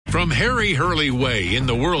From Harry Hurley Way in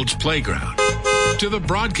the world's playground to the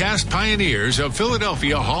broadcast pioneers of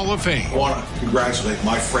Philadelphia Hall of Fame. I want to congratulate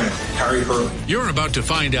my friend, Harry Hurley. You're about to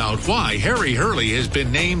find out why Harry Hurley has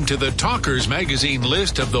been named to the Talkers Magazine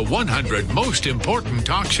list of the 100 most important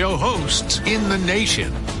talk show hosts in the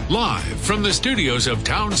nation. Live from the studios of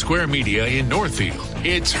Town Square Media in Northfield,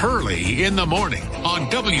 it's Hurley in the Morning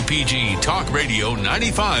on WPG Talk Radio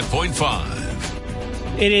 95.5.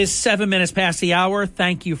 It is 7 minutes past the hour.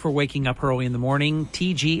 Thank you for waking up early in the morning.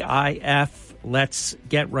 TGIF, let's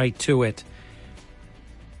get right to it.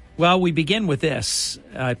 Well, we begin with this.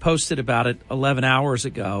 I posted about it 11 hours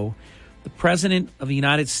ago. The President of the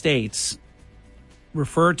United States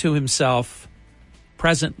referred to himself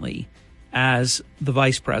presently as the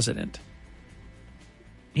Vice President.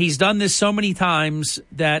 He's done this so many times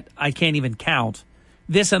that I can't even count.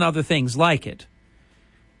 This and other things like it.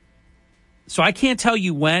 So I can't tell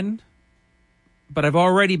you when, but I've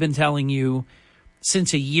already been telling you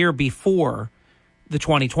since a year before the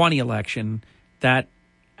 2020 election that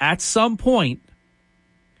at some point,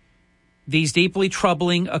 these deeply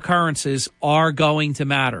troubling occurrences are going to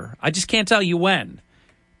matter. I just can't tell you when,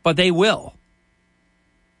 but they will.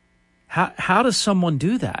 How does someone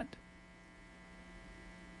do that?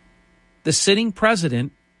 The sitting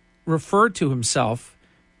president referred to himself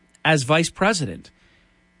as vice president.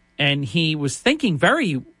 And he was thinking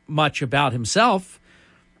very much about himself,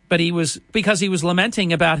 but because he was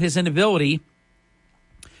lamenting about his inability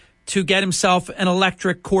to get himself an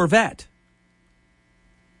electric Corvette.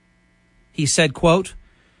 He said, quote,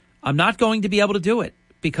 "I'm not going to be able to do it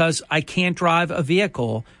because I can't drive a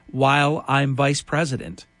vehicle while I'm vice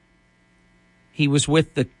president." He was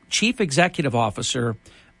with the chief executive officer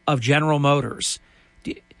of General Motors.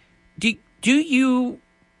 Do you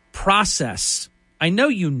process? I know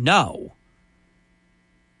you know.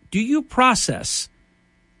 Do you process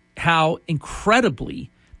how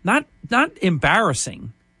incredibly, not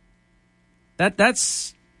embarrassing,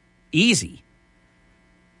 that's easy,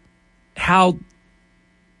 how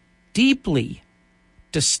deeply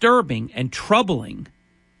disturbing and troubling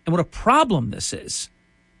and what a problem this is?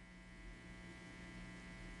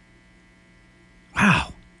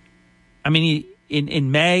 Wow. I mean,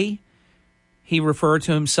 in May, he referred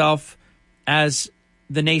to himself as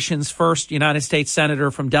the nation's first United States Senator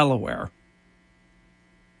from Delaware.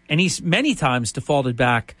 And he's many times defaulted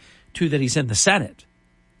back to that he's in the Senate,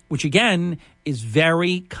 which again is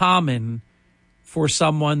very common for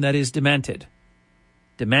someone that is demented.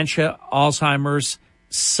 Dementia, Alzheimer's,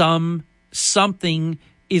 something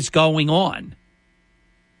is going on.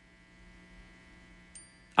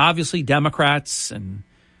 Obviously, Democrats and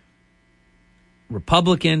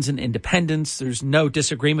Republicans and independents, there's no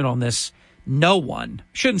disagreement on this. No one,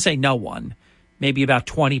 shouldn't say no one, maybe about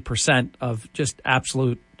 20% of just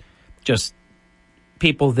absolute, just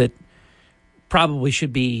people that probably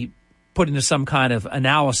should be put into some kind of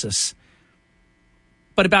analysis.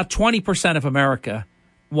 But about 20% of America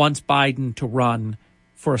wants Biden to run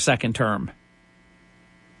for a second term.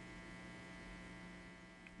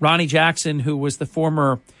 Ronnie Jackson, who was the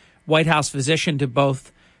former White House physician to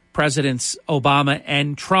both Presidents Obama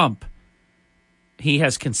and Trump, he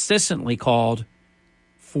has consistently called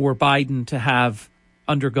for Biden to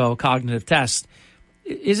undergo a cognitive test.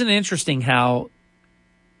 Isn't it interesting how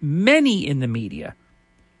many in the media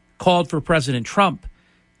called for President Trump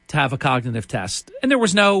to have a cognitive test? And there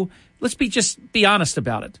was let's be honest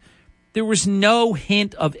about it. There was no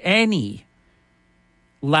hint of any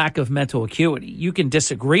lack of mental acuity. You can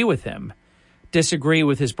disagree with him, disagree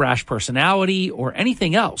with his brash personality or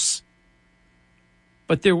anything else.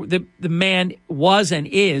 But the man was and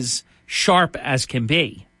is sharp as can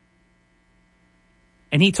be.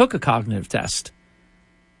 And he took a cognitive test,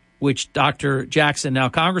 which Dr. Jackson, now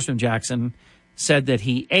Congressman Jackson, said that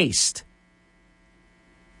he aced.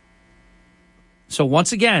 So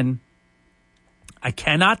once again, I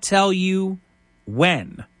cannot tell you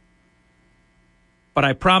when, but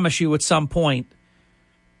I promise you at some point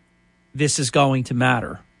this is going to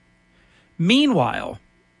matter. Meanwhile,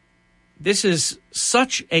 this is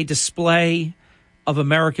such a display of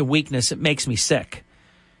American weakness, it makes me sick.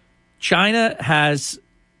 China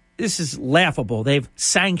this is laughable. They've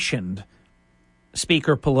sanctioned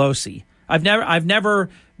Speaker Pelosi. I've never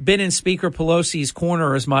been in Speaker Pelosi's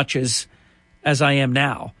corner as much as I am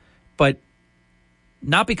now, but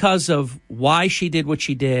not because of why she did what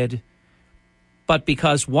she did, but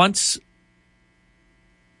because once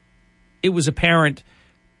it was apparent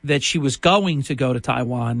that she was going to go to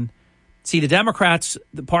Taiwan, see, the Democrats,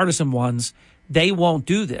 the partisan ones, they won't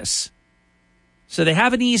do this. So they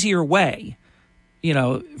have an easier way.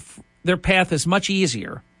 Their path is much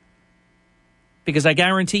easier Because I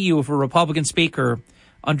guarantee you, if a Republican speaker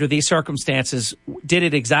under these circumstances did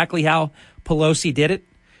it exactly how Pelosi did it.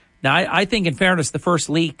 Now, I think, in fairness, the first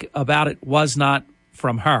leak about it was not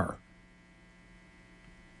from her.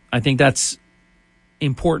 I think that's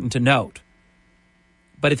important to note.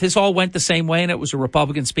 But if this all went the same way and it was a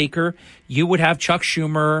Republican speaker, you would have Chuck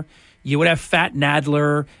Schumer, you would have Fat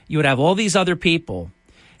Nadler, you would have all these other people.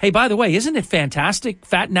 Hey, by the way, isn't it fantastic?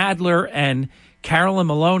 Fat Nadler and Carolyn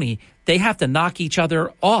Maloney, they have to knock each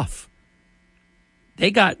other off.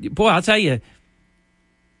 I'll tell you,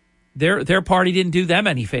 their party didn't do them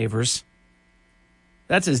any favors.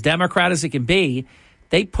 That's as Democrat as it can be.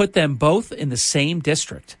 They put them both in the same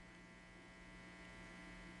district.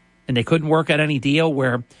 And they couldn't work out any deal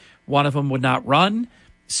where one of them would not run,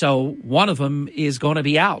 so one of them is going to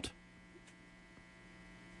be out.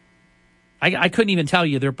 I couldn't even tell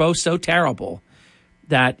you. They're both so terrible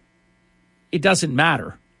that it doesn't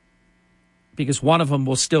matter because one of them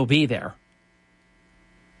will still be there.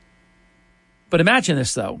 But imagine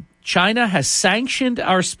this, though. China has sanctioned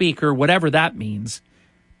our speaker, whatever that means,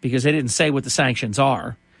 because they didn't say what the sanctions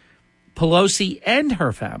are, Pelosi and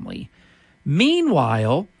her family.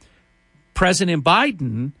 Meanwhile, President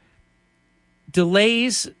Biden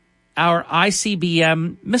delays our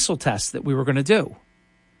ICBM missile test that we were going to do.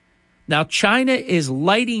 Now, China is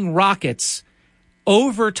lighting rockets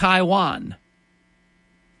over Taiwan,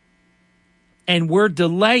 and we're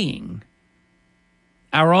delaying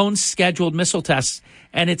our own scheduled missile tests,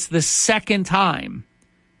 and it's the second time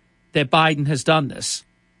that Biden has done this.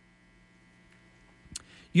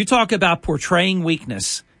 You talk about portraying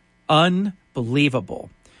weakness. Unbelievable.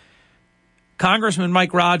 Congressman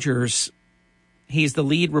Mike Rogers, he's the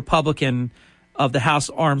lead Republican of the House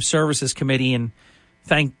Armed Services Committee, and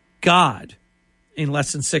thank God, in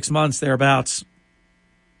less than 6 months, thereabouts,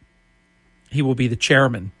 he will be the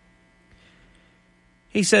chairman.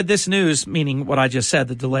 He said this news, meaning what I just said,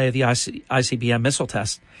 the delay of the ICBM missile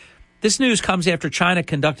test, this news comes after China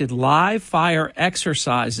conducted live fire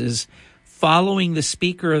exercises following the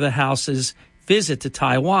Speaker of the House's visit to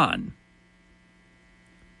Taiwan.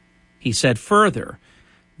 He said further,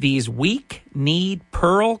 these weak-kneed,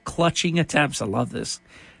 pearl-clutching attempts, I love this,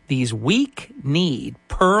 these weak-kneed,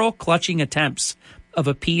 pearl-clutching attempts of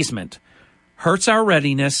appeasement hurts our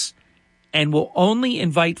readiness and will only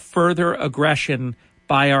invite further aggression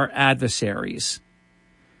by our adversaries.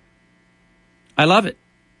 I love it.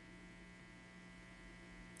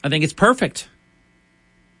 I think it's perfect.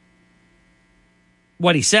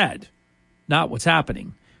 What he said, not what's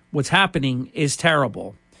happening. What's happening is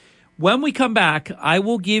terrible. When we come back, I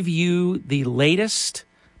will give you the latest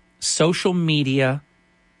social media,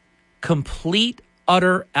 complete,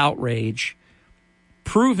 utter outrage,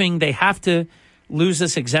 proving they have to lose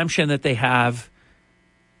this exemption that they have,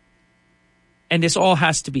 and this all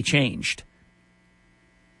has to be changed.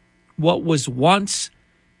 What was once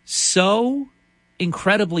so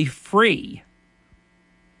incredibly free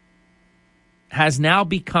has now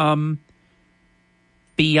become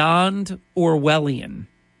beyond Orwellian.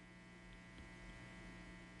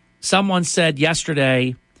 Someone said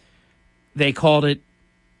yesterday, they called it,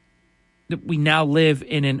 that we now live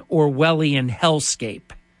in an Orwellian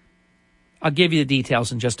hellscape. I'll give you the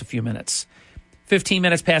details in just a few minutes. 15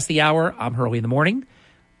 minutes past the hour, I'm Hurley in the Morning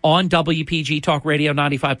on WPG Talk Radio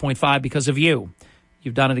 95.5 because of you.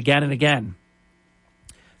 You've done it again and again.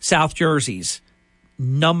 South Jersey's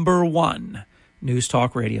 #1 news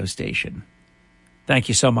talk radio station. Thank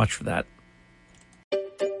you so much for that.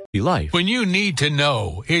 Life. When you need to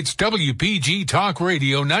know, it's WPG Talk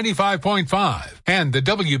Radio 95.5 and the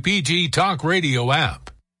WPG Talk Radio app.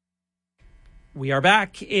 We are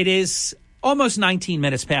back. It is almost 19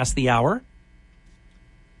 minutes past the hour.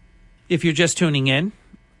 If you're just tuning in,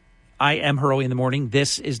 I am Hurley in the Morning.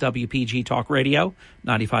 This is WPG Talk Radio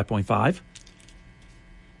 95.5.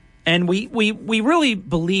 And we really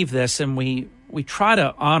believe this, and we try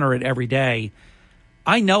to honor it every day.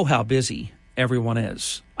 I know how busy everyone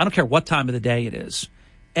is. I don't care what time of the day it is.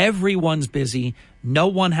 Everyone's busy. No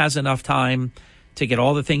one has enough time to get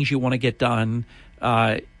all the things you want to get done.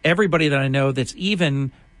 Everybody that I know that's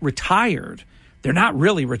even retired, they're not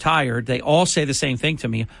really retired. They all say the same thing to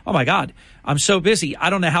me. Oh, my God, I'm so busy. I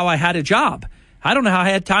don't know how I had a job. I don't know how I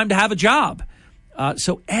had time to have a job.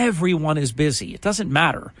 So everyone is busy. It doesn't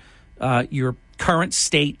matter your current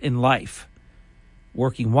state in life.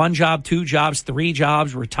 Working 1 job, 2 jobs, 3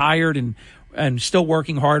 jobs, retired and still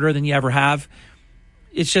working harder than you ever have.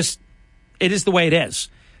 It's just, it is the way it is.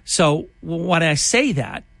 So when I say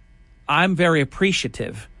that, I'm very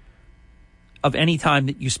appreciative of any time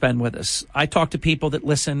that you spend with us. I talk to people that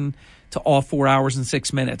listen to all 4 hours and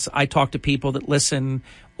 6 minutes. I talk to people that listen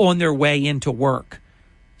on their way into work.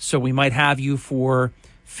 So we might have you for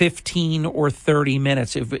 15 or 30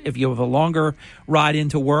 minutes. If you have a longer ride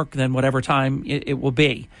into work, then whatever time it will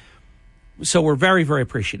be. So we're very, very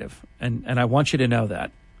appreciative. And I want you to know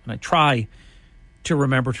that. And I try to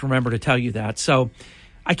remember to tell you that. So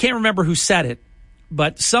I can't remember who said it,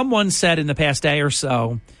 but someone said in the past day or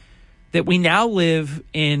so that we now live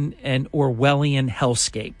in an Orwellian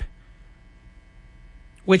hellscape,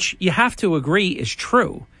 which you have to agree is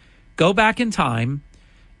true. Go back in time.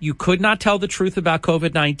 You could not tell the truth about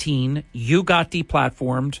COVID-19. You got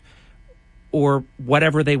deplatformed, or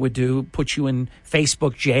whatever they would do, put you in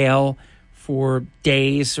Facebook jail for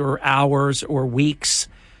days or hours or weeks,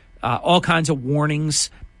 all kinds of warnings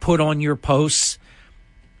put on your posts.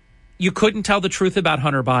 You couldn't tell the truth about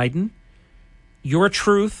Hunter Biden. Your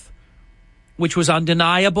truth, which was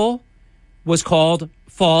undeniable, was called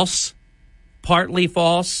false, partly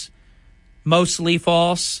false, mostly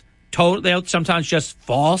false, totally, sometimes just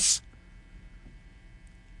false.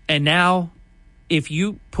 And now, if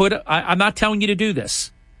you put, I'm not telling you to do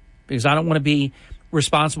this because I don't want to be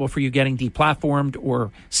responsible for you getting deplatformed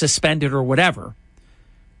or suspended or whatever.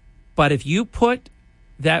 But if you put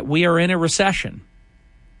that we are in a recession,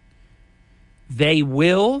 they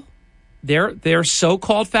will, their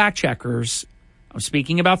so-called fact checkers, I'm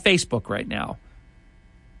speaking about Facebook right now.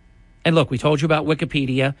 And look, we told you about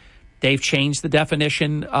Wikipedia. They've changed the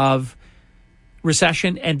definition of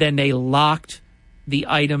recession, and then they locked the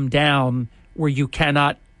item down where you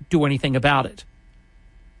cannot do anything about it.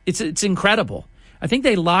 It's incredible. I think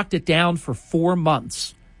they locked it down for 4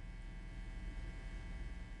 months.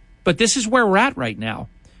 But this is where we're at right now.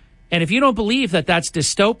 And if you don't believe that that's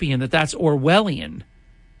dystopian, that that's Orwellian,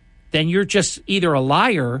 then you're just either a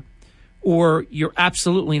liar or you're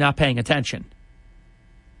absolutely not paying attention.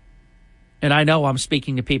 And I know I'm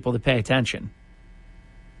speaking to people that pay attention.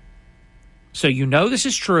 So you know this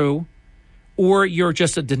is true, or you're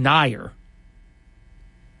just a denier.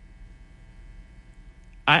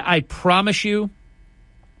 I promise you,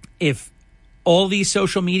 if all these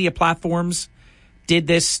social media platforms did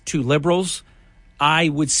this to liberals, I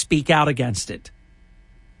would speak out against it.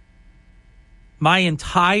 My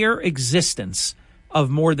entire existence of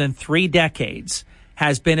more than 3 decades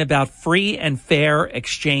has been about free and fair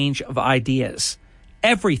exchange of ideas.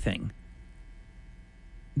 Everything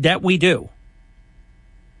that we do.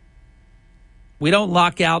 We don't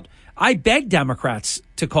lock out. I beg Democrats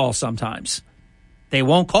to call sometimes. They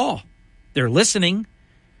won't call. They're listening,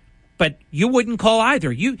 but you wouldn't call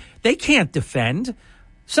either. They can't defend.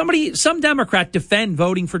 Some Democrat defend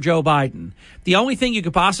voting for Joe Biden. The only thing you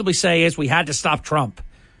could possibly say is we had to stop Trump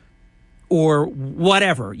or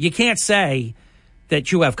whatever. You can't say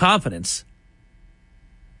that you have confidence.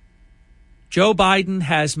 Joe Biden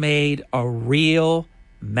has made a real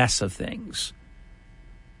mess of things.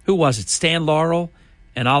 Who was it? Stan Laurel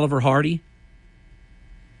and Oliver Hardy?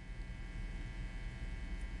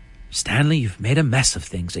 Stanley, you've made a mess of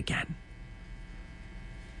things again.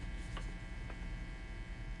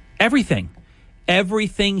 Everything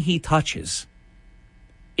he touches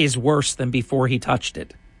is worse than before he touched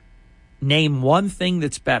it. Name one thing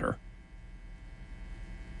that's better.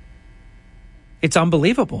 It's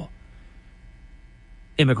unbelievable.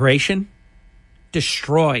 Immigration,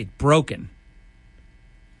 destroyed, broken.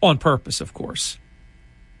 On purpose, of course.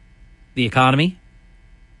 The economy,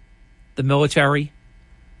 the military,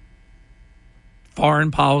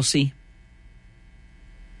 foreign policy,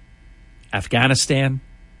 Afghanistan,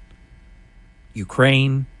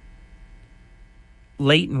 Ukraine,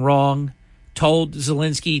 late and wrong, told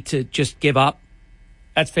Zelensky to just give up.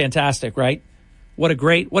 That's fantastic, right? What a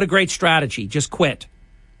great strategy. Just quit.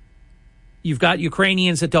 You've got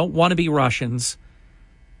Ukrainians that don't want to be Russians,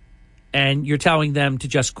 and you're telling them to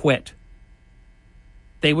just quit.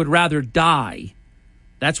 They would rather die.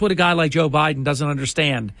 That's what a guy like Joe Biden doesn't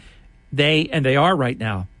understand. They are right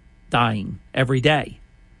now dying every day.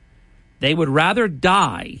 They would rather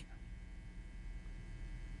die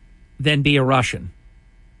than be a Russian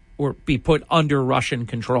or be put under Russian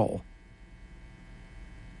control.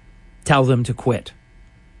 Tell them to quit.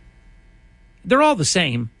 They're all the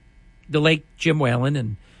same. The late Jim Whalen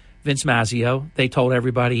and Vince Mazzeo, they told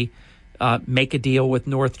everybody, make a deal with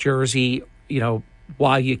North Jersey,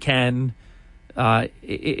 while you can.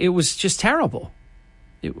 It was just terrible.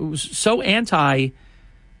 It was so anti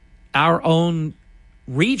our own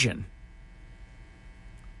region.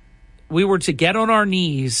 We were to get on our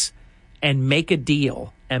knees and make a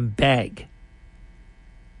deal and beg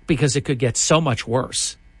because it could get so much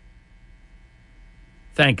worse.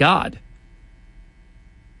 Thank God.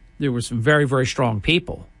 there were some very, very strong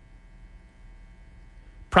people.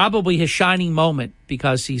 Probably his shining moment,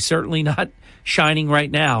 because he's certainly not shining right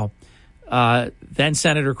now, then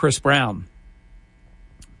Senator Chris Brown.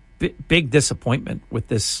 Big disappointment with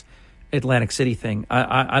this Atlantic City thing.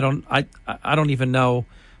 I don't even know.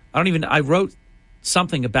 I wrote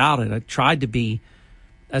something about it. I tried to be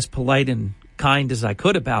as polite and kind as I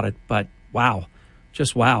could about it, but wow,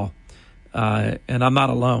 just wow. And I'm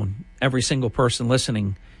not alone. Every single person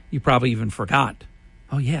listening, you probably even forgot.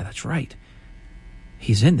 Oh yeah, that's right.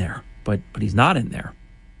 He's in there, but he's not in there.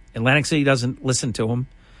 Atlantic City doesn't listen to him,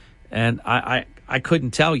 and I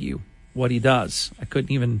couldn't tell you what he does. I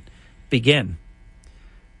couldn't even begin.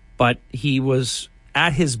 But he was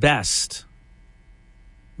at his best,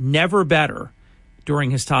 never better,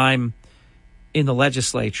 during his time in the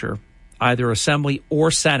legislature, either Assembly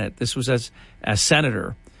or Senate. This was as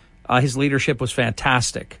senator. His leadership was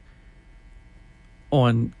fantastic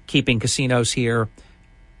on keeping casinos here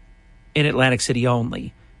in Atlantic City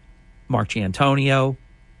only. Mark Giantonio,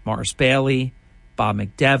 Morris Bailey, Bob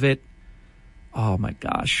McDevitt, oh my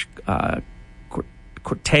gosh,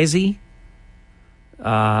 Cortese,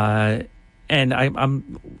 and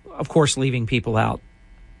I'm of course leaving people out,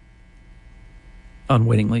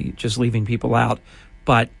 unwittingly, just leaving people out,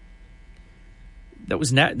 but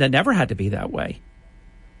that never had to be that way.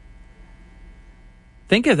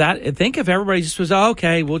 Think of that. Think if everybody just was, oh,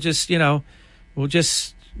 okay, we'll just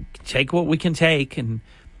take what we can take and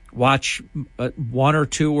watch one or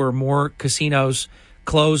two or more casinos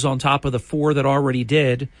close on top of the four that already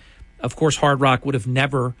did. Of course, Hard Rock would have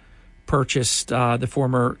never purchased the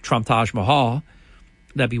former Trump Taj Mahal.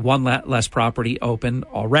 That'd be one less property open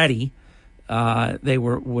already. They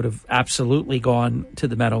would have absolutely gone to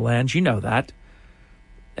the Meadowlands. You know that.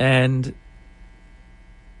 And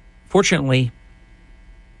fortunately,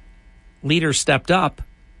 leaders stepped up.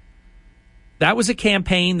 That was a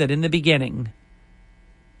campaign that in the beginning,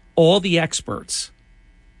 all the experts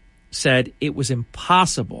said it was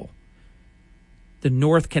impossible. The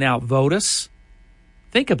North can outvote us.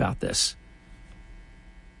 Think about this.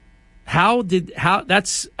 How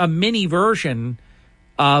that's a mini version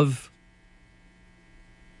of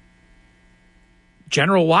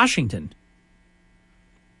General Washington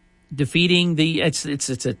defeating it's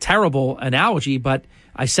a terrible analogy, but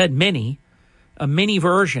I said a mini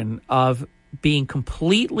version of being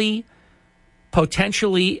completely,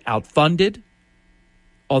 potentially outfunded,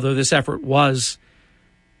 although this effort was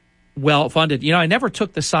well funded. I never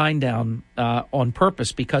took the sign down on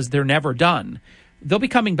purpose because they're never done. They'll be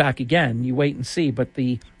coming back again. You wait and see. But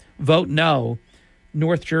the vote no,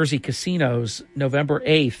 North Jersey casinos, November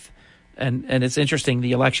 8th. And it's interesting,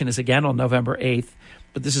 the election is again on November 8th,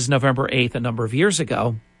 but this is November 8th a number of years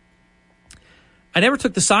ago. I never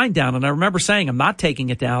took the sign down, and I remember saying I'm not taking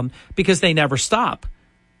it down because they never stop.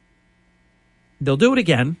 They'll do it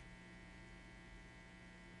again.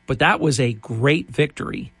 But that was a great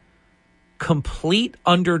victory. Complete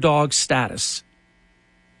underdog status.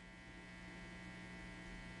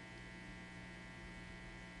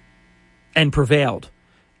 And prevailed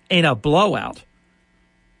in a blowout.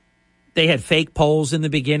 They had fake polls in the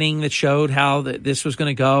beginning that showed how this was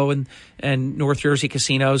going to go, and North Jersey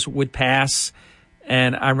casinos would pass.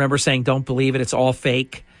 And I remember saying, don't believe it, it's all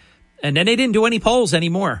fake. And then they didn't do any polls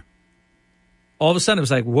anymore. All of a sudden, it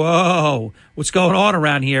was like, whoa, what's going on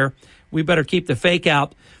around here? We better keep the fake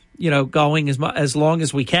out, going as long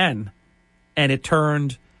as we can. And it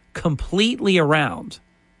turned completely around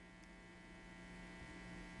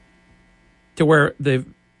to where the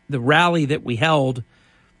rally that we held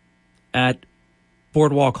at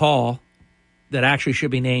Boardwalk Hall, that actually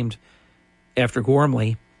should be named after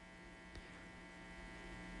Gormley,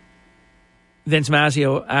 Vince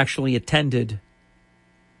Mazzeo actually attended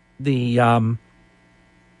the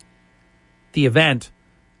event,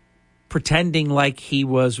 pretending like he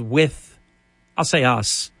was with us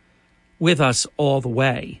all the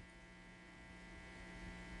way.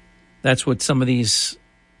 That's what some of these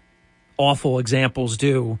awful examples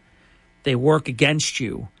do. They work against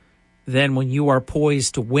you. Then when you are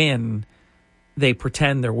poised to win, they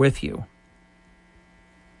pretend they're with you.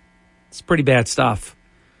 It's pretty bad stuff.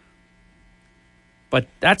 But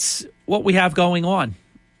that's what we have going on.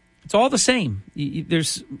 It's all the same.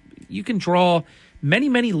 You can draw many,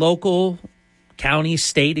 many local, county,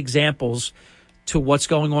 state examples to what's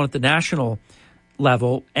going on at the national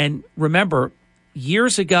level. And remember,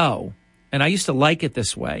 years ago, and I used to like it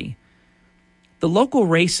this way, the local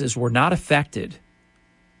races were not affected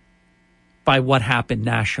by what happened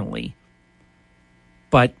nationally.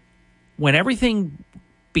 But when everything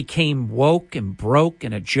became woke and broke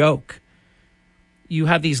and a joke, you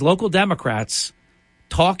have these local Democrats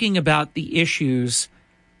talking about the issues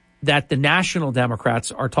that the national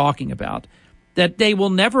Democrats are talking about, that they will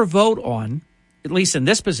never vote on, at least in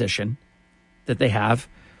this position that they have.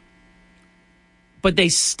 But they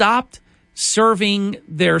stopped serving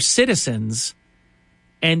their citizens,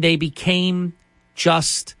 and they became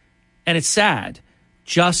just, and it's sad,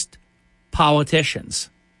 just politicians.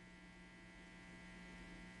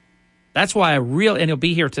 That's why and he'll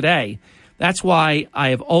be here today, that's why I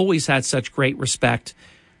have always had such great respect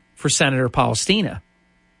for Senator Palestina.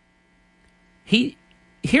 He's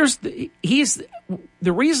the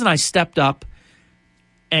reason I stepped up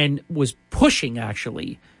and was pushing,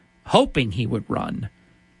 actually, hoping he would run,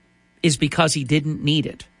 is because he didn't need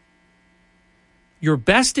it. Your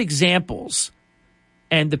best examples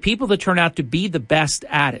and the people that turn out to be the best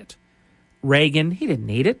at it, Reagan, he didn't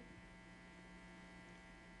need it.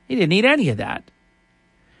 He didn't need any of that.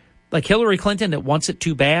 Like Hillary Clinton that wants it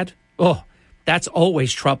too bad, that's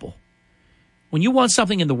always trouble. When you want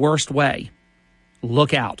something in the worst way,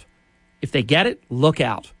 look out. If they get it, look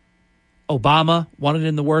out. Obama wanted it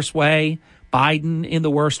in the worst way. Biden in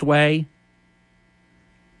the worst way.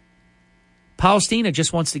 Palestina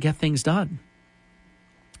just wants to get things done.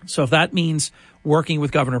 So if that means working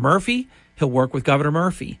with Governor Murphy, he'll work with Governor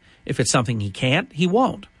Murphy. If it's something he can't, he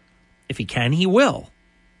won't. If he can, he will.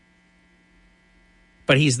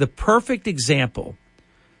 But he's the perfect example.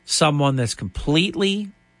 Someone that's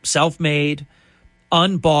completely self-made,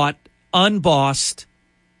 unbought, unbossed,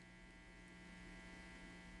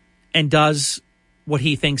 and does what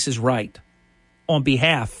he thinks is right on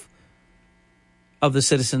behalf of the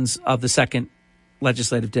citizens of the 2nd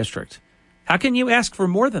Legislative District. How can you ask for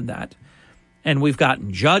more than that? And we've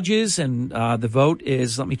gotten judges, and the vote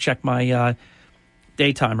is, let me check my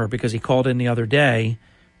day timer, because he called in the other day,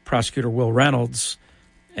 Prosecutor Will Reynolds,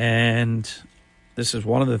 and this is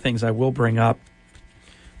one of the things I will bring up.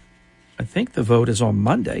 I think the vote is on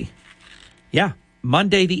Monday. Yeah,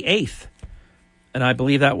 Monday the 8th. And I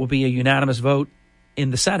believe that will be a unanimous vote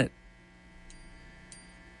in the Senate.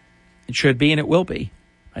 It should be, and it will be.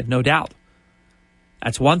 I have no doubt.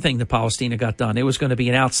 That's one thing that Palestina got done. It was going to be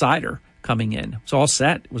an outsider coming in. It was all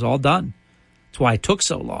set. It was all done. That's why it took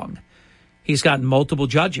so long. He's gotten multiple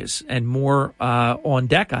judges and more on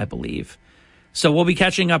deck, I believe. So we'll be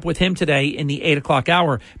catching up with him today in the 8 o'clock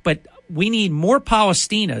hour. But we need more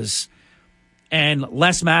Palestinas and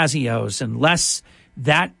less Mazzios and less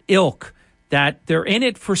that ilk, that they're in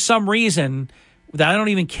it for some reason that I don't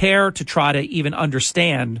even care to try to even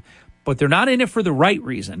understand, but they're not in it for the right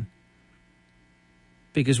reason.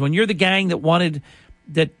 Because when you're the gang that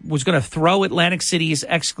was going to throw Atlantic City's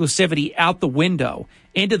exclusivity out the window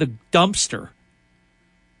into the dumpster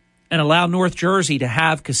and allow North Jersey to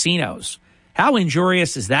have casinos, how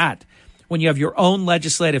injurious is that when you have your own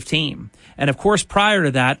legislative team? And of course, prior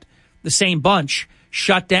to that, the same bunch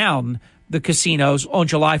shut down the casinos on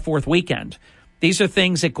July 4th weekend. These are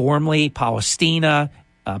things that Gormley, Palestina,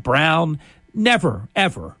 Brown never,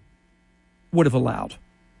 ever would have allowed.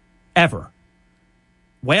 Ever.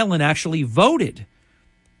 Whalen actually voted.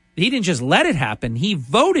 He didn't just let it happen. He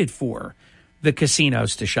voted for the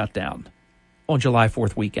casinos to shut down on July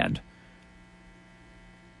 4th weekend.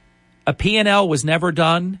 A P&L was never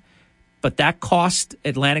done, but that cost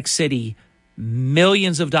Atlantic City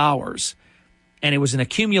millions of dollars. And it was an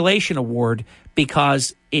accumulation award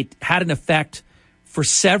because it had an effect for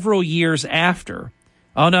several years after.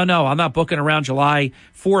 Oh, no, I'm not booking around July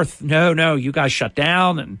 4th. No, you guys shut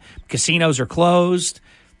down and casinos are closed.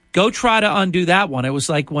 Go try to undo that one. It was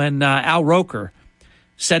like when Al Roker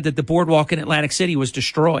said that the boardwalk in Atlantic City was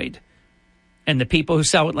destroyed. And the people who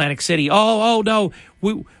sell Atlantic City, no,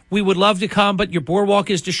 we would love to come, but your boardwalk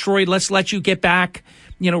is destroyed. Let's let you get back,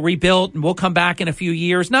 rebuilt, and we'll come back in a few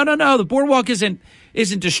years. No, the boardwalk isn't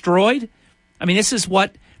destroyed. I mean, this is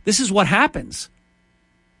what happens.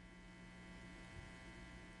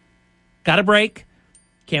 Got a break.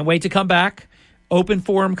 Can't wait to come back. Open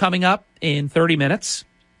forum coming up in 30 minutes.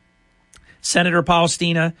 Senator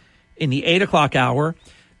Palestina in the 8 o'clock hour.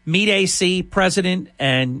 Meet AC President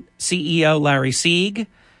and CEO Larry Sieg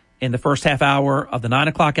in the first half hour of the 9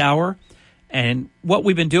 o'clock hour. And what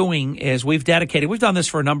we've been doing is we've done this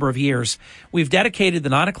for a number of years. We've dedicated the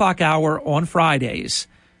 9 o'clock hour on Fridays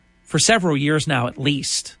for several years now at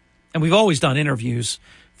least. And we've always done interviews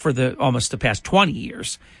for almost the past 20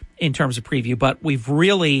 years in terms of preview. But we've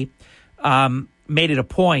really made it a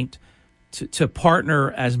point to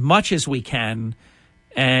partner as much as we can.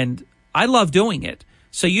 And I love doing it.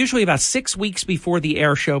 So usually about 6 weeks before the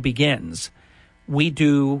air show begins, we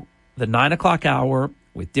do the 9 o'clock hour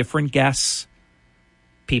with different guests,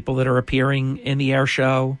 people that are appearing in the air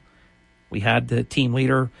show. We had the team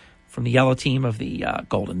leader from the yellow team of the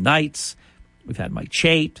Golden Knights. We've had Mike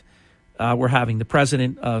Chait. We're having the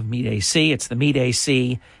president of Meet AC. It's the Meet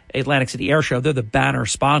AC Atlantic City Air Show. They're the banner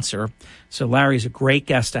sponsor. So Larry's a great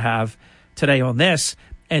guest to have today on this.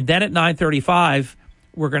 And then at 9:35,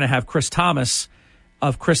 we're going to have Chris Thomas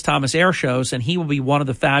of Chris Thomas Air Shows, and he will be one of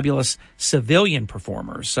the fabulous civilian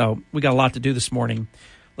performers. So we got a lot to do this morning.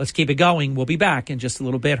 Let's keep it going. We'll be back in just a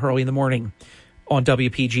little bit, early in the morning on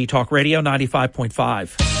WPG Talk Radio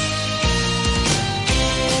 95.5.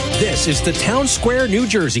 This is the Town Square, New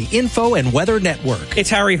Jersey Info and Weather Network. It's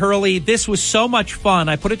Harry Hurley. This was so much fun.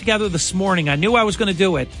 I put it together this morning. I knew I was going to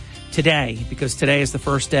do it today because today is the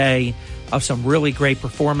first day of some really great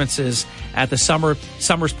performances at the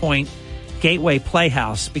Summers Point Gateway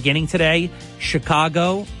Playhouse. Beginning today,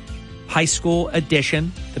 Chicago High School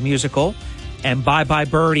Edition, the musical, and Bye Bye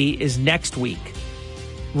Birdie is next week.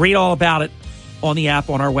 Read all about it on the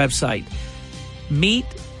app on our website. Meet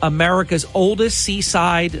America's oldest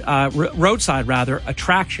seaside, roadside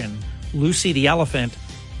attraction, Lucy the Elephant,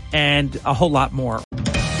 and a whole lot more.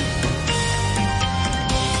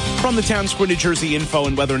 From the Town Square, New Jersey Info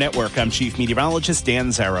and Weather Network, I'm Chief Meteorologist Dan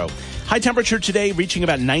Zarrow. High temperature today reaching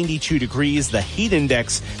about 92 degrees. The heat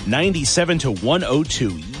index 97 to 102.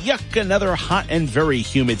 Yuck, another hot and very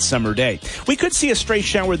humid summer day. We could see a stray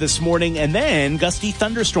shower this morning and then gusty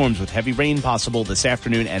thunderstorms with heavy rain possible this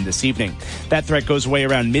afternoon and this evening. That threat goes away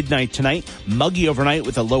around midnight tonight. Muggy overnight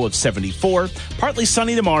with a low of 74. Partly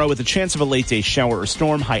sunny tomorrow with a chance of a late day shower or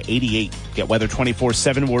storm, high 88. Get weather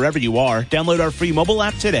 24/7 wherever you are. Download our free mobile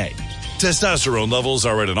app today. Testosterone levels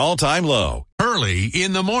are at an all-time low. Early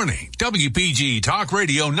in the morning, WPG Talk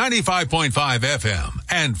Radio 95.5 FM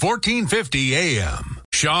and 1450 AM.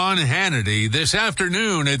 Sean Hannity this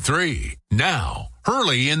afternoon at 3. Now,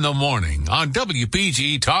 early in the morning on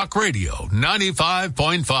WPG Talk Radio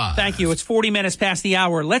 95.5. Thank you. It's 40 minutes past the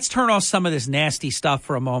hour. Let's turn off some of this nasty stuff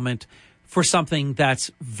for a moment for something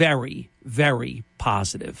that's very, very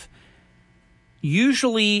positive.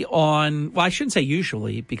 Usually I shouldn't say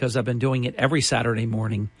usually because I've been doing it every Saturday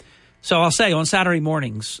morning. So I'll say on Saturday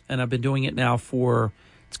mornings, and I've been doing it now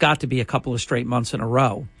it's got to be a couple of straight months in a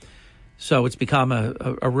row. So it's become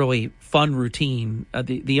a really fun routine. I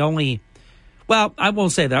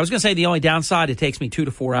won't say that. I was going to say the only downside, it takes me 2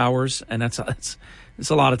 to 4 hours, and that's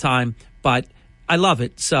a lot of time. But I love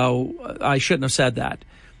it, so I shouldn't have said that.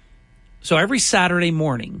 So every Saturday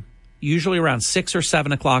morning, usually around 6 or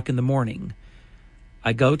 7 o'clock in the morning,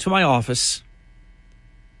 I go to my office,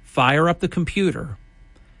 fire up the computer,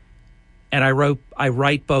 and I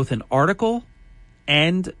write both an article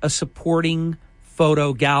and a supporting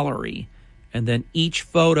photo gallery. And then each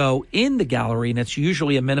photo in the gallery, and it's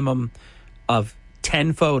usually a minimum of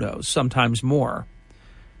 10 photos, sometimes more.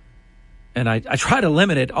 And I try to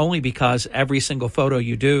limit it only because every single photo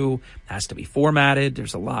you do has to be formatted.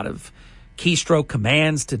 There's a lot of keystroke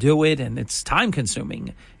commands to do it, and it's time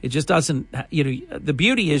consuming. It just doesn't, the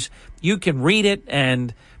beauty is you can read it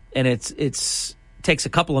and it takes a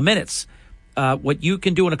couple of minutes. What you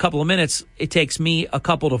can do in a couple of minutes, it takes me a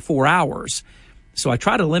couple to 4 hours. So I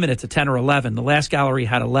try to limit it to 10 or 11. The last gallery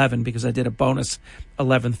had 11 because I did a bonus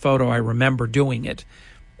 11th photo. I remember doing it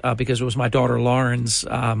because it was my daughter Lauren's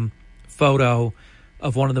photo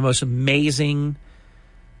of one of the most amazing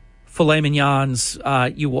filet mignons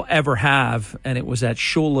you will ever have, and it was at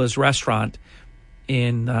Shula's restaurant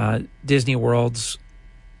in Disney World's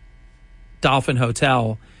Dolphin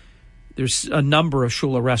Hotel. There's a number of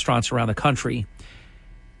Shula restaurants around the country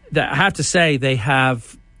that I have to say they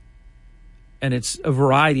have, and it's a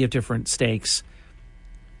variety of different steaks,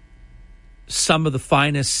 some of the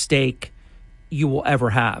finest steak you will ever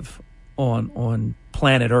have on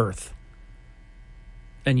planet Earth.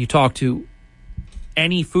 And you talk to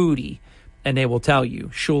any foodie, and they will tell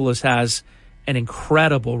you Shula's has an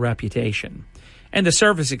incredible reputation. And the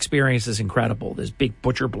service experience is incredible. This big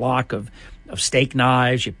butcher block of steak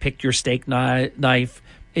knives. You pick your steak knife.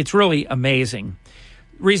 It's really amazing.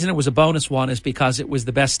 The reason it was a bonus one is because it was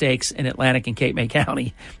the best steaks in Atlantic and Cape May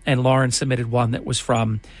County, and Lauren submitted one that was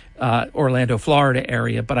from Orlando, Florida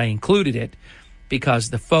area, but I included it because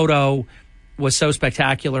the photo was so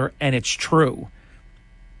spectacular, and it's true.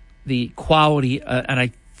 The quality, and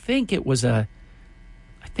I think it was a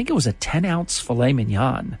 10-ounce filet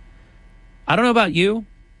mignon. I don't know about you.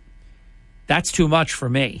 That's too much for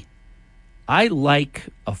me. I like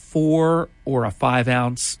a 4 or a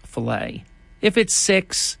 5-ounce filet. If it's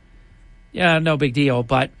 6, yeah, no big deal.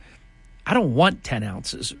 But I don't want 10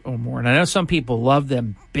 ounces or more. And I know some people love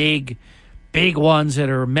them big ones that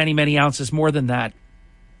are many, many ounces more than that.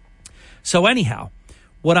 So anyhow,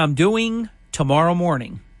 what I'm doing tomorrow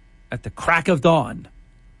morning at the crack of dawn,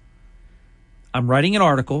 I'm writing an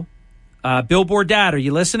article. Billboard Dad, are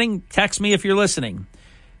you listening? Text me if you're listening.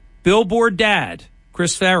 Billboard Dad,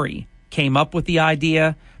 Chris Ferry, came up with the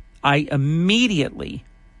idea. I immediately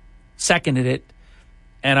seconded it,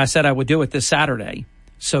 and I said I would do it this Saturday.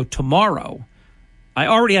 So tomorrow, I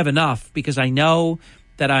already have enough because I know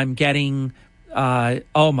that I'm getting,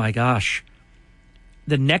 oh my gosh,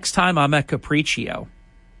 the next time I'm at Capriccio.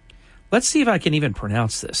 Let's see if I can even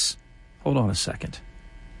pronounce this. Hold on a second.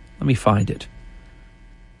 Let me find it.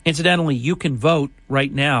 Incidentally, you can vote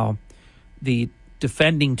right now. The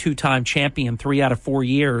defending two-time champion, 3 out of 4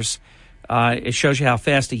 years. It shows you how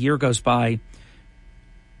fast a year goes by.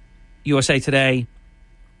 USA Today,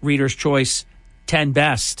 Reader's Choice, 10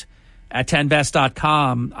 Best at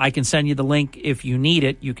 10best.com. I can send you the link if you need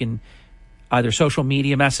it. You can either social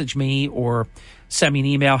media message me or send me an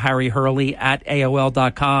email,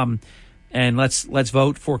 harryhurley@aol.com, and let's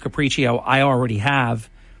vote for Capriccio. I already have.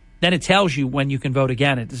 Then it tells you when you can vote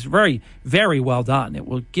again. It's very, very well done. It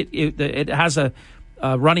will get it has a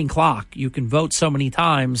running clock. You can vote so many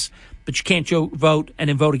times, but you can't vote and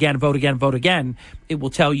then vote again, vote again, vote again. It will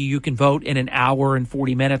tell you can vote in an hour and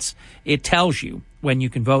 40 minutes. It tells you when you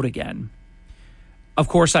can vote again. Of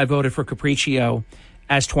course, I voted for Capriccio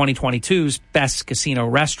as 2022's best casino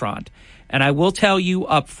restaurant. And I will tell you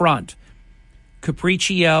up front,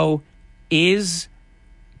 Capriccio is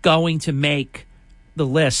going to make the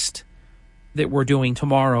list that we're doing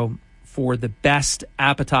tomorrow for the best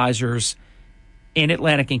appetizers in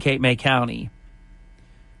Atlantic and Cape May County.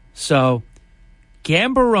 So,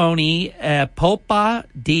 Gambaroni Polpa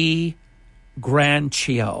di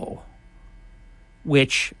Granchio,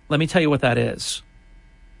 which, let me tell you what that is.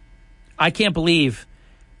 I can't believe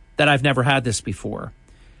that I've never had this before.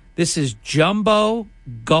 This is jumbo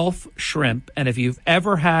Gulf shrimp, and if you've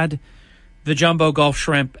ever had the jumbo Gulf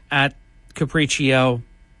shrimp at Capriccio,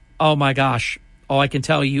 oh my gosh, all I can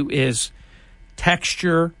tell you is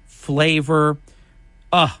texture, flavor,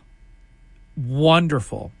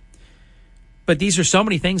 wonderful. But these are so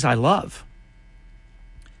many things I love.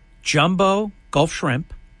 Jumbo Gulf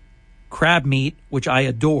shrimp, crab meat, which I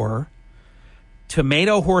adore,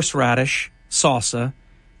 tomato horseradish salsa,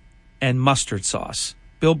 and mustard sauce.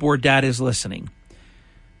 Billboard Dad is listening.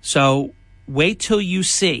 So wait till you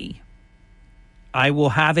see. I will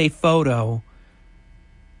have a photo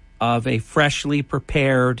of a freshly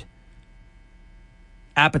prepared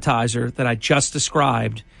appetizer that I just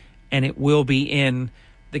described, and it will be in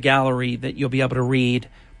the gallery that you'll be able to read.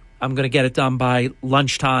 I'm going to get it done by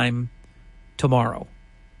lunchtime tomorrow.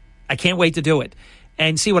 I can't wait to do it.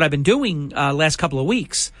 And see what I've been doing last couple of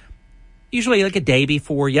weeks. Usually like a day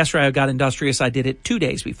before. Yesterday I got industrious. I did it 2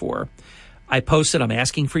 days before. I posted, I'm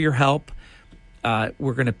asking for your help.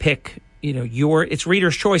 We're going to pick, it's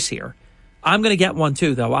Reader's Choice here. I'm going to get one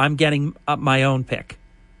too, though. I'm getting my own pick.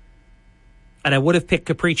 And I would have picked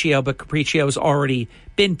Capriccio, but Capriccio's already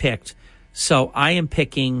been picked. So I am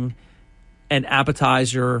picking an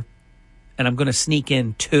appetizer, and I'm going to sneak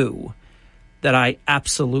in 2 that I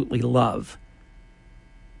absolutely love,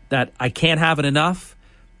 that I can't have it enough,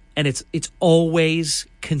 and it's always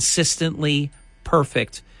consistently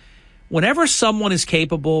perfect. Whenever someone is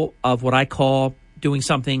capable of what I call doing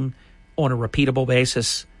something on a repeatable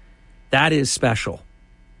basis, that is special.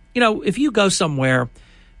 If you go somewhere,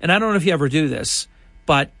 and I don't know if you ever do this,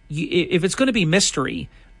 but if it's going to be mystery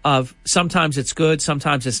of sometimes it's good,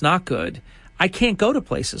 sometimes it's not good, I can't go to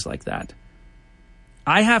places like that.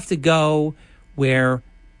 I have to go where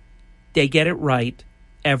they get it right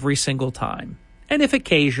every single time. And if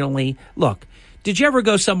occasionally, look, did you ever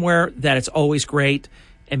go somewhere that it's always great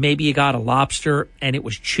and maybe you got a lobster and it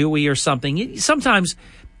was chewy or something? Sometimes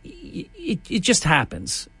it just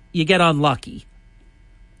happens. You get unlucky.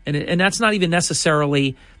 And that's not even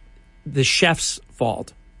necessarily the chef's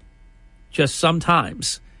fault. Just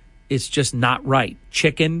sometimes it's just not right.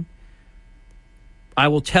 Chicken, I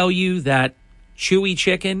will tell you that chewy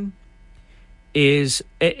chicken is,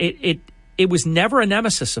 it was never a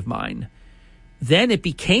nemesis of mine. Then it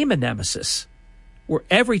became a nemesis where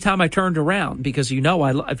every time I turned around, because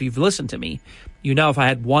if you've listened to me, if I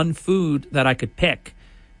had one food that I could pick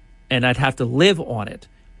and I'd have to live on it,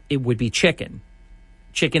 it would be chicken.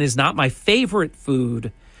 Chicken is not my favorite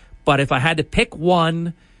food, but if I had to pick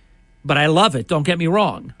one, but I love it, don't get me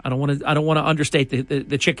wrong. I don't want to understate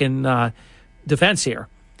the chicken defense here.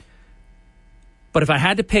 But if I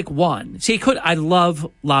had to pick one, I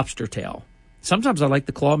love lobster tail. Sometimes I like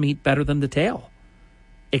the claw meat better than the tail,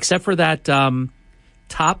 except for that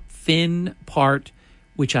top fin part,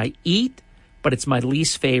 which I eat, but it's my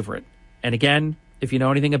least favorite. And again, if you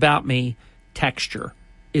know anything about me, texture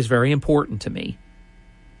is very important to me.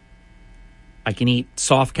 I can eat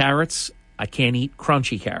soft carrots. I can't eat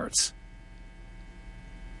crunchy carrots.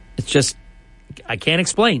 It's just, I can't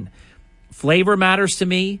explain. Flavor matters to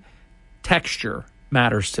me. Texture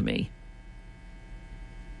matters to me.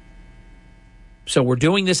 So we're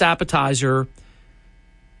doing this appetizer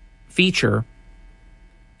feature.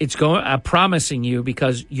 It's going, I'm promising you,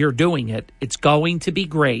 because you're doing it, it's going to be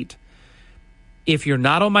great. If you're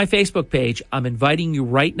not on my Facebook page, I'm inviting you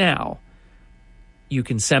right now. You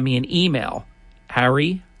can send me an email,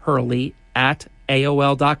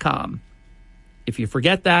 harryhurley@aol.com. If you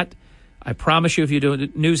forget that, I promise you, if you do a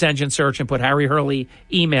news engine search and put Harry Hurley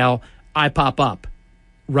email, I pop up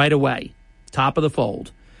right away, top of the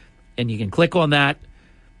fold. And you can click on that.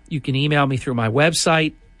 You can email me through my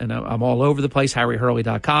website, and I'm all over the place,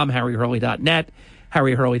 harryhurley.com, harryhurley.net,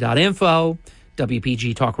 harryhurley.info,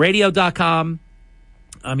 wpgtalkradio.com.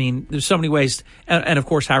 I mean, there's so many ways. And of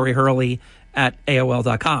course,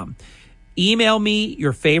 harryhurley@aol.com. Email me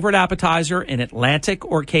your favorite appetizer in Atlantic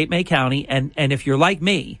or Cape May County. And if you're like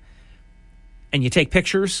me and you take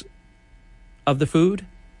pictures of the food,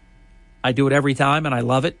 I do it every time and I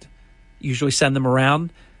love it. Usually send them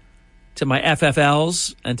around to my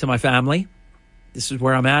FFLs and to my family. This is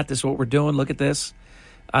where I'm at. This is what we're doing. Look at this.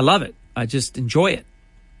 I love it. I just enjoy it.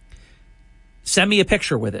 Send me a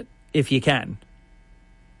picture with it if you can.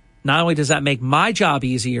 Not only does that make my job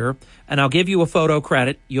easier, and I'll give you a photo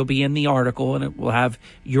credit. You'll be in the article, and it will have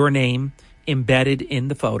your name embedded in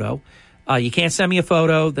the photo. You can't send me a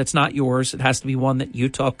photo that's not yours. It has to be one that you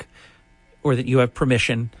took or that you have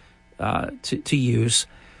permission to use.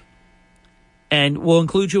 And we'll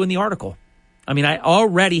include you in the article. I mean, I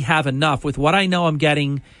already have enough with what I know I'm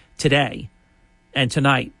getting today and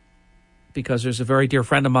tonight, because there's a very dear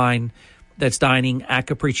friend of mine that's dining at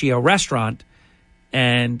Capriccio Restaurant,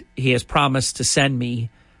 and he has promised to send me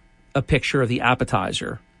a picture of the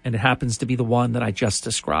appetizer, and it happens to be the one that I just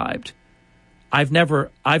described. I've never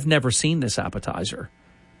seen this appetizer.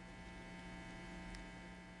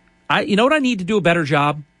 You know what I need to do a better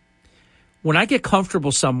job? When I get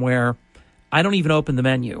comfortable somewhere, I don't even open the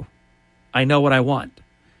menu. I know what I want.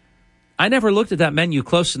 I never looked at that menu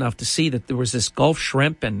close enough to see that there was this Gulf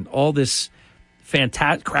shrimp and all this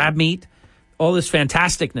crab meat, all this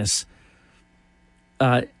fantasticness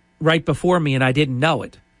right before me, and I didn't know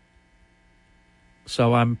it.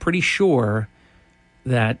 So I'm pretty sure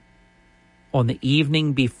that on the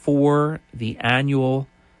evening before the annual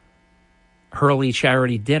Hurley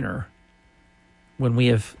charity dinner, when we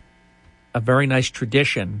have a very nice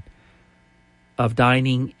tradition of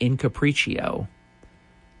dining in Capriccio,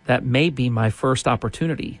 that may be my first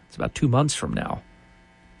opportunity. It's about 2 months from now.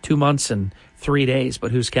 2 months and 3 days,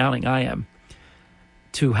 but who's counting? I am.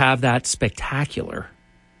 To have that spectacular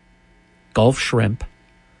Gulf shrimp,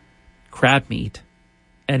 crab meat,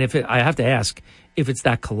 and I have to ask if it's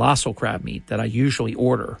that colossal crab meat that I usually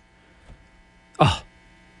order. Oh,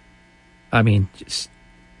 I mean, just,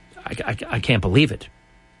 I can't believe it.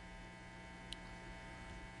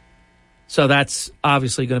 So that's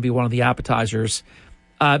obviously going to be one of the appetizers.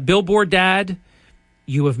 Billboard Dad,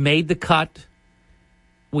 you have made the cut.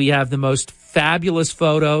 We have the most fabulous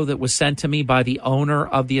photo that was sent to me by the owner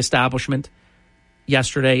of the establishment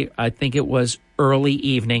yesterday. I think it was early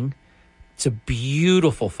evening. It's a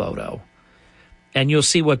beautiful photo. And you'll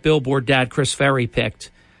see what Billboard Dad Chris Ferry picked.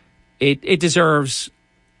 It deserves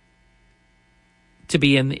to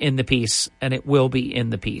be in the piece, and it will be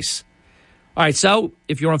in the piece. All right, so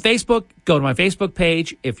if you're on Facebook, go to my Facebook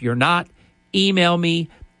page. If you're not, email me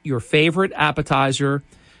your favorite appetizer.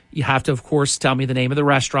 You have to, of course, tell me the name of the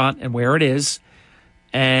restaurant and where it is.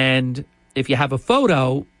 And if you have a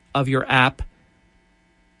photo of your app,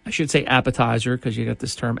 I should say appetizer, because you got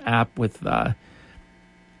this term app with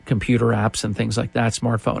computer apps and things like that,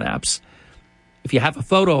 smartphone apps. If you have a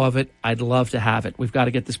photo of it, I'd love to have it. We've got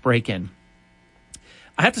to get this break in.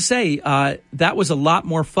 I have to say, that was a lot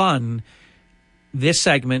more fun, this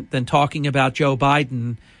segment, than talking about Joe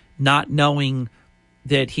Biden not knowing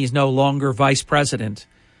that he's no longer vice president,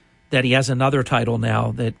 that he has another title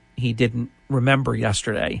now that he didn't remember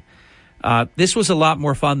yesterday. This was a lot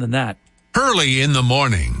more fun than that. Hurley in the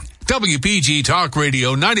morning. WPG Talk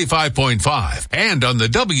Radio 95.5 and on the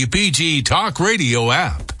WPG Talk Radio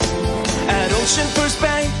app. At Ocean First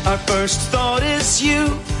Bank, our first thought is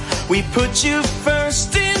you. We put you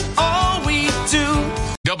first in all we do.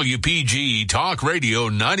 WPG Talk Radio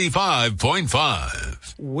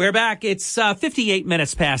 95.5. We're back. It's 58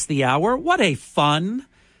 minutes past the hour. What a fun,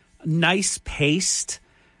 nice paced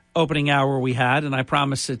opening hour we had, and I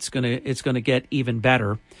promise it's gonna get even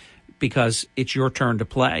better. because it's your turn to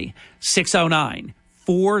play.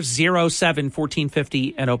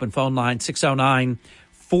 609-407-1450, an open phone line,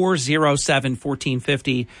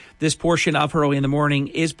 609-407-1450. This portion of Early in the Morning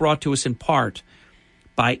is brought to us in part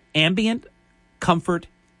by Ambient Comfort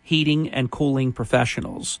Heating and Cooling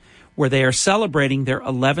Professionals, where they are celebrating their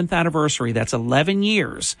 11th anniversary. That's 11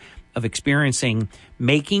 years of experiencing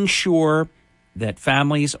making sure that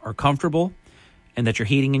families are comfortable and that your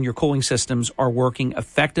heating and your cooling systems are working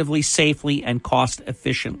effectively, safely, and cost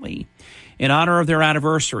efficiently. In honor of their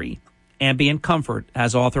anniversary, Ambient Comfort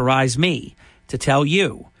has authorized me to tell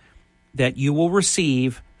you that you will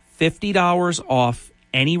receive $50 off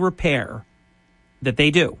any repair that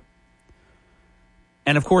they do.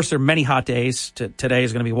 And, of course, there are many hot days. Today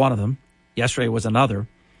is going to be one of them. Yesterday was another.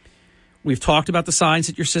 We've talked about the signs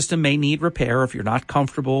that your system may need repair. If you're not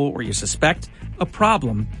comfortable or you suspect a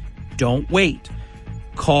problem, don't wait.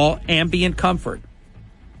 Call Ambient Comfort.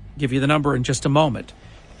 Give you the number in just a moment.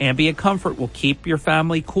 Ambient Comfort will keep your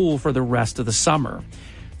family cool for the rest of the summer.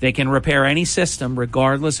 They can repair any system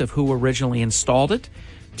regardless of who originally installed it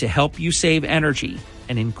to help you save energy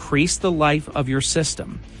and increase the life of your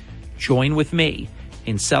system. Join with me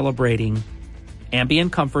in celebrating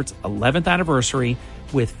Ambient Comfort's 11th anniversary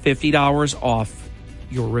with $50 off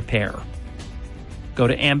your repair. Go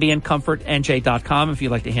to AmbientComfortNJ.com if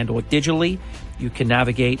you'd like to handle it digitally. You can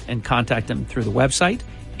navigate and contact them through the website,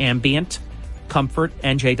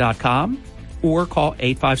 AmbientComfortNJ.com, or call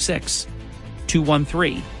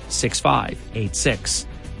 856-213-6586.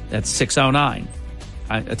 That's 609.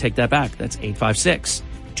 I take that back. That's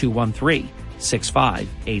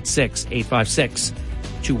 856-213-6586.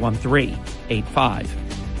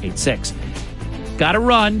 856-213-8586. Got to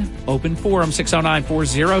run. Open forum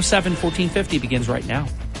 609-407-1450 begins right now.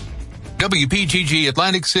 WPGG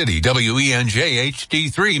Atlantic City, WENJ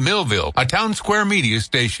HD3 Millville, a Town Square media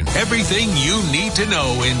station. Everything you need to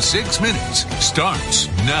know in 6 minutes starts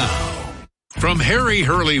now. From Harry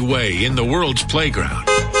Hurley Way in the world's playground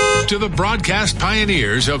to the broadcast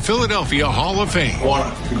pioneers of Philadelphia Hall of Fame. I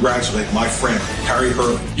want to congratulate my friend, Harry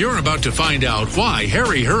Hurley. You're about to find out why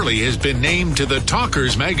Harry Hurley has been named to the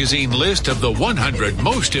Talkers Magazine list of the 100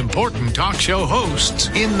 most important talk show hosts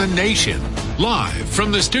in the nation. Live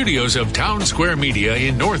from the studios of Town Square Media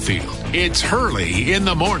in Northfield, it's Hurley in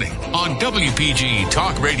the Morning on WPG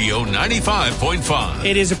Talk Radio 95.5.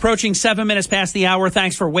 It is approaching 7 minutes past the hour.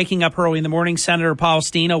 Thanks for waking up early in the morning. Senator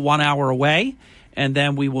Palestina, 1 hour away. And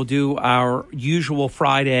then we will do our usual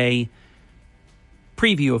Friday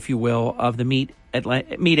preview, if you will, of the Meet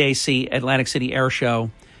AC Atlantic City Air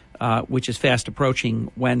Show, which is fast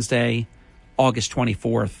approaching Wednesday, August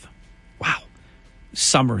 24th. Wow.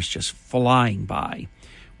 Summer's just flying by.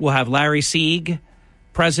 We'll have Larry Sieg,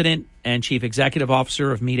 President and Chief Executive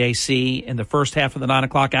Officer of Meet AC, in the first half of the 9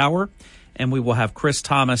 o'clock hour. And we will have Chris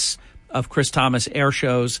Thomas of Chris Thomas Air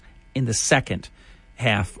Shows in the second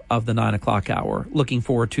half of the 9 o'clock hour. Looking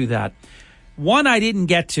forward to that. One I didn't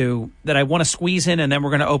get to that I want to squeeze in, and then we're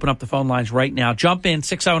going to open up the phone lines right now. Jump in,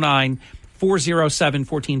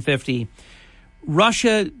 609-407-1450.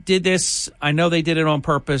 Russia did this. I know they did it on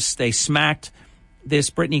purpose. They smacked this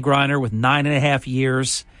Brittany Griner with 9.5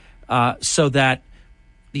 years so that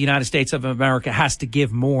the United States of America has to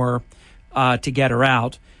give more to get her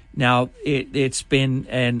out. Now, it's been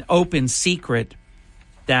an open secret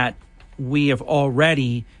that we have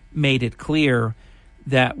already made it clear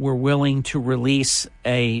that we're willing to release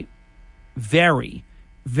a very,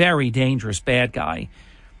 very dangerous bad guy.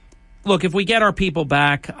 Look, if we get our people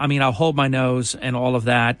back, I mean, I'll hold my nose and all of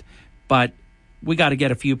that, but we got to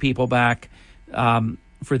get a few people back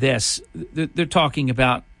for this. They're talking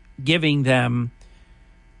about giving them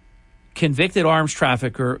convicted arms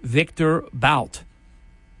trafficker Victor Bout.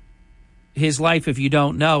 His life, if you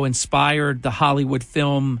don't know, inspired the Hollywood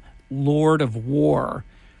film Lord of War,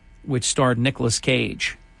 which starred Nicolas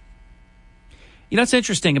Cage. You know what's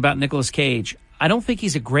interesting about Nicolas Cage? I don't think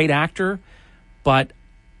he's a great actor, but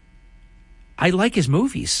I like his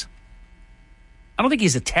movies. I don't think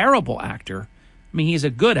he's a terrible actor. I mean, he's a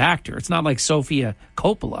good actor. It's not like Sofia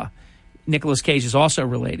Coppola. Nicolas Cage is also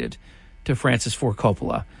related to Francis Ford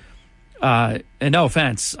Coppola. And no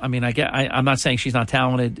offense. I mean, I'm not saying she's not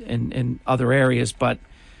talented in other areas, but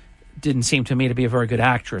didn't seem to me to be a very good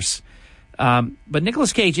actress. But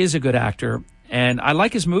Nicolas Cage is a good actor, and I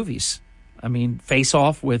like his movies. I mean, Face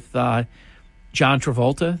Off with John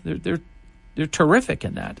Travolta, they're terrific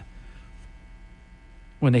in that.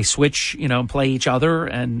 When they switch, and play each other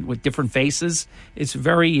and with different faces, it's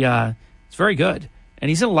very good. And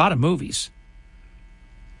he's in a lot of movies.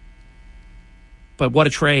 But what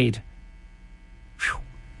a trade. Whew.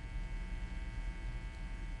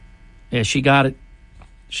 Yeah, she got it.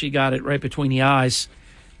 She got it right between the eyes.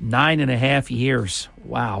 9.5 years.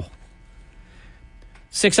 Wow.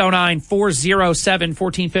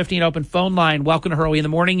 609-407-1450, open phone line. Welcome to Hurley in the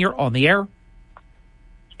Morning. You're on the air.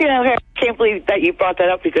 You know, I can't believe that you brought that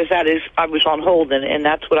up because I was on hold, and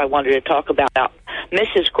that's what I wanted to talk about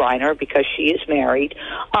Mrs. Griner, because she is married.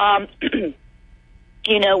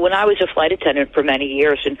 You know, when I was a flight attendant for many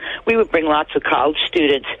years, and we would bring lots of college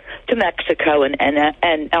students to Mexico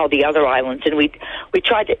and all the other islands, and we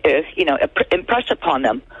tried to, impress upon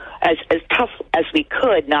them as tough as we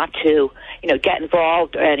could not to, get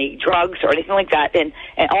involved in any drugs or anything like that. And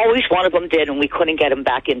always one of them did, and we couldn't get them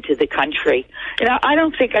back into the country. And I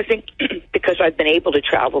think because I've been able to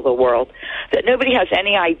travel the world, that nobody has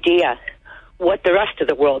any idea what the rest of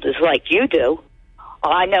the world is like. You do.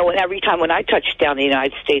 I know, and every time when I touched down in the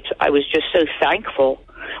United States, I was just so thankful.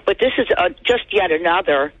 But this is just yet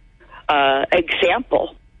another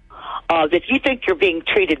example of, if you think you're being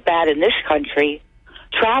treated bad in this country,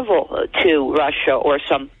 travel to Russia or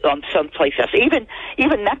someplace else. Even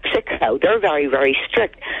Mexico, they're very, very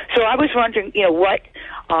strict. So I was wondering,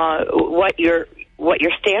 what your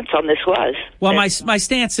stance on this was. Well, my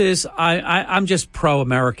stance is I'm just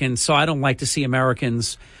pro-American, so I don't like to see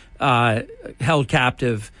Americans held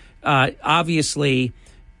captive. Obviously,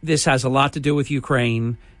 this has a lot to do with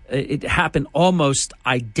Ukraine. It happened almost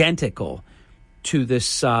identical to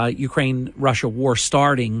this Ukraine-Russia war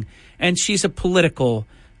starting, and she's a political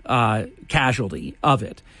casualty of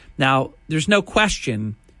it. Now, there's no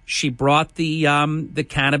question she brought the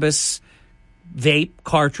cannabis vape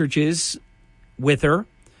cartridges with her.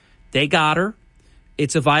 They got her.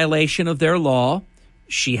 It's a violation of their law.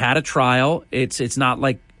 She had a trial. It's not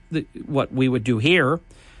like what we would do here.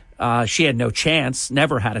 She had no chance,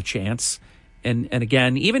 never had a chance. And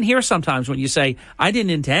again, even here sometimes when you say, I didn't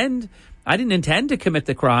intend to commit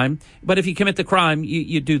the crime, but if you commit the crime,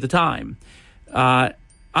 you do the time.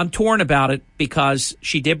 I'm torn about it because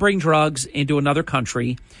she did bring drugs into another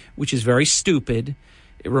country, which is very stupid.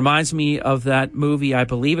 It reminds me of that movie, I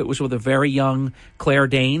believe it was with a very young Claire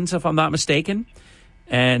Danes, if I'm not mistaken.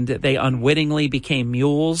 And they unwittingly became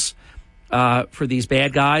mules for these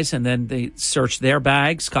bad guys, and then they searched their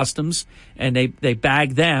bags, customs, and they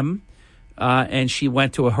bagged them. And she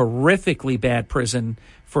went to a horrifically bad prison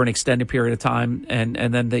for an extended period of time, and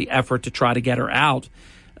then the effort to try to get her out.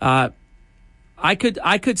 I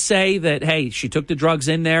could say that, hey, she took the drugs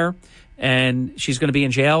in there, and she's going to be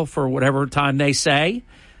in jail for whatever time they say.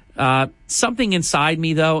 Something inside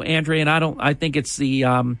me, though, Andrea, and I think it's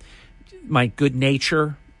my good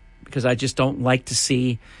nature, because I just don't like to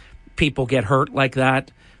see people get hurt like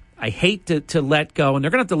that. I hate to let go, and they're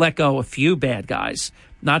going to have to let go a few bad guys,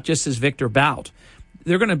 not just as Victor Bout.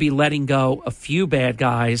 They're going to be letting go a few bad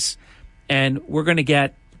guys, and we're going to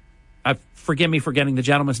get, forgive me for getting the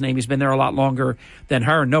gentleman's name, he's been there a lot longer than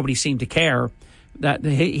her, and nobody seemed to care, that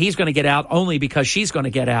he's going to get out only because she's going to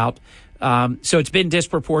get out. So it's been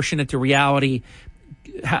disproportionate to reality,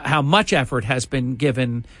 how much effort has been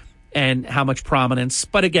given and how much prominence.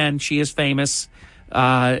 But again, she is famous,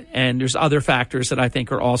 and there's other factors that I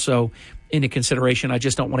think are also into consideration. I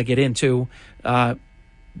just don't want to get into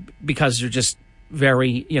because they're just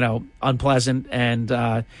very, unpleasant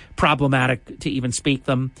and problematic to even speak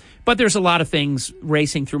them. But there's a lot of things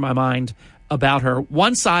racing through my mind about her.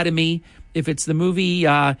 One side of me, if it's the movie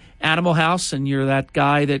Animal House and you're that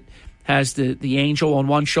guy that has the angel on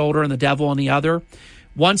one shoulder and the devil on the other,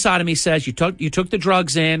 one side of me says you took the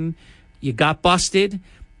drugs in, you got busted,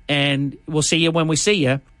 and we'll see you when we see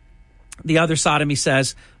you. The other side of me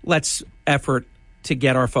says let's effort to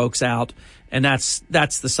get our folks out, and that's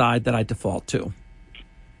the side that I default to.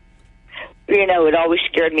 It always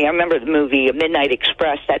scared me. I remember the movie Midnight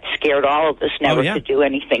Express. That scared all of us never to do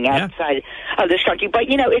anything outside of this country. But,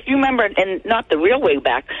 if you remember, and not the real way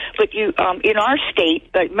back, but you in our state,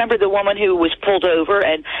 remember the woman who was pulled over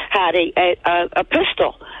and had a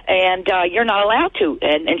pistol, and you're not allowed to.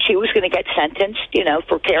 And she was going to get sentenced,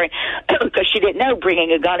 for carrying, because she didn't know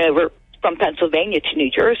bringing a gun over from Pennsylvania to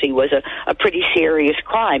New Jersey was a pretty serious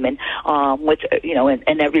crime, and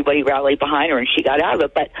and everybody rallied behind her, and she got out of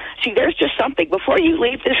it. But see, there's just something before you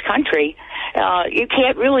leave this country, you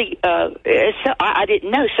can't really. I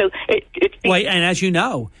didn't know, so Well, and as you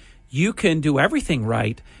know, you can do everything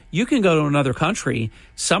right. You can go to another country.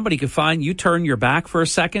 Somebody could find you, turn your back for a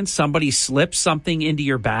second. Somebody slips something into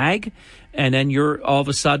your bag, and then you're all of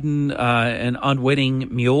a sudden an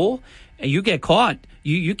unwitting mule, and you get caught.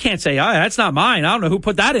 You can't say, oh, that's not mine. I don't know who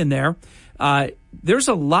put that in there. There's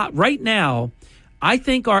a lot right now. I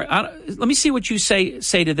think let me see what you say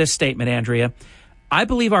to this statement, Andrea. I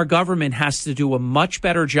believe our government has to do a much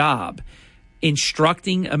better job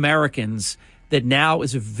instructing Americans that now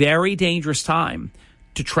is a very dangerous time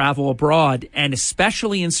to travel abroad, and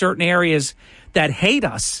especially in certain areas that hate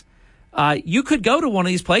us. You could go to one of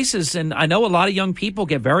these places, and I know a lot of young people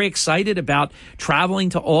get very excited about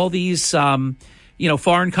traveling to all these,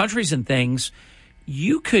 foreign countries and things.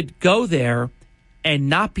 You could go there and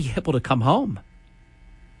not be able to come home.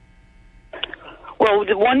 Well,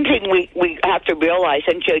 the one thing we have to realize,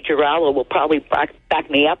 and Joe Girallo will probably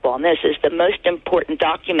back me up on this, is the most important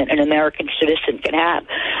document an American citizen can have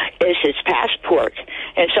is his passport.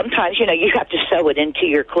 And sometimes, you have to sew it into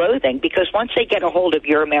your clothing, because once they get a hold of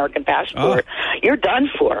your American passport, you're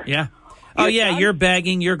done for. Yeah. You're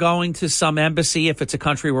begging. You're going to some embassy, if it's a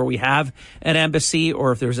country where we have an embassy,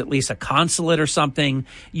 or if there's at least a consulate or something.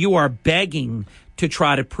 You are begging to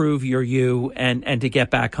try to prove you're you and to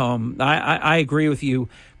get back home. I agree with you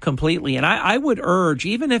completely. And I would urge,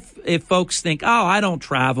 even if folks think, I don't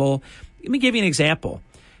travel, let me give you an example.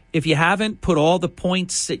 If you haven't put all the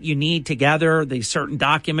points that you need together, the certain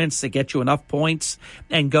documents that get you enough points,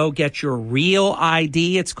 and go get your real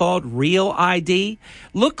ID, it's called real ID,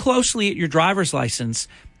 look closely at your driver's license.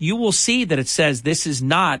 You will see that it says this is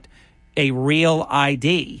not a real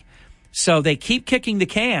ID. So they keep kicking the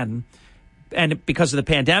can. And because of the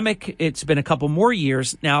pandemic, it's been a couple more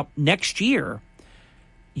years. Now, next year,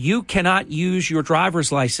 you cannot use your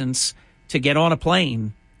driver's license to get on a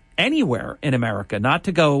plane anywhere in America, not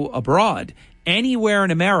to go abroad. Anywhere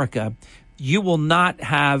in America, you will not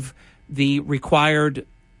have the required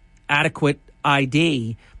adequate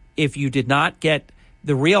ID if you did not get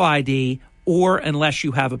the real ID, or unless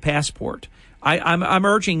you have a passport. I'm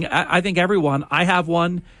urging, I think everyone, I have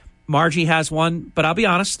one, Margie has one, but I'll be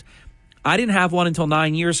honest, I didn't have one until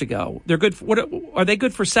 9 years ago. They're good. Are they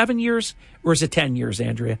good for 7 years, or is it 10 years,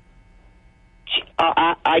 Andrea?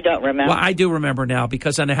 I don't remember. Well, I do remember now,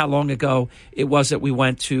 because I know how long ago it was that we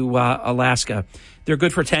went to Alaska. They're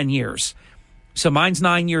good for 10 years. So mine's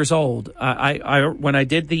 9 years old. When I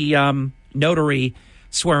did the notary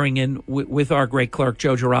swearing in with our great clerk,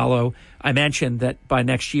 Joe Girallo, I mentioned that by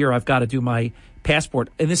next year I've got to do my passport.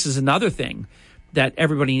 And this is another thing that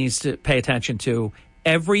everybody needs to pay attention to.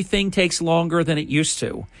 Everything takes longer than it used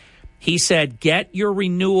to. He said, get your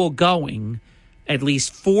renewal going at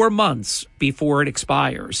least 4 months before it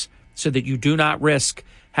expires, so that you do not risk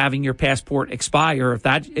having your passport expire.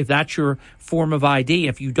 If that's your form of ID,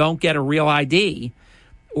 if you don't get a real ID,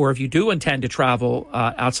 or if you do intend to travel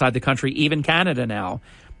outside the country, even Canada now,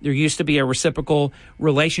 there used to be a reciprocal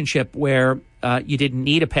relationship where you didn't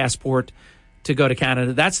need a passport to go to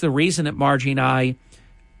Canada. That's the reason that Margie and I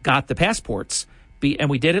got the passports. And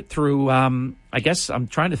we did it through, I guess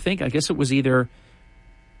it was either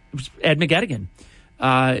Ed McGettigan,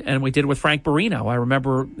 and we did it with Frank Barino. I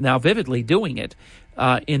remember now vividly doing it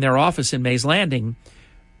in their office in Mays Landing.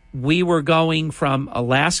 We were going from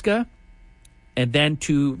Alaska and then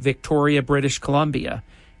to Victoria, British Columbia.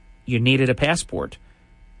 You needed a passport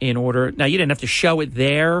in order. Now, you didn't have to show it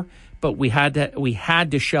there, but we had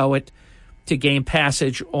to show it to gain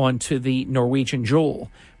passage onto the Norwegian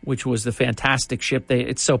Jewel, which was the fantastic ship.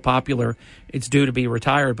 It's so popular, it's due to be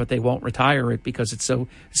retired, but they won't retire it because it's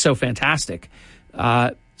so fantastic.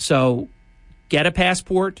 So get a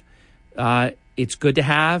passport. It's good to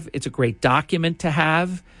have. It's a great document to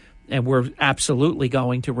have. And we're absolutely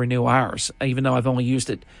going to renew ours, even though I've only used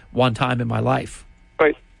it one time in my life.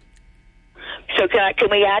 Right. So can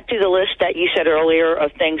we add to the list that you said earlier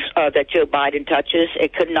of things that Joe Biden touches?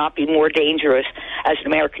 It could not be more dangerous as an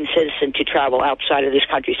American citizen to travel outside of this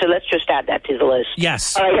country. So let's just add that to the list.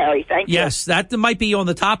 Yes. All right, Harry, thank you. Yes, that might be on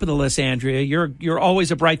the top of the list, Andrea. You're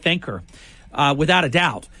always a bright thinker. Without a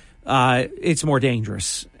doubt, it's more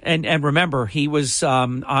dangerous. And remember, he was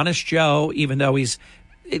Honest Joe, even though he's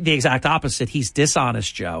the exact opposite. He's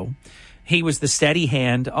Dishonest Joe. He was the steady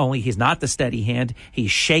hand, only he's not the steady hand.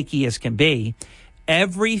 He's shaky as can be.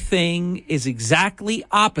 Everything is exactly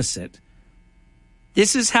opposite.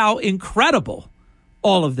 This is how incredible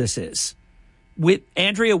all of this is. With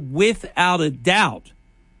Andrea, without a doubt,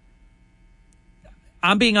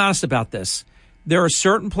 I'm being honest about this. There are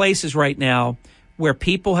certain places right now where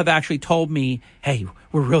people have actually told me, hey,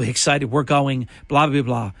 we're really excited. We're going, blah, blah,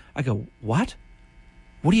 blah. I go, what?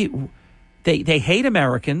 What do you... They hate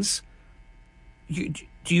Americans.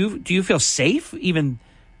 Do you feel safe? Even,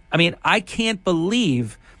 I mean, I can't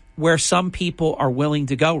believe where some people are willing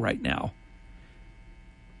to go right now.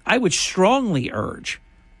 I would strongly urge,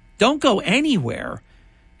 don't go anywhere.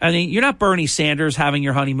 I mean, you're not Bernie Sanders having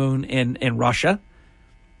your honeymoon in Russia.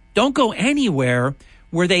 Don't go anywhere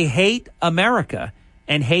where they hate America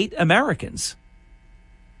and hate Americans.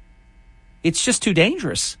 It's just too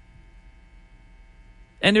dangerous.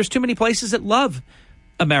 And there's too many places that love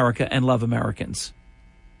America and love Americans.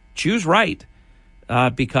 Choose right,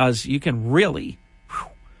 because you could really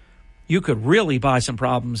buy some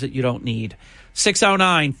problems that you don't need.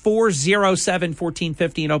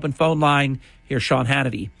 609-407-1450, an open phone line. Here's Sean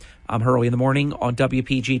Hannity. I'm Hurley in the Morning on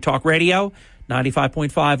WPG Talk Radio,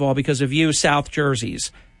 95.5, all because of you, South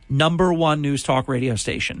Jersey's #1 news talk radio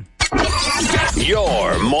station.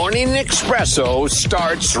 Your morning espresso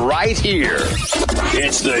starts right here.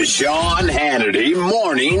 It's the Sean Hannity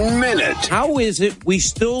Morning Minute. How is it we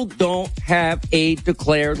still don't have a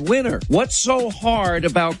declared winner? What's so hard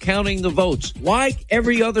about counting the votes? Why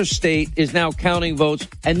every other state is now counting votes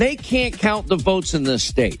and they can't count the votes in this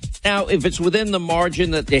state? Now, if it's within the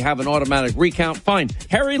margin that they have an automatic recount, fine.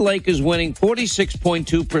 Harry Lake is winning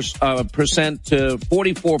 46.2% to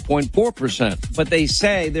 44.4%. But they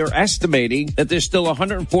say they're estimating that there's still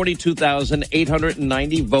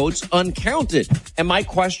 142,890 votes uncounted. And my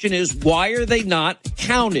question is, why are they not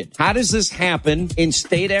counted? How does this happen in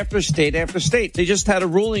state after state after state? They just had a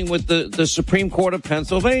ruling with the Supreme Court of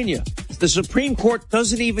Pennsylvania. The Supreme Court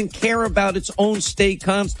doesn't even care about its own state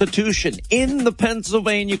constitution. In the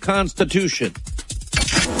Pennsylvania Constitution.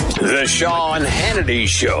 The Sean Hannity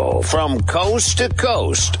Show from coast to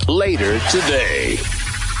coast later today.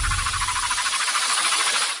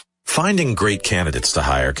 Finding great candidates to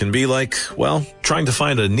hire can be like, well, trying to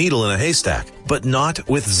find a needle in a haystack, but not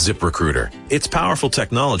with ZipRecruiter. Its powerful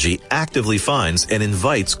technology actively finds and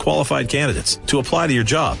invites qualified candidates to apply to your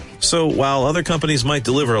job. So while other companies might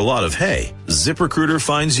deliver a lot of hay, ZipRecruiter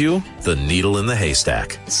finds you the needle in the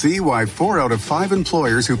haystack. See why 4 out of 5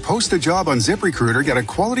 employers who post a job on ZipRecruiter get a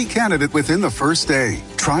quality candidate within the first day.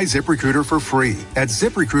 Try ZipRecruiter for free at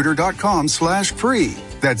ZipRecruiter.com/free.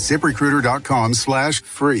 That's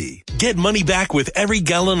ZipRecruiter.com/free. Get money back with every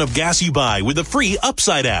gallon of gas you buy with the free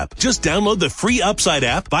Upside app. Just download the free Upside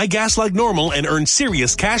app, buy gas like normal, and earn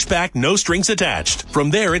serious cash back, no strings attached.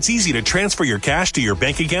 From there, it's easy to transfer your cash to your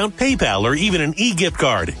bank account, PayPal, or even an e-gift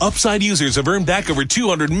card. Upside users have earned back over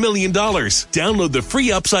 $200 million. Download the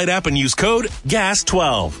free Upside app and use code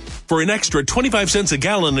GAS12 for an extra 25 cents a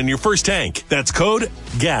gallon on your first tank. That's code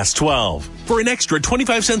GAS12 for an extra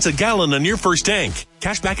 25 cents a gallon on your first tank.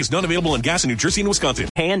 Cashback is not available on gas in New Jersey and Wisconsin.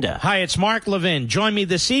 Panda. Hi, it's Mark Levin. Join me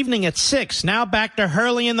this evening at 6. Now back to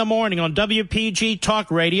Hurley in the Morning on WPG Talk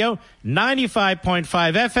Radio,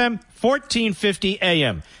 95.5 FM, 1450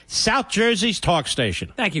 AM. South Jersey's talk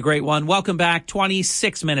station. Thank you, great one. Welcome back.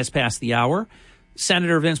 26 minutes past the hour.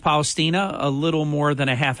 Senator Vince Palestina, a little more than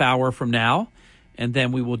a half hour from now. And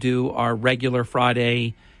then we will do our regular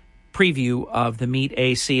Friday preview of the Meet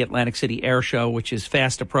AC Atlantic City Air Show, which is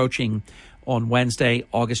fast approaching on Wednesday,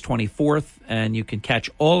 August 24th. And you can catch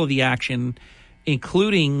all of the action,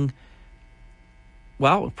 including,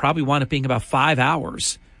 well, it'll probably wind up being about 5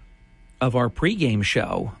 hours of our pregame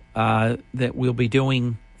show that we'll be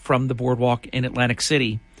doing from the boardwalk in Atlantic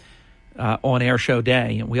City on Air Show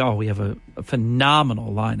Day. And we have a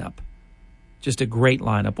phenomenal lineup, just a great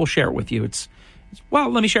lineup. We'll share it with you. Well,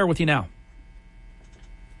 let me share it with you now.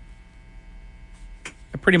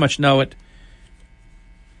 I pretty much know it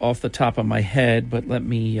off the top of my head, but let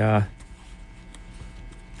me get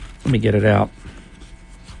it out.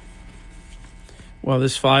 Well,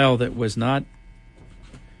 this file that was not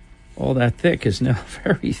all that thick is now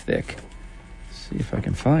very thick. Let's see if I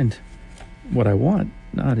can find what I want.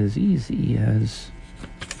 Not as easy as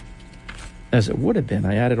it would have been.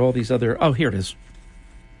 I added all these other... Oh, here it is.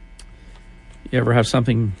 You ever have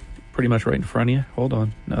something pretty much right in front of you? Hold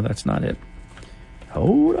on. No, that's not it.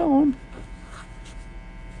 Hold on.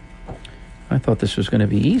 I thought this was going to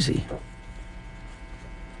be easy.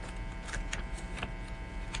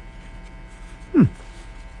 Where'd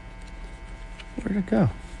it go?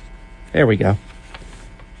 There we go.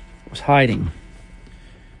 It was hiding.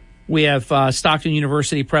 We have Stockton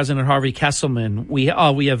University President Harvey Kesselman. We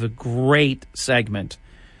have a great segment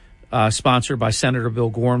sponsored by Senator Bill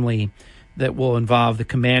Gormley that will involve the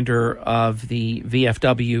commander of the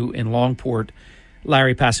VFW in Longport,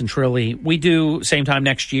 Larry Passantrilli. We do, same time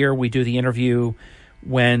next year, we do the interview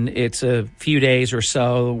when it's a few days or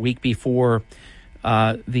so, a week before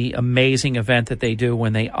the amazing event that they do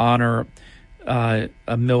when they honor a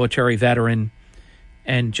military veteran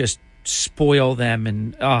and just spoil them.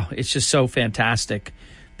 And it's just so fantastic.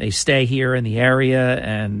 They stay here in the area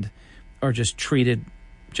and are just treated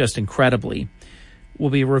just incredibly. We'll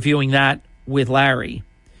be reviewing that with Larry.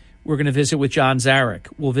 We're going to visit with John Zarek.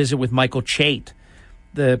 We'll visit with Michael Chait,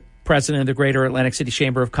 the president of the Greater Atlantic City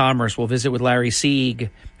Chamber of Commerce. We'll visit with Larry Sieg,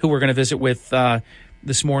 who we're going to visit with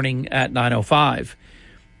this morning at 9:05.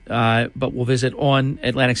 but we'll visit on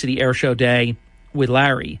Atlantic City Air Show Day with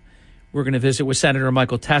Larry. We're going to visit with Senator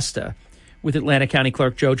Michael Testa, with Atlanta County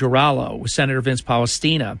Clerk Joe Girallo, with Senator Vince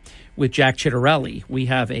Palestina, with Jack Chitterelli. We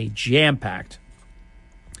have a jam-packed,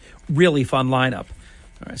 really fun lineup.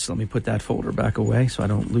 All right, so let me put that folder back away so I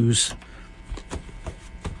don't lose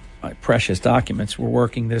my precious documents. We're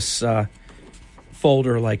working this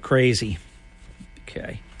folder like crazy.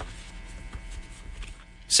 Okay.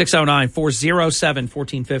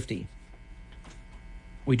 609-407-1450.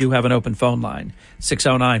 We do have an open phone line,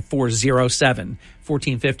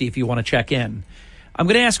 609-407-1450 if you want to check in. I'm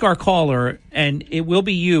going to ask our caller, and it will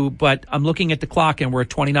be you, but I'm looking at the clock, and we're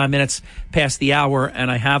at 29 minutes past the hour,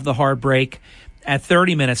 and I have the hard break at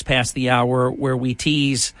 30 minutes past the hour where we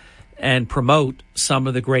tease and promote some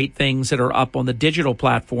of the great things that are up on the digital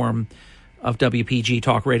platform of WPG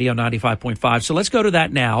Talk Radio 95.5. So let's go to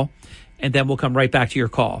that now, and then we'll come right back to your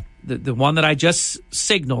call. The one that I just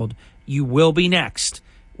signaled, you will be next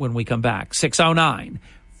when we come back.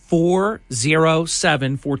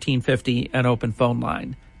 609-407-1450, an open phone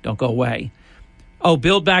line. Don't go away. Oh,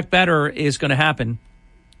 Build Back Better is going to happen,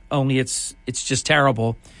 only it's just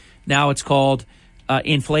terrible. Now it's called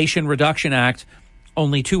Inflation Reduction Act.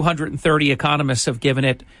 Only 230 economists have given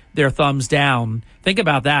it their thumbs down. Think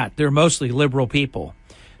about that. They're mostly liberal people.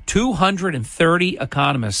 230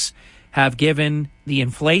 economists have given the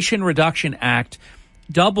Inflation Reduction Act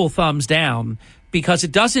double thumbs down because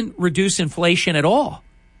it doesn't reduce inflation at all.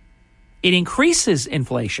 It increases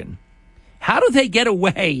inflation. How do they get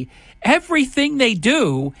away? Everything they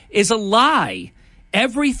do is a lie.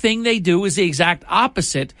 Everything they do is the exact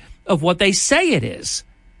opposite of what they say it is.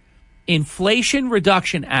 Inflation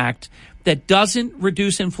Reduction Act that doesn't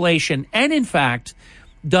reduce inflation and, in fact,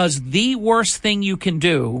 does the worst thing you can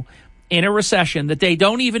do in a recession that they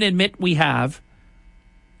don't even admit we have.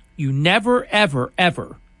 You never, ever,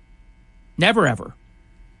 ever, never, ever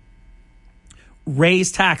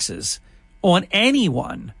raise taxes on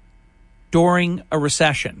anyone during a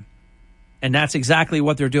recession. And that's exactly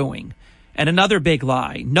what they're doing. And another big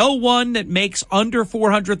lie. No one that makes under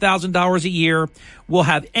 $400,000 a year will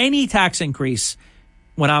have any tax increase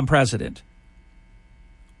when I'm president.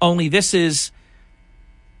 Only this is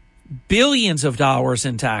billions of dollars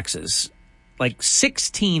in taxes, like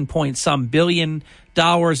 16 point some billion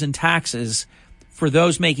dollars in taxes for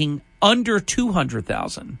those making under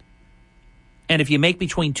 200,000. And if you make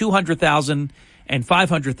between 200,000 and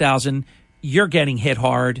 500,000, you're getting hit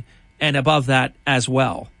hard, and above that as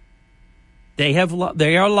well. They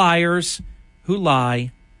are liars who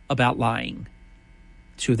lie about lying.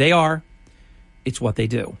 It's who they are. It's what they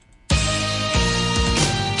do.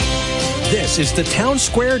 This is the Town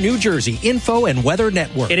Square, New Jersey Info and Weather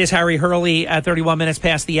Network. It is Harry Hurley at 31 minutes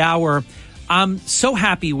past the hour. I'm so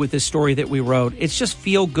happy with this story that we wrote. It's just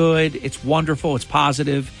feel good. It's wonderful. It's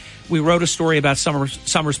positive. We wrote a story about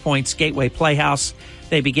Summers Point's Gateway Playhouse.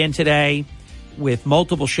 They begin today with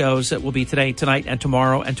multiple shows that will be today, tonight, and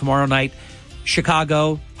tomorrow night.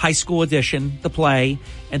 Chicago High School Edition, the play,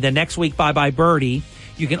 and then next week, Bye Bye Birdie.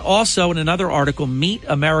 You can also, in another article, meet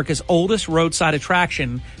America's oldest roadside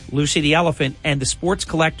attraction, Lucy the Elephant, and the Sports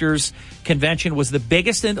Collectors Convention was the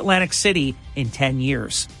biggest in Atlantic City in 10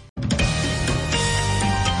 years.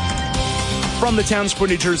 From the Town Square,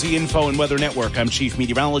 New Jersey Info and Weather Network, I'm Chief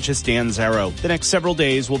Meteorologist Dan Zarrow. The next several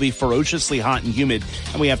days will be ferociously hot and humid,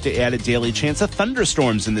 and we have to add a daily chance of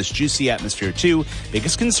thunderstorms in this juicy atmosphere, too.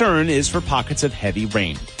 Biggest concern is for pockets of heavy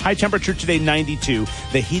rain. High temperature today, 92.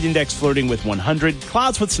 The heat index flirting with 100.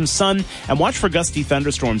 Clouds with some sun, and watch for gusty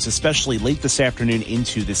thunderstorms, especially late this afternoon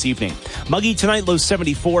into this evening. Muggy tonight, low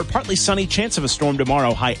 74. Partly sunny, chance of a storm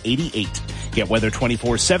tomorrow, high 88. Get weather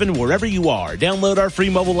 24/7 wherever you are. Download our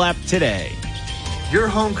free mobile app today. Your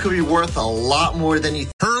home could be worth a lot more than you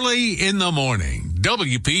think. Early in the morning,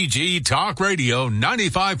 WPG Talk Radio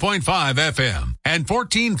 95.5 FM and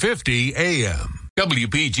 1450 AM.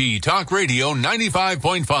 WPG Talk Radio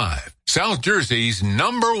 95.5, South Jersey's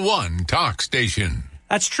 #1 talk station.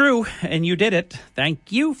 That's true, and you did it.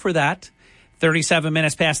 Thank you for that. 37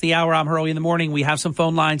 minutes past the hour. I'm Hurley in the morning. We have some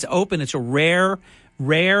phone lines open. It's a rare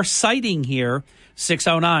sighting here.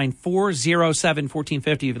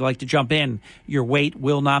 609-407-1450. If you'd like to jump in, your wait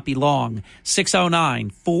will not be long.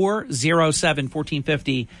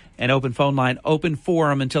 609-407-1450, an open phone line, open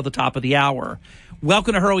forum until the top of the hour.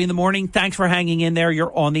 Welcome to Hurley in the morning. Thanks for hanging in there.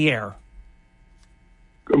 You're on the air.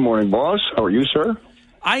 Good morning, boss. How are you, sir?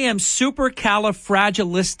 I am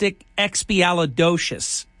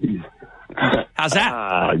supercalifragilisticexpialidocious. How's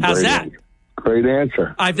that? How's that? Great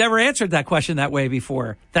answer. I've never answered that question that way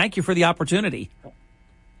before. Thank you for the opportunity.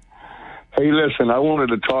 Hey, listen, I wanted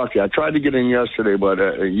to talk to you. I tried to get in yesterday, but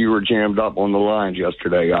you were jammed up on the lines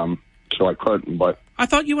yesterday, so I couldn't. But I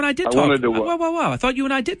thought you and I did talk. Whoa. I thought you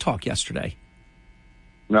and I did talk yesterday.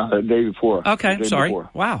 No, the day before. Okay, sorry.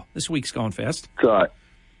 Wow, this week's going fast. God,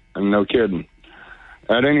 no kidding.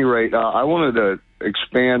 At any rate, I wanted to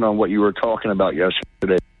expand on what you were talking about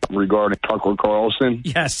yesterday regarding Tucker Carlson.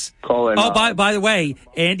 Yes. Calling, by the way,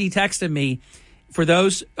 Andy texted me for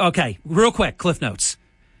those. Okay, real quick, Cliff Notes.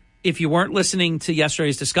 If you weren't listening to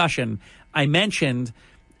yesterday's discussion, I mentioned,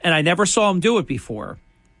 and I never saw him do it before,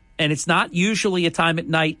 and it's not usually a time at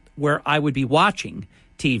night where I would be watching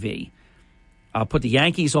TV. I'll put the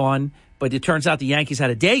Yankees on, but it turns out the Yankees had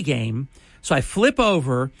a day game. So I flip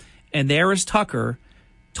over, and there is Tucker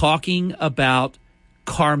talking about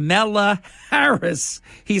Carmela Harris.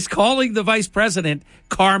 He's calling the vice president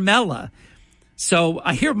Carmela. So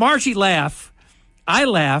I hear Margie laugh. I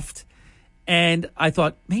laughed, and I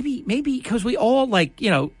thought maybe because we all,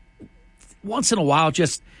 once in a while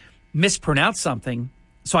just mispronounce something.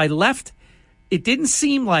 So I left. It didn't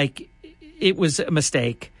seem like it was a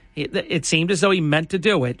mistake. It seemed as though he meant to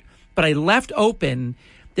do it, but I left open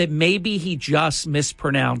that maybe he just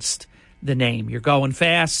mispronounced the name. You're going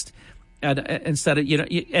fast instead of,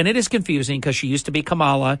 and it is confusing because she used to be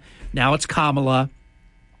Kamala. Now it's Kamala.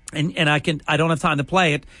 And I don't have time to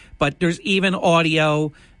play it, but there's even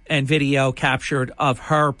audio and video captured of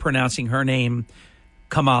her pronouncing her name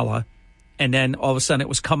Kamala. And then all of a sudden it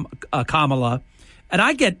was Kamala. And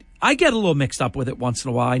I get a little mixed up with it once in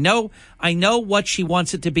a while. I know what she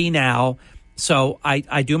wants it to be now, so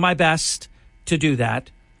I do my best to do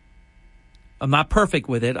that. I'm not perfect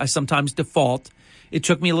with it. I sometimes default. It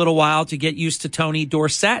took me a little while to get used to Tony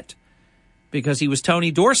Dorsett because he was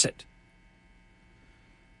Tony Dorsett.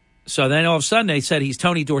 So then all of a sudden they said he's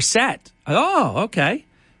Tony Dorsett. Oh, okay.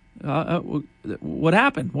 What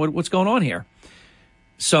happened? What's going on here?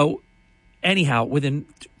 So anyhow, within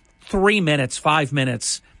 3 minutes, 5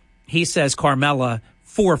 minutes, he says Carmela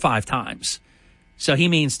 4 or 5 times. So he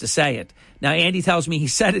means to say it. Now, Andy tells me he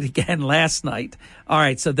said it again last night. All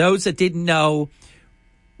right, so those that didn't know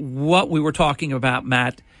what we were talking about,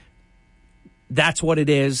 Matt, that's what it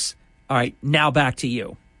is. All right, now back to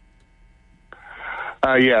you.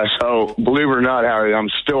 Yeah, so believe it or not, Harry, I'm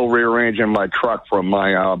still rearranging my truck from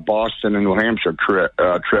my Boston and New Hampshire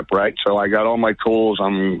trip, right? So I got all my tools.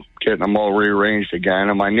 I'm getting them all rearranged again.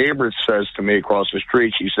 And my neighbor says to me across the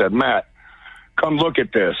street, she said, Matt, come look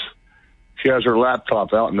at this. She has her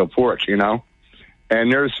laptop out in the porch, And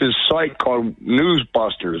there's this site called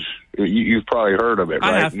Newsbusters. You've probably heard of it,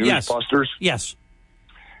 right? I have, Newsbusters? Yes.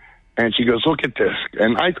 And she goes, look at this.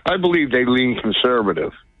 And I believe they lean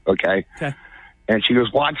conservative, okay? Okay. And she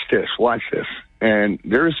goes, watch this. And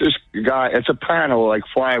there's this guy, it's a panel, like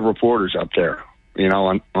 5 reporters up there,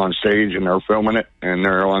 on stage, and they're filming it, and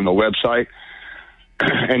they're on the website.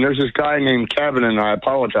 And there's this guy named Kevin, and I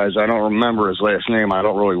apologize, I don't remember his last name. I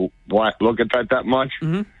don't really look at that much.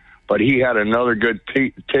 Mm-hmm. But he had another good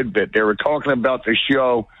tidbit. They were talking about the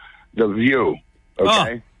show, The View,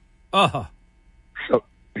 okay? So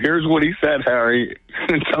here's what he said, Harry.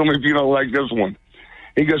 Tell me if you don't like this one.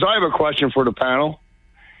 He goes, I have a question for the panel.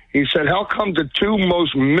 He said, how come the 2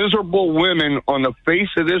 most miserable women on the face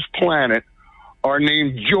of this planet are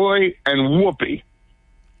named Joy and Whoopi?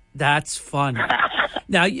 That's funny.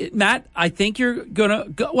 Now, Matt, I think you're going to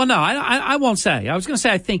go. Well, no, I won't say. I was going to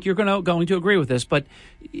say I think you're going to agree with this, but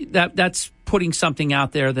that's putting something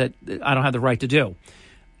out there that I don't have the right to do.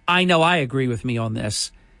 I know I agree with me on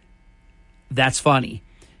this. That's funny.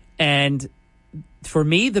 And for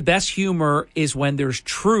me, the best humor is when there's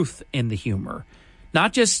truth in the humor,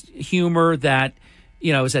 not just humor that,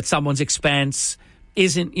 is at someone's expense,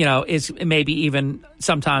 isn't, is maybe even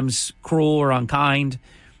sometimes cruel or unkind.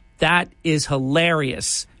 That is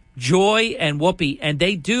hilarious. Joy and Whoopi, and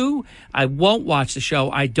they do. I won't watch the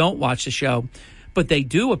show. I don't watch the show, but they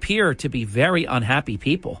do appear to be very unhappy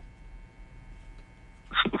people.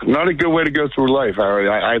 Not a good way to go through life, Harry.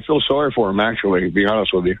 I feel sorry for them, actually, to be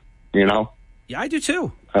honest with you. Yeah, I do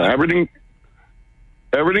too. Everything's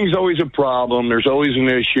always a problem. There's always an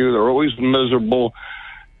issue. They're always miserable.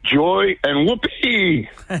 Joy and Whoopi,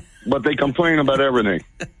 but they complain about everything.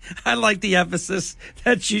 I like the emphasis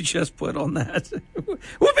that you just put on that.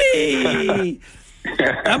 Whoopi!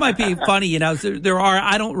 That might be funny. There are,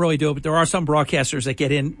 I don't really do it, but there are some broadcasters that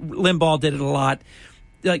get in. Limbaugh did it a lot.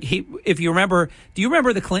 Like if you remember, do you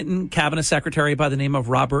remember the Clinton cabinet secretary by the name of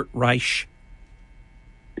Robert Reich?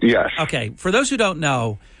 Yes. Okay. For those who don't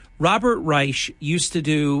know, Robert Reich used to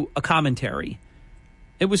do a commentary.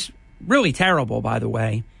 It was really terrible, by the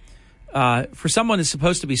way. For someone who's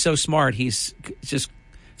supposed to be so smart, he's just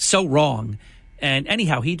so wrong. And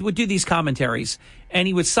anyhow, he would do these commentaries, and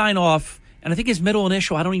he would sign off. And I think his middle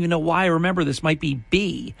initial, I don't even know why I remember this, might be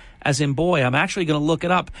B, as in boy. I'm actually going to look it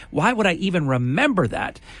up. Why would I even remember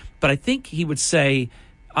that? But I think he would say,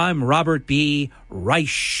 I'm Robert B.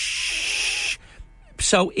 Reich.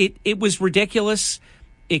 So it was ridiculous.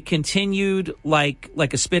 It continued like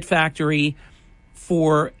a spit factory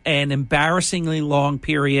for an embarrassingly long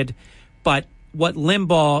period. But what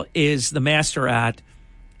Limbaugh is the master at,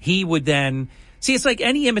 he would then... See, it's like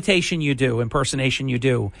any imitation you do, impersonation you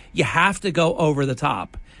do, you have to go over the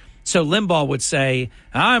top. So Limbaugh would say,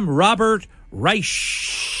 I'm Robert Reich.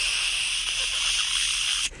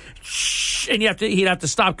 And he'd have to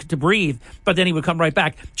stop to breathe, but then he would come right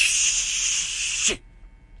back.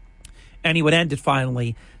 And he would end it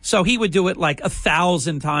finally. So he would do it like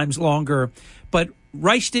 1,000 times longer. But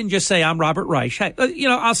Reich didn't just say, I'm Robert Reich. Hey,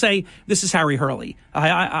 I'll say, this is Harry Hurley.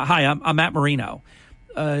 Hi, I'm Matt Marino.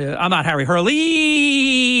 I'm not Harry Hurley,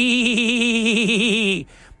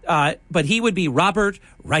 but he would be Robert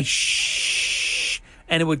Reich,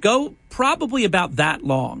 and it would go probably about that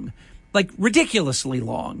long, like ridiculously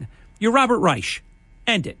long. You're Robert Reich.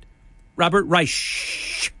 End it. Robert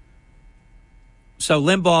Reich. So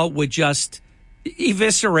Limbaugh would just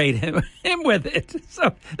eviscerate him with it.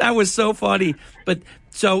 So that was so funny. But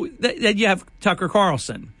so then you have Tucker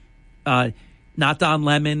Carlson, not Don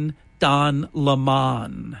Lemon, Don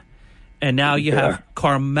Lemon. And now you have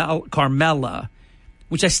Carmela,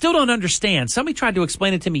 which I still don't understand. Somebody tried to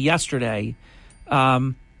explain it to me yesterday.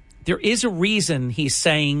 There is a reason he's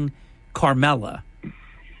saying Carmela.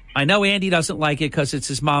 I know Andy doesn't like it because it's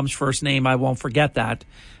his mom's first name. I won't forget that.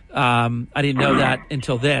 I didn't know that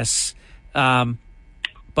until this.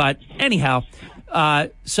 But anyhow,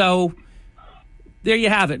 so there you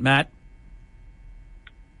have it, Matt.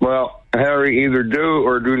 Well, Harry, either do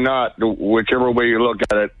or do not, whichever way you look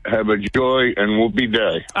at it, have a joy and whoopee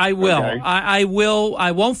day. I will. Okay? I will.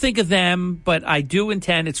 I won't think of them, but I do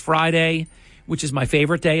intend. It's Friday, which is my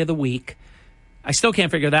favorite day of the week. I still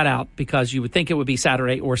can't figure that out because you would think it would be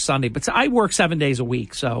Saturday or Sunday. But I work 7 days a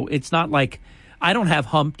week, so it's not like I don't have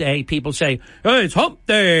hump day. People say, hey, it's hump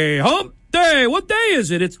day, hump day. What day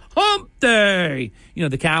is it? It's hump day.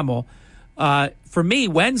 The camel. For me,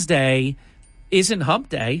 Wednesday isn't hump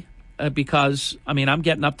day. Because, I'm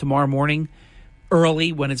getting up tomorrow morning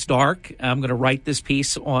early when it's dark. I'm going to write this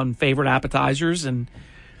piece on favorite appetizers, and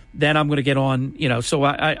then I'm going to get on, So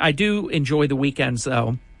I do enjoy the weekends,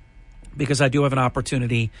 though, because I do have an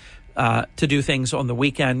opportunity to do things on the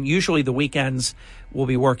weekend. Usually the weekends we'll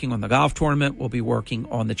be working on the golf tournament. We'll be working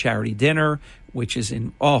on the charity dinner, which is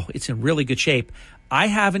it's in really good shape. I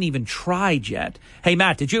haven't even tried yet. Hey,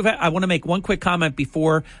 Matt, I want to make one quick comment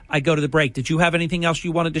before I go to the break. Did you have anything else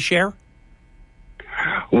you wanted to share?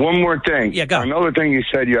 One more thing. Yeah, go. Another thing you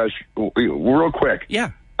said, yes, real quick.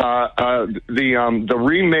 Yeah. The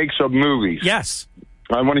remakes of movies. Yes.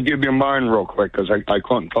 I want to give you mine real quick because I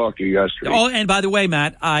couldn't talk to you yesterday. Oh, and by the way,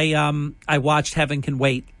 Matt, I watched Heaven Can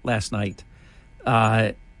Wait last night.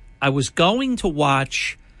 I was going to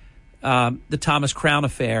watch the Thomas Crown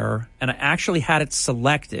Affair, and I actually had it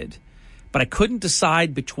selected, but I couldn't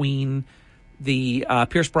decide between the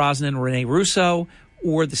Pierce Brosnan, Rene Russo,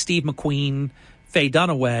 or the Steve McQueen, Faye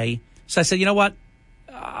Dunaway. So I said, you know what?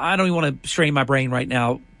 I don't even want to strain my brain right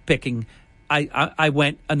now picking. I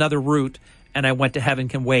went another route, and I went to Heaven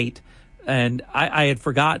Can Wait, and I had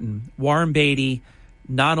forgotten. Warren Beatty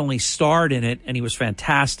not only starred in it, and he was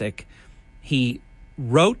fantastic, he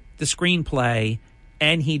wrote the screenplay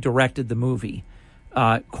and he directed the movie.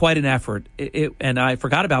 Quite an effort. And I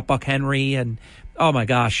forgot about Buck Henry and, oh my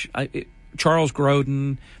gosh, Charles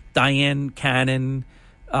Grodin, Diane Cannon,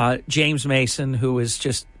 James Mason, who is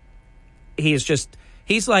just,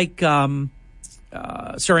 he's like Sir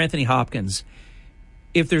Anthony Hopkins.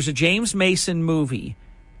 If there's a James Mason movie,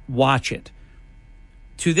 watch it.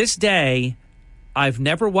 To this day, I've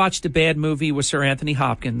never watched a bad movie with Sir Anthony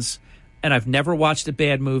Hopkins, and I've never watched a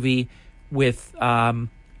bad movie with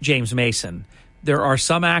James Mason. There are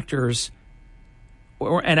some actors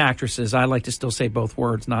and actresses, I like to still say both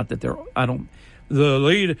words, not that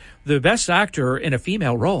the best actor in a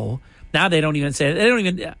female role. Now they don't even say, I don't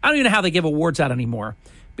even know how they give awards out anymore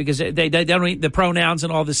because they don't, the pronouns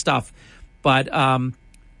and all this stuff. But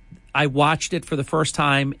I watched it for the first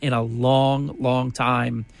time in a long, long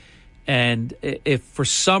time. And if for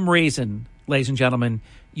some reason, ladies and gentlemen,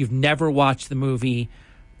 you've never watched the movie,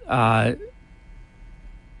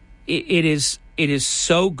 it is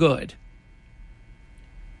so good.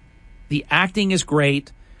 The acting is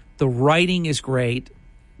great. The writing is great.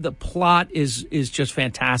 The plot is just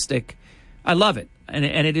fantastic. I love it. And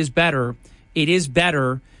it is better It is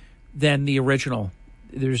better than the original.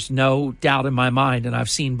 There's no doubt in my mind, and I've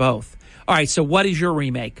seen both. All right, so what is your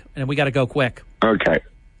remake? And we got to go quick. Okay.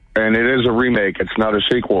 And it is a remake. It's not a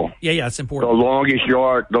sequel. Yeah, it's important. The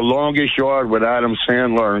Longest Yard with Adam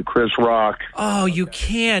Sandler and Chris Rock. Oh, you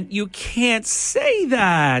can't say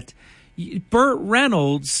that. Burt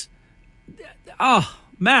Reynolds. Oh,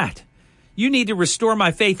 Matt, you need to restore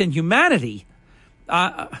my faith in humanity.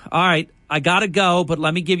 All right, I got to go, but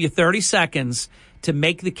let me give you 30 seconds to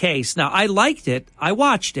make the case. Now, I liked it. I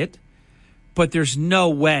watched it, but there's no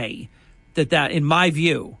way that in my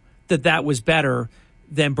view, that was better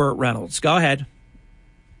than Burt Reynolds. Go ahead.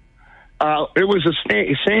 It was the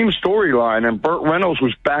same storyline, and Burt Reynolds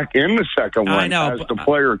was back in the second one as the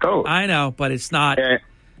player coach. I know, but it's not.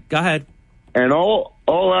 Go ahead. And all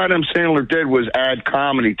Adam Sandler did was add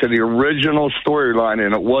comedy to the original storyline,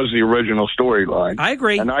 and it was the original storyline. I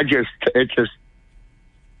agree. And it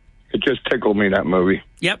just tickled me, that movie.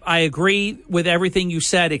 Yep, I agree with everything you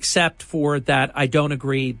said, except for that I don't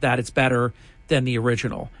agree that it's better than the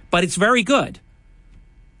original. But it's very good.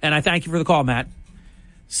 And I thank you for the call, Matt.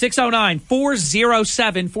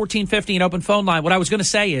 609-407-1450, an open phone line. What I was going to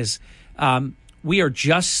say is we are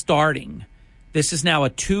just starting. This is now a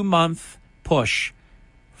 2-month push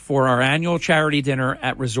for our annual charity dinner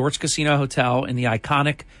at Resorts Casino Hotel in the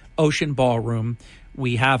iconic Ocean Ballroom.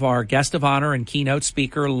 We have our guest of honor and keynote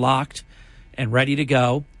speaker locked and ready to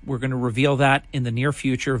go. We're going to reveal that in the near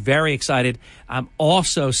future. Very excited. I'm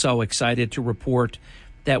also so excited to report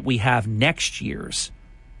that we have next year's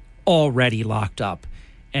already locked up.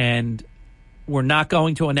 And we're not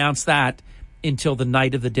going to announce that until the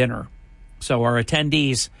night of the dinner. So our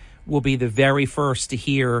attendees will be the very first to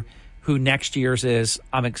hear who next year's is.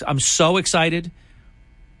 I'm so excited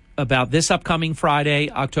about this upcoming Friday,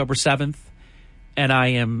 October 7th, and I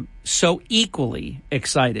am so equally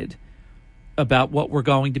excited about what we're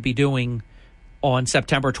going to be doing on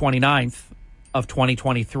September 29th of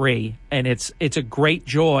 2023. And it's a great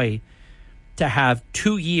joy to have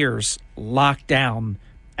 2 years locked down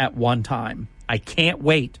at one time. I can't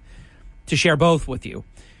wait to share both with you.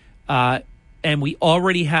 And we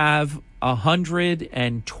already have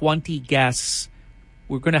 120 guests.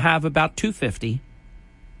 We're going to have about 250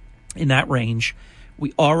 in that range.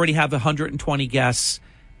 We already have 120 guests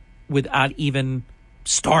without even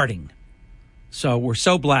starting. So we're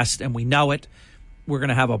so blessed, and we know it. We're going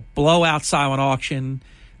to have a blowout silent auction.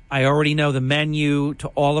 I already know the menu to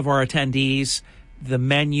all of our attendees. The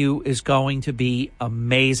menu is going to be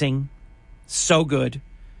amazing. So good.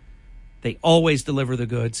 They always deliver the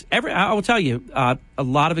goods. I will tell you, a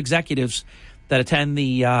lot of executives that attend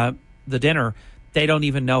the dinner, they don't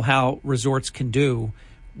even know how resorts can do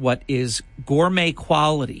what is gourmet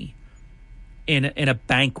quality in a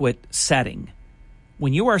banquet setting.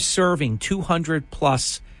 When you are serving 200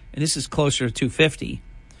 plus, and this is closer to 250,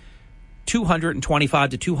 225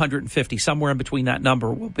 to 250, somewhere in between that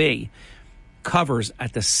number will be, covers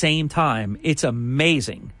at the same time. It's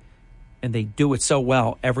amazing. And they do it so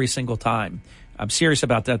well every single time. I'm serious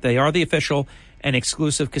about that. They are the official and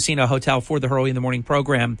exclusive casino hotel for the Hurley in the Morning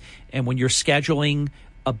program. And when you're scheduling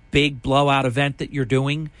a big blowout event that you're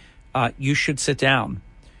doing, you should sit down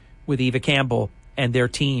with Eva Campbell and their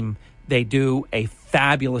team. They do a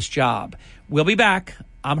fabulous job. We'll be back.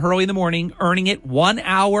 I'm Hurley in the Morning, earning it 1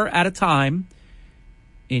 hour at a time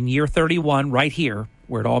in year 31 right here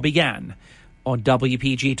where it all began. On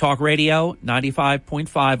WPG Talk Radio,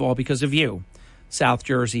 95.5, all because of you, South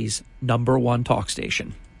Jersey's #1 talk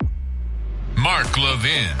station. Mark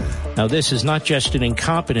Levin. Now, this is not just an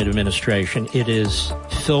incompetent administration. It is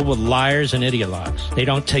filled with liars and ideologues. They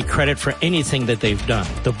don't take credit for anything that they've done.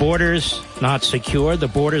 The border's not secure. The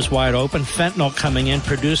border's wide open. Fentanyl coming in,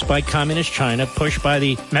 produced by communist China, pushed by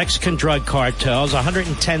the Mexican drug cartels.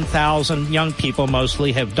 110,000 young people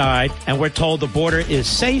mostly have died, and we're told the border is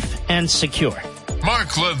safe and secure.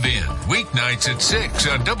 Mark Levin, weeknights at 6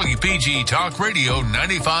 on WPG Talk Radio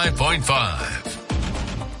 95.5.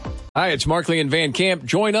 Hi, it's Markley and Van Camp.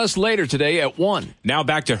 Join us later today at 1. Now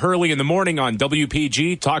back to Hurley in the Morning on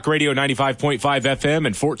WPG Talk Radio 95.5 FM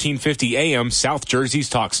and 1450 AM, South Jersey's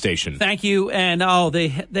talk station. Thank you. And,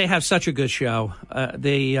 they have such a good show.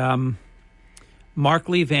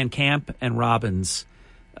 Markley, Van Camp, and Robbins.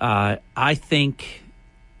 I think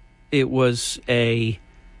it was a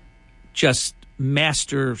just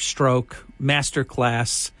master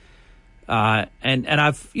class. And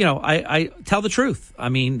I've, I tell the truth. I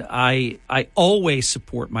mean, I always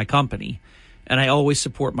support my company and I always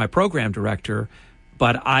support my program director,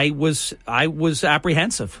 but I was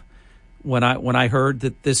apprehensive when I heard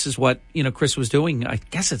that this is what, Chris was doing. I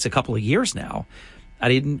guess it's a couple of years now. I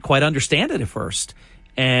didn't quite understand it at first.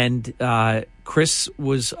 And Chris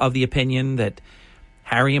was of the opinion that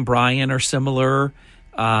Harry and Brian are similar.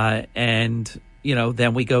 And,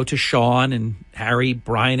 then we go to Sean, and Harry,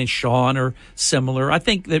 Brian, and Sean are similar. I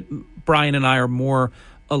think that Brian and I are more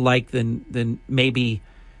alike than maybe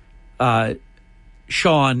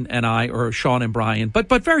Sean and I, or Sean and Brian,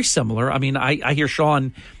 but very similar. I mean, I hear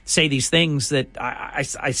Sean say these things that I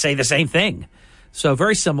say the same thing. So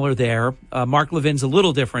very similar there. Mark Levin's a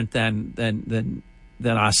little different than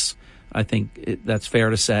us. I think that's fair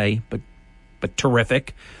to say, but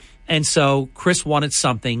terrific. And so Chris wanted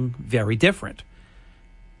something very different,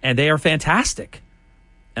 and they are fantastic.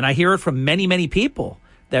 And I hear it from many, many people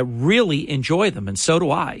that really enjoy them, and so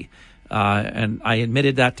do I. And I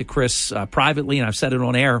admitted that to Chris privately, and I've said it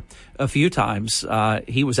on air a few times.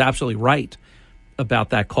 He was absolutely right about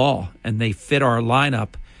that call, and they fit our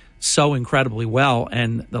lineup so incredibly well,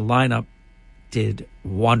 and the lineup did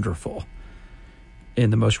wonderful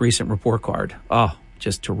in the most recent report card. Oh,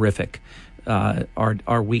 just terrific.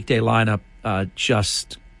 Our weekday lineup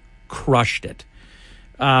just crushed it.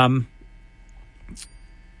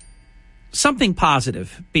 Something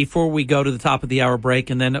positive before we go to the top of the hour break,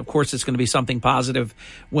 and then, of course, it's going to be something positive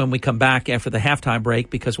when we come back after the halftime break,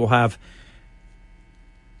 because we'll have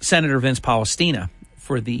Senator Vince Polistina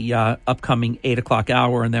for the upcoming 8 o'clock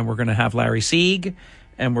hour, and then we're going to have Larry Sieg,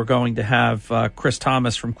 and we're going to have Chris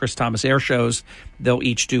Thomas from Chris Thomas Air Shows. They'll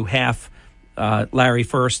each do half, Larry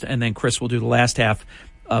first, and then Chris will do the last half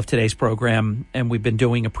of today's program. And we've been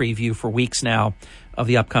doing a preview for weeks now of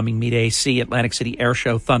the upcoming Meet AC Atlantic City Air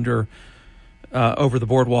Show Thunder Over the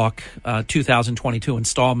Boardwalk 2022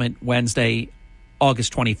 installment, Wednesday,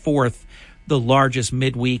 August 24th, the largest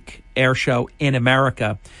midweek air show in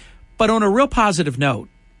America. But on a real positive note,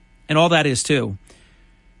 and all that is too,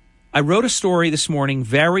 I wrote a story this morning,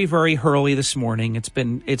 very, very early this morning. It's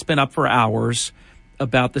been up for hours,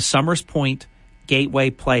 about the Summers Point Gateway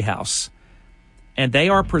Playhouse. And they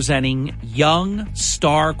are presenting young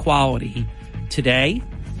star quality today,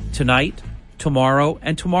 tonight, tomorrow,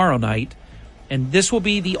 and tomorrow night. And this will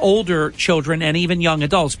be the older children and even young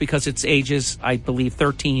adults, because it's ages, I believe,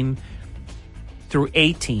 13 through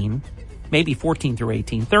 18, maybe 14 through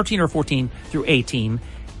 18, 13 or 14 through 18.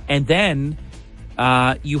 And then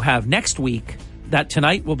you have next week,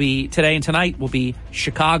 today and tonight will be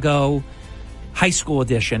Chicago High School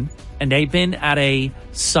Edition. And they've been at a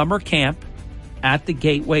summer camp at the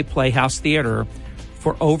Gateway Playhouse Theater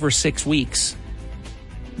for over 6 weeks,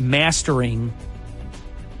 mastering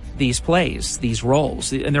these plays, these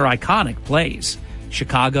roles, and they're iconic plays.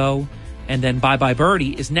 Chicago, and then Bye Bye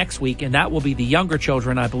Birdie is next week, and that will be the younger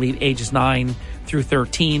children, I believe, ages 9 through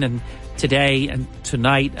 13, and today and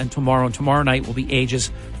tonight and tomorrow night will be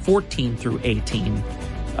ages 14 through 18.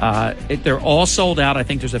 They're all sold out. I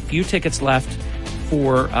think there's a few tickets left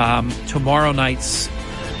for tomorrow's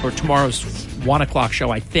 1 o'clock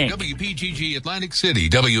show, I think. WPGG Atlantic City,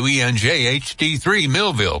 WENJ HD3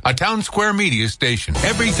 Millville, a Town Square media station.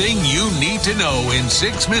 Everything you need to know in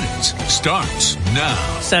 6 minutes starts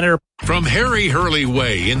now. Senator. From Harry Hurley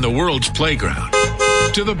Way in the world's playground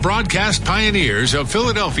to the broadcast pioneers of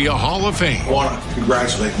Philadelphia Hall of Fame. I want to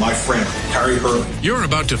congratulate my friend, Harry Hurley. You're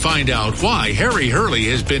about to find out why Harry Hurley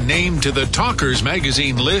has been named to the Talkers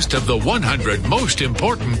Magazine list of the 100 most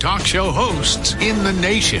important talk show hosts in the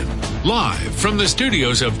nation. Live from the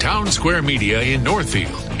studios of Town Square Media in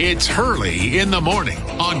Northfield, it's Hurley in the Morning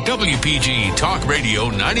on WPG Talk Radio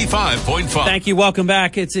 95.5. Thank you. Welcome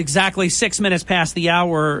back. It's exactly 6 minutes past the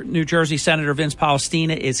hour. New Jersey Senator Vince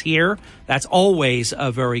Polistina is here. That's always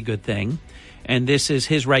a very good thing. And this is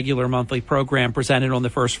his regular monthly program presented on the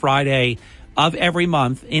first Friday of every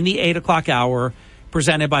month in the 8 o'clock hour,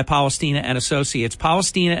 presented by Polistina and Associates.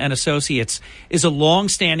 Polistina and Associates is a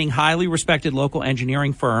long-standing, highly respected local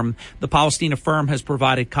engineering firm. The Polistina firm has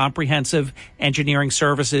provided comprehensive engineering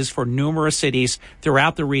services for numerous cities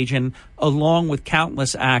throughout the region, along with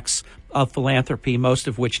countless acts of philanthropy, most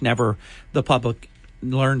of which never the public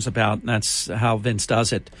learns about, and that's how Vince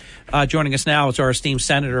does it. Joining us now is our esteemed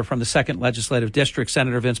senator from the 2nd Legislative District,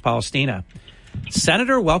 Senator Vince Polistina.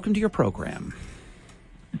 Senator, welcome to your program.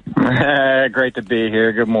 Great to be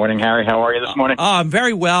here. Good morning, Harry. How are you this morning? I'm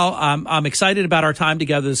very well. I'm excited about our time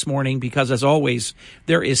together this morning because, as always,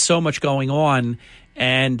 there is so much going on,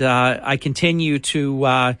 and I continue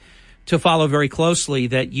to follow very closely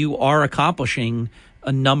that you are accomplishing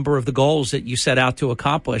a number of the goals that you set out to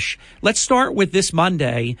accomplish. Let's start with this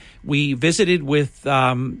Monday. We visited with, could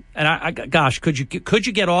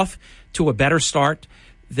you get off to a better start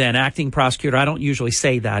than acting prosecutor? I don't usually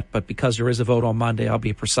say that, but because there is a vote on Monday, I'll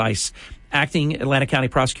be precise. acting Atlantic County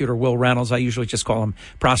Prosecutor Will Reynolds. I usually just call him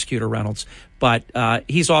Prosecutor Reynolds. But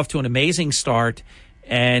he's off to an amazing start.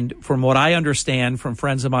 And from what I understand from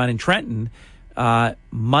friends of mine in Trenton,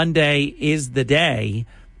 Monday is the day.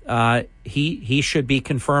 He should be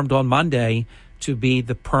confirmed on Monday to be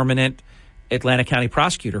the permanent Atlantic County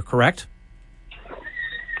Prosecutor, correct?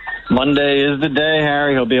 Monday is the day,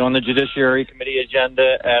 Harry. He'll be on the Judiciary Committee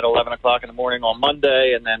agenda at 11 o'clock in the morning on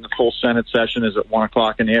Monday, and then the full Senate session is at 1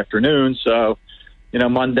 o'clock in the afternoon. So,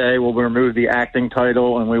 Monday we'll remove the acting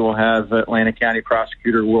title, and we will have Atlantic County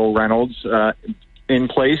Prosecutor Will Reynolds in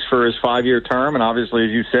place for his 5-year term. And obviously,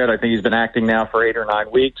 as you said, I think he's been acting now for 8 or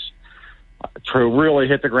 9 weeks to really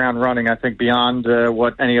hit the ground running, I think, beyond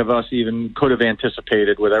what any of us even could have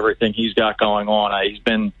anticipated with everything he's got going on. He's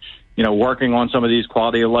been working on some of these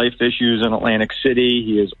quality of life issues in Atlantic City.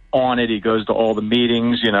 He is on it. He goes to all the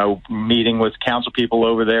meetings, meeting with council people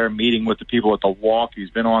over there, meeting with the people at the walk. He's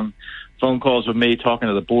been on phone calls with me, talking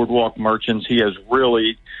to the boardwalk merchants. He has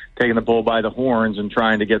really taken the bull by the horns and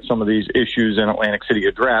trying to get some of these issues in Atlantic City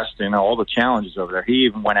addressed, all the challenges over there. He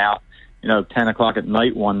even went out, 10 o'clock at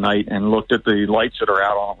night one night and looked at the lights that are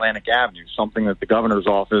out on Atlantic Avenue, something that the governor's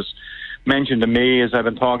office mentioned to me as I've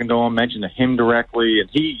been talking to him, mentioned to him directly, and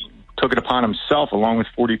he took it upon himself, along with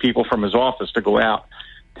 40 people from his office, to go out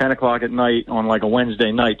 10 o'clock at night on like a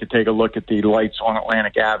Wednesday night to take a look at the lights on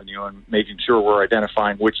Atlantic Avenue and making sure we're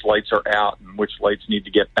identifying which lights are out and which lights need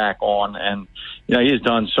to get back on. And, he has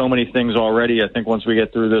done so many things already. I think once we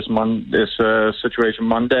get through this situation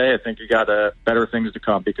Monday, I think he got better things to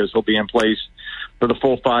come, because he'll be in place for the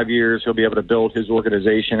full 5 years. He'll be able to build his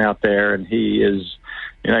organization out there, and he is,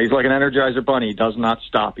 he's like an Energizer bunny. He does not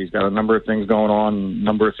stop. He's got a number of things going on, a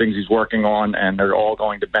number of things he's working on, and they're all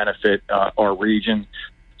going to benefit our region,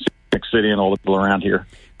 City, and all the people around here.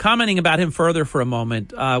 Commenting about him further for a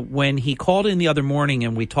moment, when he called in the other morning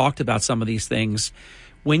and we talked about some of these things,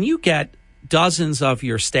 when you get dozens of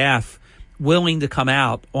your staff willing to come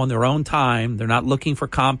out on their own time, they're not looking for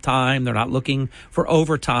comp time, they're not looking for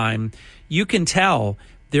overtime, you can tell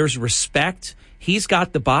there's respect. He's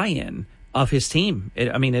got the buy-in of his team.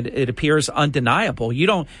 It appears undeniable. You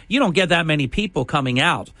don't get that many people coming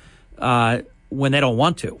out when they don't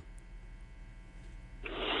want to.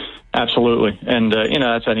 Absolutely. And,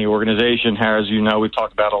 that's any organization. As you know, we've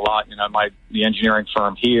talked about a lot. The engineering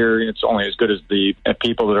firm here, it's only as good as the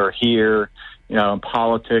people that are here. In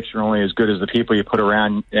politics, you're only as good as the people you put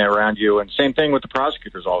around you. And same thing with the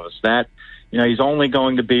prosecutor's office. That, he's only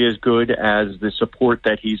going to be as good as the support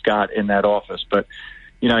that he's got in that office. But,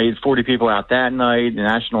 he had 40 people out that night, the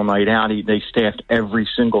national night out. They staffed every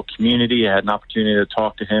single community. I had an opportunity to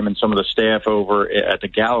talk to him and some of the staff over at the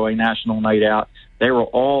Galloway National Night Out. They were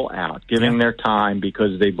all out giving their time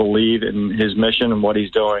because they believe in his mission and what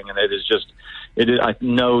he's doing. And I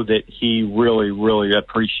know that he really, really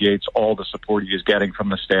appreciates all the support he is getting from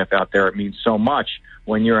the staff out there. It means so much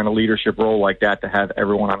when you're in a leadership role like that to have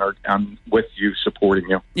everyone with you supporting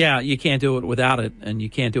you. Yeah, you can't do it without it, and you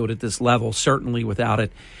can't do it at this level, certainly without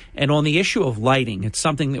it. And on the issue of lighting, it's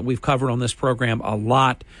something that we've covered on this program a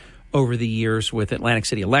lot over the years with Atlantic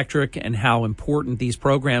City Electric and how important these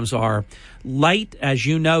programs are. Light, as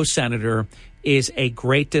you know, Senator, is a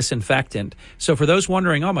great disinfectant. So for those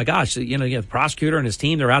wondering, oh my gosh, you have the prosecutor and his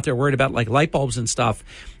team, they're out there worried about like light bulbs and stuff.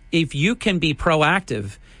 If you can be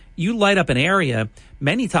proactive, you light up an area,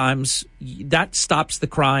 many times that stops the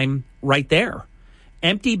crime right there.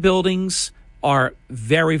 Empty buildings are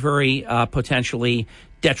very, very potentially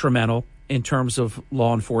detrimental in terms of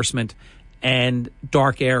law enforcement and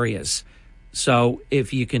dark areas. So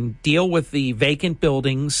if you can deal with the vacant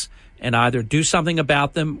buildings and either do something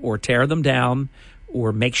about them or tear them down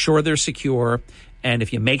or make sure they're secure, and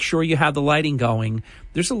if you make sure you have the lighting going,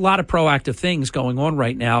 there's a lot of proactive things going on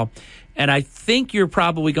right now. And I think you're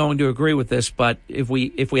probably going to agree with this, but if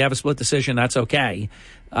we have a split decision, that's okay.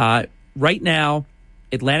 Right now,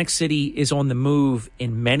 Atlantic City is on the move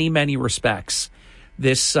in many, many respects.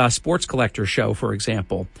 This Sports Collector show, for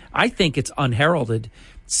example, I think it's unheralded.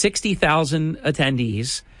 60,000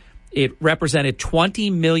 attendees. It represented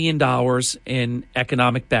 $20 million in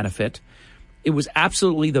economic benefit. It was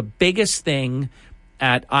absolutely the biggest thing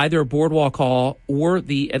at either Boardwalk Hall or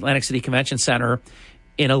the Atlantic City Convention Center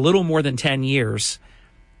in a little more than 10 years.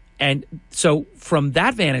 And so from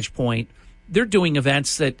that vantage point, they're doing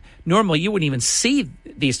events that normally you wouldn't even see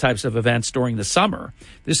these types of events during the summer.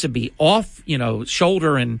 This would be off,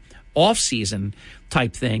 shoulder and off season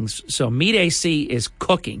type things. So Meet AC is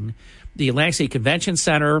cooking. The Atlantic City Convention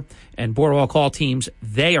Center and Boardwalk Hall teams,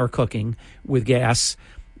 they are cooking with gas.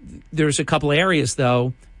 There's a couple areas,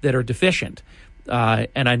 though, that are deficient.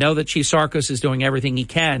 And I know that Chief Sarkos is doing everything he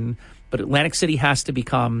can But Atlantic City has to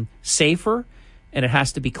become safer, and it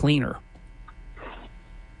has to be cleaner.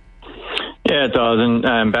 Yeah, it does.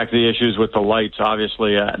 And back to the issues with the lights,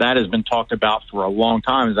 obviously, that has been talked about for a long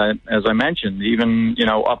time. As I mentioned, even,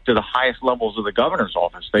 up to the highest levels of the governor's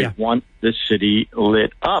office, they want this city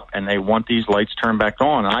lit up, and they want these lights turned back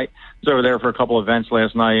on. I was over there for a couple of events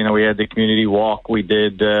last night. We had the community walk we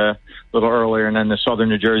did a little earlier, and then the Southern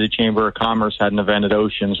New Jersey Chamber of Commerce had an event at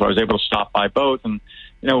Ocean, so I was able to stop by both. And,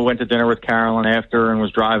 we went to dinner with Carolyn after and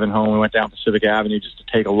was driving home. We went down Pacific Avenue just to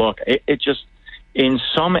take a look. It just, in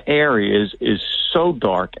some areas, is so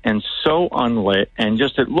dark and so unlit, and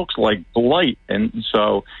just it looks like blight. And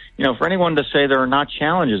so, for anyone to say there are not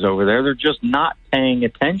challenges over there, they're just not paying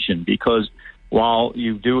attention, because while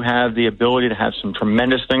you do have the ability to have some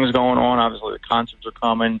tremendous things going on, obviously the concerts are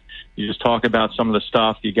coming. You just talked about some of the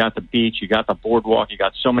stuff. You got the beach, you got the boardwalk, you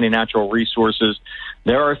got so many natural resources.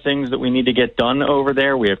 There are things that we need to get done over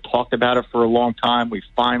there. We have talked about it for a long time. We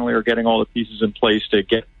finally are getting all the pieces in place to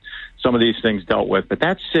get some of these things dealt with. But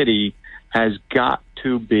that city has got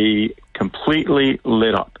to be completely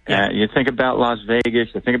lit up. You think about Las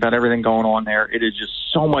Vegas, you think about everything going on there. It is just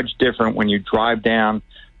so much different when you drive down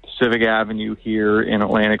Pacific Avenue here in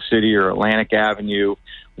Atlantic City or Atlantic Avenue.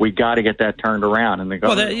 We got to get that turned around. And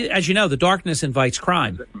as you know, the darkness invites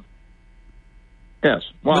crime. Yes.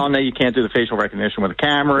 Well, and then you can't do the facial recognition with the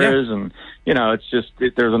cameras, and it's just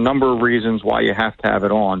there's a number of reasons why you have to have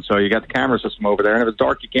it on. So you got the camera system over there, and if it's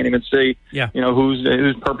dark, you can't even see,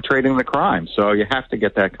 who's perpetrating the crime. So you have to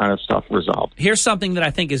get that kind of stuff resolved. Here's something that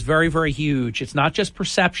I think is very, very huge. It's not just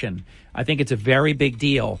perception. I think it's a very big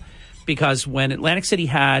deal, because when Atlantic City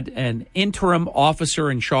had an interim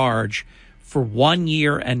officer in charge for 1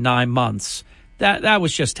 year and 9 months, that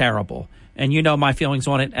was just terrible. And you know my feelings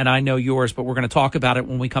on it, and I know yours, but we're going to talk about it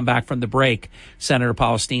when we come back from the break, Senator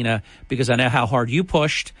Palestina, because I know how hard you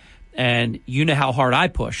pushed, and you know how hard I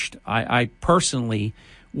pushed. I personally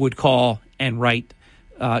would call and write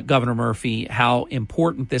Governor Murphy how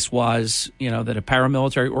important this was, that a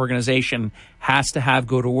paramilitary organization has to have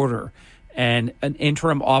good order. And an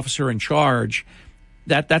interim officer in charge,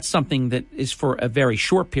 that's something that is for a very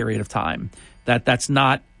short period of time. That's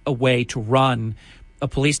not a way to run a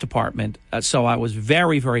police department. So I was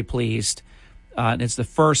very, very pleased. And it's the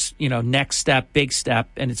first, next step, big step.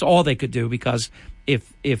 And it's all they could do, because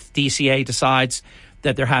if DCA decides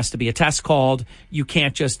that there has to be a test called, you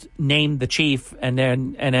can't just name the chief and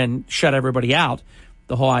then shut everybody out.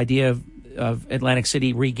 The whole idea of Atlantic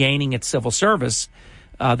City regaining its civil service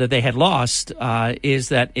that they had lost is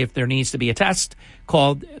that if there needs to be a test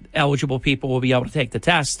called, eligible people will be able to take the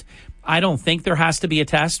test. I don't think there has to be a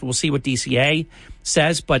test. We'll see what DCA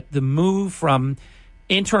says. But the move from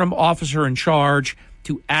interim officer in charge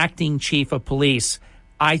to acting chief of police,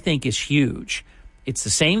 I think, is huge. It's the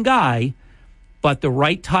same guy, but the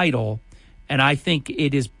right title. And I think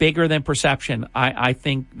it is bigger than perception. I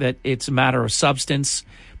think that it's a matter of substance.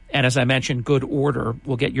 And as I mentioned, good order.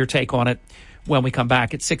 We'll get your take on it when we come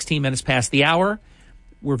back at 16 minutes past the hour.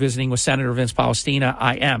 We're visiting with Senator Vince Palestina.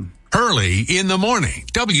 I am. Early in the morning,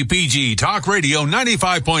 WPG Talk Radio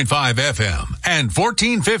 95.5 FM and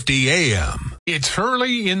 1450 AM. It's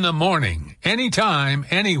Early in the Morning, anytime,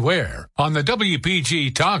 anywhere, on the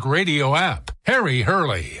WPG Talk Radio app. Harry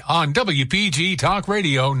Hurley on WPG Talk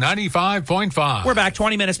Radio 95.5. We're back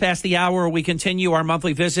 20 minutes past the hour. We continue our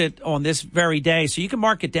monthly visit on this very day, so you can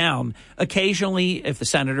mark it down. Occasionally, if the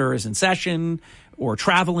senator is in session or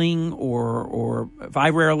traveling, or if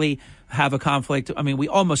I rarely have a conflict. I mean, we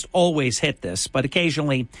almost always hit this, but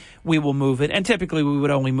occasionally we will move it. And typically we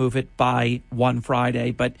would only move it by one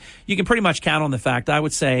Friday. But you can pretty much count on the fact, I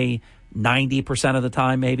would say 90% of the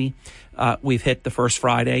time maybe, we've hit the first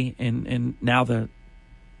Friday in now the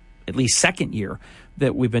at least second year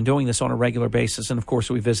that we've been doing this on a regular basis. And, of course,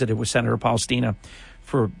 we visited with Senator Palestina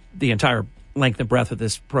for the entire length and breadth of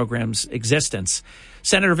this program's existence.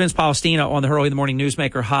 Senator Vince Palestina on the Early in the Morning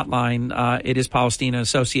Newsmaker hotline. It is Palestina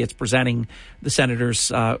Associates presenting the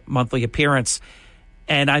senator's monthly appearance.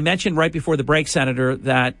 And I mentioned right before the break, Senator,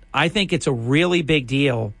 that I think it's a really big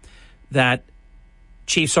deal that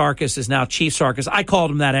Chief Sarkis is now Chief Sarkis. I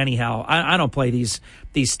called him that anyhow. I don't play these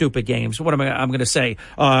stupid games. What am I'm going to say?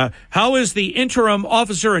 How is the interim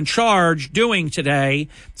officer in charge doing today?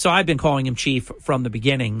 So I've been calling him Chief from the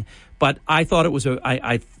beginning. But I thought it was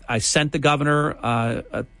I sent the governor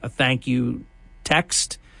a thank you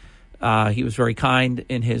text. He was very kind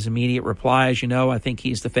in his immediate reply. As you know, I think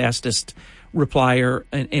he's the fastest replier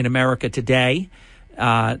in America today.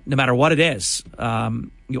 No matter what it is,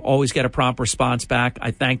 you always get a prompt response back. I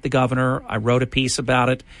thank the governor. I wrote a piece about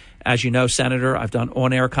it. As you know, Senator, I've done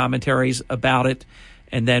on-air commentaries about it.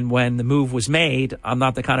 And then when the move was made, I'm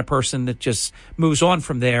not the kind of person that just moves on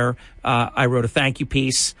from there. I wrote a thank you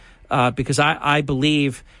piece because I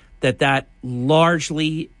believe that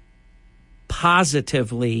largely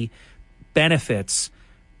positively benefits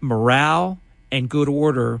morale and good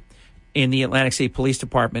order in the Atlantic City Police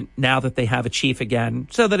Department now that they have a chief again,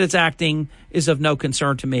 so that its acting is of no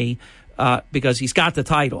concern to me because he's got the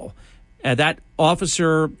title. That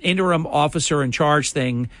interim officer in charge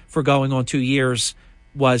thing for going on 2 years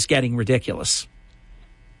was getting ridiculous.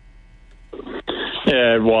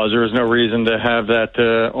 Yeah, it was. There was no reason to have that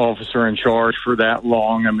officer in charge for that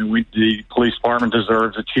long. I mean, the police department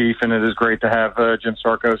deserves a chief, and it is great to have Jim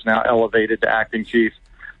Sarkos now elevated to acting chief.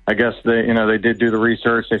 I guess they did do the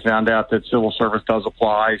research. They found out that civil service does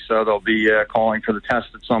apply, so they'll be calling for the test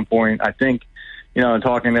at some point. I think, in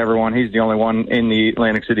talking to everyone, he's the only one in the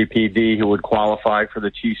Atlantic City PD who would qualify for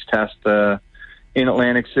the chief's test in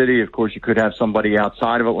Atlantic City. Of course, you could have somebody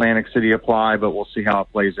outside of Atlantic City apply, but we'll see how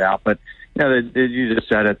it plays out. But you just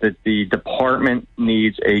said it, that the department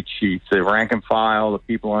needs a chief. The rank and file, the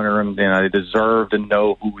people under him, they deserve to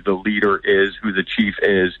know who the leader is, who the chief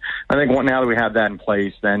is. I think now that we have that in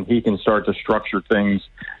place, then he can start to structure things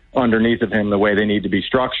underneath of him the way they need to be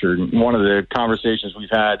structured. One of the conversations we've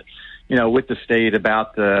had, with the state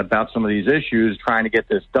about some of these issues, trying to get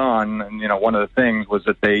this done, and one of the things was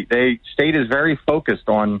that state is very focused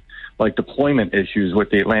on like deployment issues with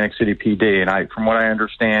the Atlantic City PD, and from what I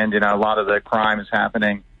understand, a lot of the crime is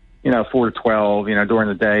happening, 4 to 12, during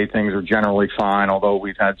the day things are generally fine, although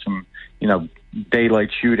we've had some, daylight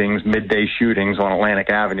shootings, midday shootings on Atlantic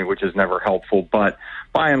Avenue, which is never helpful. But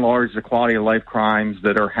by and large, the quality of life crimes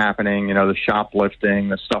that are happening, the shoplifting,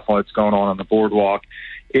 the stuff that's going on the boardwalk,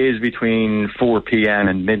 is between 4 p.m.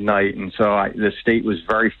 and midnight. And so the state was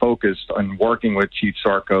very focused on working with Chief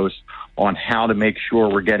Sarkos on how to make sure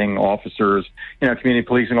we're getting officers, community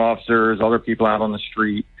policing officers, other people out on the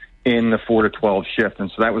street in the 4 to 12 shift. And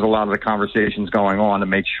so that was a lot of the conversations going on to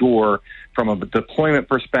make sure from a deployment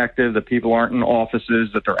perspective that people aren't in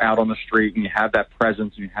offices, that they're out on the street, and you have that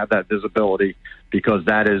presence and you have that visibility, because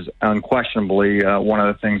that is unquestionably one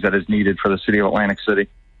of the things that is needed for the city of Atlantic City.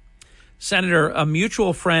 Senator, a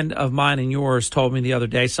mutual friend of mine and yours told me the other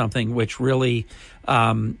day something which really,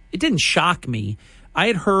 it didn't shock me. I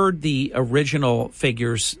had heard the original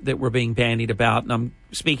figures that were being bandied about, and I'm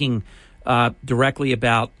speaking directly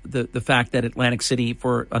about the fact that Atlantic City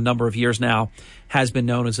for a number of years now has been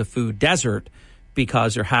known as a food desert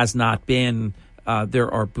because there has not been,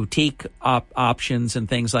 there are boutique options and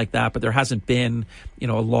things like that, but there hasn't been,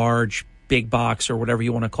 a large big box or whatever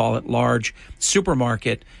you want to call it, large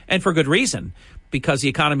supermarket, and for good reason, because the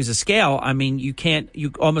economies of scale. I mean, you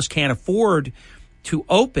almost can't afford to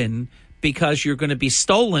open because you're going to be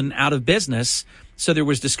stolen out of business. So there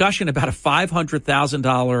was discussion about a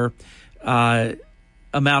 $500,000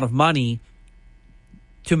 amount of money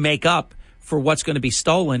to make up for what's going to be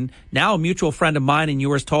stolen. Now a mutual friend of mine and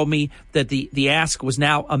yours told me that the ask was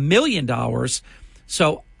now $1 million.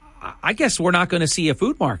 So I guess we're not going to see a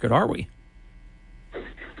food market, are we?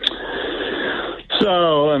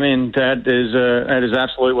 So, I mean, that is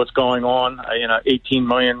absolutely what's going on. 18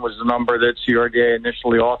 million was the number that CRDA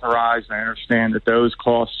initially authorized. I understand that those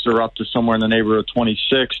costs are up to somewhere in the neighborhood of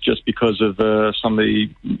 26, just because of some of the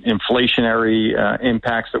inflationary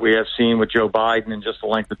impacts that we have seen with Joe Biden and just the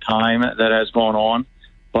length of time that has gone on.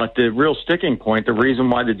 But the real sticking point, the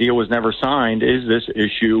reason why the deal was never signed, is this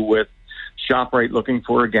issue with ShopRite looking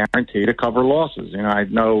for a guarantee to cover losses. I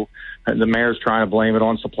know the mayor's trying to blame it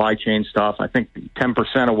on supply chain stuff. I think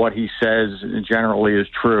 10% of what he says generally is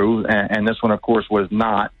true, and this one, of course, was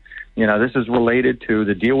not. This is related to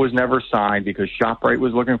the deal was never signed because ShopRite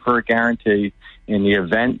was looking for a guarantee. In the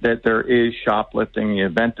event that there is shoplifting, the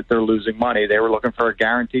event that they're losing money, they were looking for a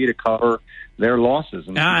guarantee to cover their losses.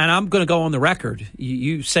 And I'm going to go on the record.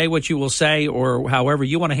 You say what you will say, or however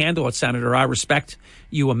you want to handle it, Senator. I respect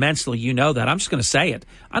you immensely. You know that. I'm just going to say it.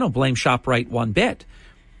 I don't blame ShopRite one bit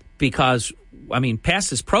because, past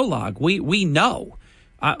this prologue, we know.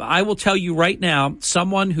 I will tell you right now,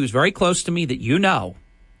 someone who's very close to me that you know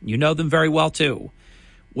them very well too,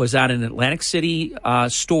 was at an Atlantic City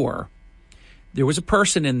store. There was a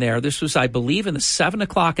person in there. This was, I believe, in the 7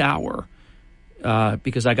 o'clock hour,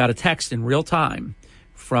 because I got a text in real time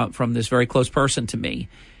from this very close person to me.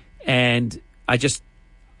 And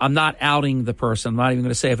I'm not outing the person. I'm not even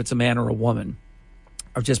going to say if it's a man or a woman.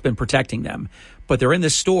 I've just been protecting them. But they're in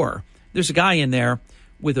this store. There's a guy in there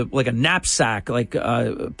with a knapsack, like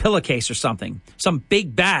a pillowcase or something, some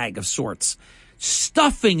big bag of sorts,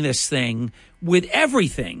 stuffing this thing with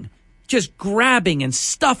everything, just grabbing and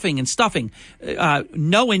stuffing.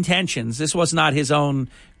 No intentions. This was not his own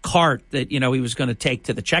cart that, he was going to take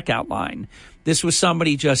to the checkout line. This was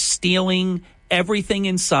somebody just stealing everything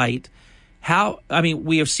in sight.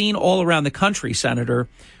 We have seen all around the country, Senator,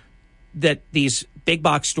 that these big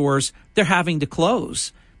box stores, they're having to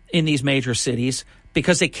close in these major cities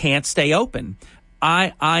because they can't stay open.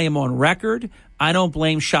 I am on record. I don't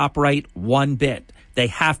blame ShopRite one bit. They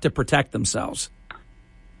have to protect themselves.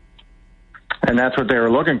 And that's what they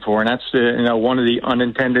were looking for. And that's one of the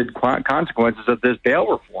unintended consequences of this bail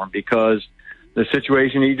reform, because the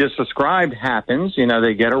situation you just described happens.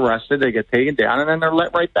 They get arrested, they get taken down, and then they're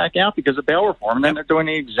let right back out because of bail reform. And then they're doing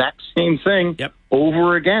the exact same thing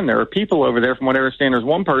over again. There are people over there, from what I understand, there's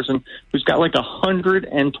one person who's got like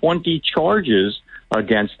 120 charges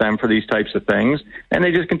against them for these types of things, and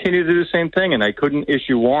they just continue to do the same thing. And they couldn't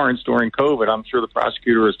issue warrants during COVID. I'm sure the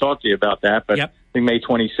prosecutor has talked to you about that, but I think May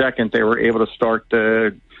 22nd they were able to start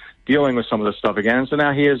dealing with some of this stuff again. So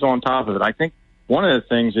now he is on top of it. I think one of the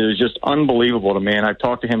things that is just unbelievable to me, and I've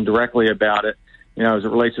talked to him directly about it, as it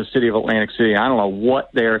relates to the city of Atlantic City. I don't know what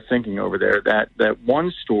they're thinking over there. That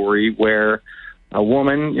one story where a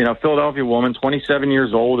woman, Philadelphia woman, 27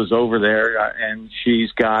 years old, is over there, and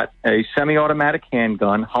she's got a semi-automatic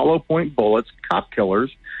handgun, hollow point bullets, cop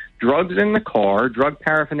killers, drugs in the car, drug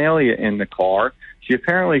paraphernalia in the car. She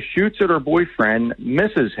apparently shoots at her boyfriend,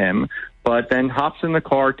 misses him, but then hops in the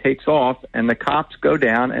car, takes off, and the cops go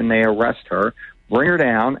down and they arrest her, bring her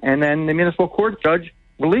down, and then the municipal court judge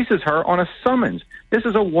releases her on a summons. This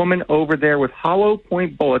is a woman over there with hollow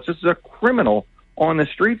point bullets. This is a criminal on the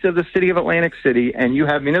streets of the city of Atlantic City, and you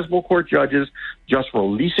have municipal court judges just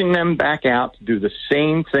releasing them back out to do the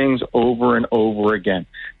same things over and over again.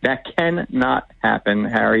 That cannot happen,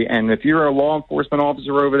 Harry. And if you're a law enforcement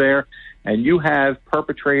officer over there and you have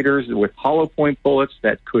perpetrators with hollow point bullets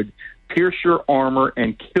that could pierce your armor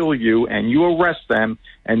and kill you, and you arrest them,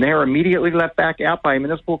 and they're immediately let back out by a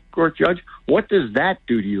municipal court judge, what does that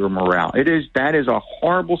do to your morale? That is a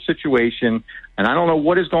horrible situation, and I don't know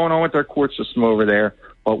what is going on with their court system over there,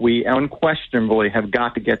 but we unquestionably have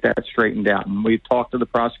got to get that straightened out. And we've talked to the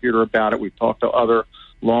prosecutor about it. We've talked to other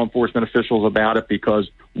law enforcement officials about it,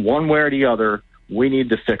 because one way or the other, we need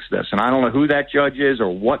to fix this. And I don't know who that judge is or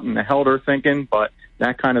what in the hell they're thinking, but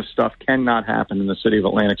that kind of stuff cannot happen in the city of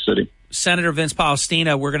Atlantic City. Senator Vince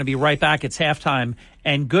Palestina, we're going to be right back. It's halftime.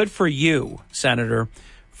 And good for you, Senator,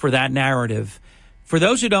 for that narrative. For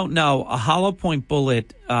those who don't know, a hollow point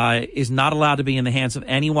bullet is not allowed to be in the hands of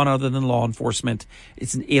anyone other than law enforcement.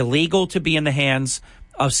 It's illegal to be in the hands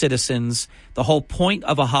of citizens. The whole point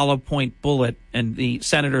of a hollow point bullet, and the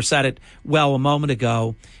senator said it well a moment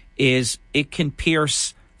ago, is it can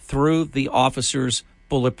pierce through the officer's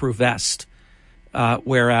bulletproof vest,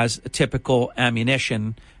 whereas a typical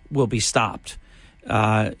ammunition will be stopped.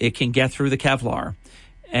 It can get through the Kevlar,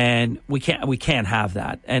 and we can't have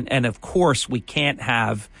that. And of course, we can't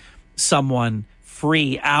have someone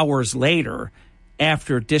free hours later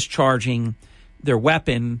after discharging their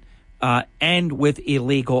weapon and with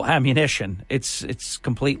illegal ammunition. It's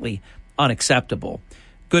completely unacceptable.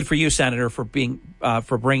 Good for you, Senator, for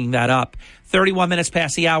bringing that up. 31 minutes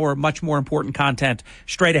past the hour. Much more important content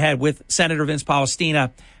straight ahead with Senator Vince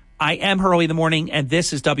Palestina. I am Hurley in the Morning, and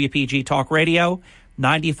this is WPG Talk Radio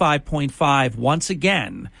 95.5. Once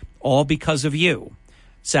again, all because of you,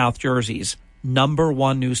 South Jersey's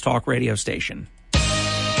 #1 news talk radio station.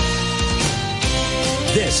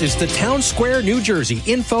 This is the Town Square, New Jersey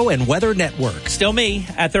Info and Weather Network. Still me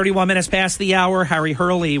at 31 minutes past the hour, Harry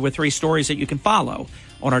Hurley, with 3 stories that you can follow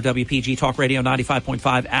on our WPG Talk Radio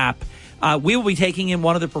 95.5 app. We will be taking in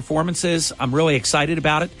one of the performances. I'm really excited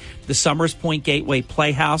about it. The Summers Point Gateway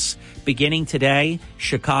Playhouse, beginning today.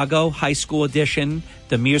 Chicago High School Edition,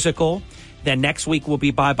 the musical. Then next week will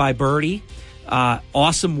be Bye Bye Birdie.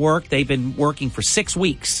 Awesome work. They've been working for 6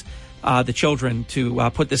 weeks, the children,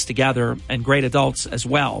 to put this together, and great adults as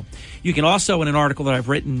well. You can also, in an article that I've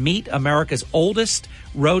written, meet America's oldest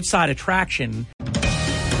roadside attraction.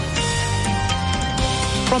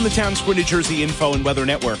 From the Town Square, New Jersey Info and Weather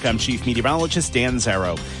Network, I'm Chief Meteorologist Dan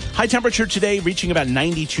Zarrow. High temperature today reaching about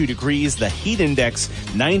 92 degrees. The heat index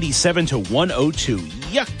 97 to 102.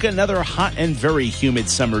 Yuck, another hot and very humid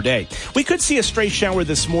summer day. We could see a stray shower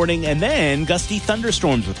this morning and then gusty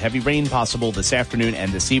thunderstorms with heavy rain possible this afternoon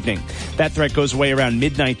and this evening. That threat goes away around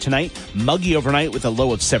midnight tonight. Muggy overnight with a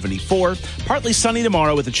low of 74. Partly sunny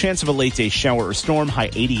tomorrow with a chance of a late day shower or storm, high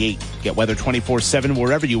 88. Get weather 24/7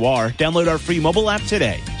 wherever you are. Download our free mobile app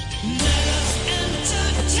today.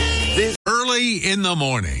 Early in the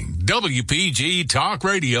morning, WPG Talk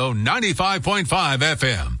Radio 95.5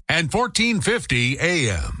 FM and 1450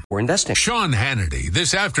 AM. We're investing. Sean Hannity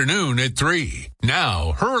this afternoon at 3.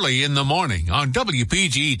 Now, Hurley in the morning on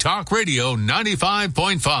WPG Talk Radio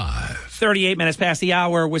 95.5. 38 minutes past the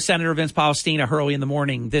hour with Senator Vince Polistina, Hurley in the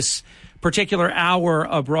morning. This particular hour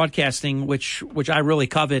of broadcasting, which I really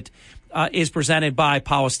covet, is presented by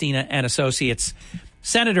Polistina and Associates.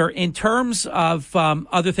 Senator, in terms of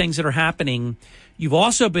other things that are happening, you've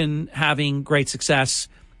also been having great success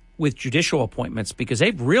with judicial appointments because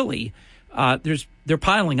they've really they're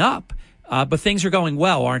piling up, but things are going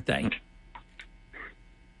well, aren't they?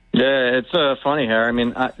 Yeah, it's funny, Harry. I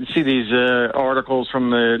mean, I see these articles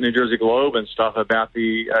from the New Jersey Globe and stuff about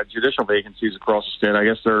the judicial vacancies across the state. I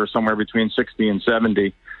guess they're somewhere between 60 and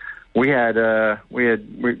 70. We had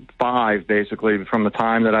 5 basically from the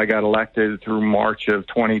time that I got elected through March of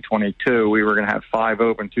 2022. We were going to have 5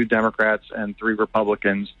 open, 2 Democrats and 3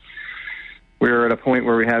 Republicans. We were at a point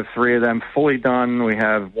where we have 3 of them fully done. We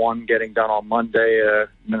have 1 getting done on Monday.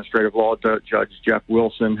 Administrative law judge Jeff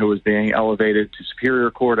Wilson, who is being elevated to Superior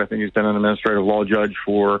Court. I think he's been an administrative law judge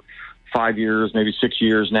for 5 years, maybe 6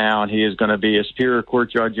 years now, and he is going to be a Superior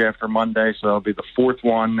Court judge after Monday, so that'll be the 4th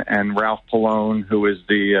one. And Ralph Pallone, who is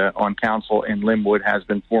the on council in Linwood, has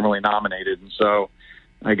been formally nominated. And so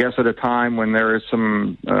I guess at a time when there is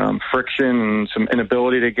some friction and some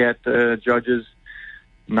inability to get judges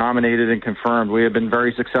nominated and confirmed, we have been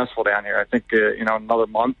very successful down here. I think, another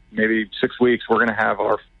month, maybe 6 weeks, we're going to have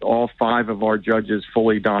all 5 of our judges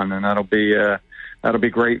fully done, and that'll be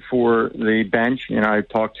great for the bench. I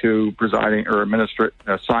talk to presiding or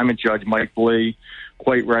assignment judge Mike Blee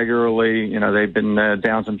quite regularly. They've been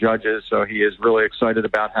down some judges, so he is really excited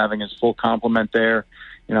about having his full complement there.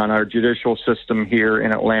 And our judicial system here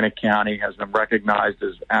in Atlantic County has been recognized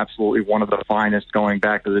as absolutely one of the finest, going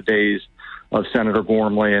back to the days of Senator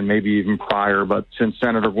Gormley and maybe even prior. But since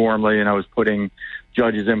Senator Gormley, was putting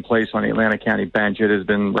judges in place on the Atlantic County bench, it has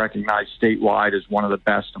been recognized statewide as one of the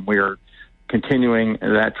best, and we are continuing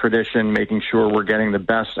that tradition, making sure we're getting the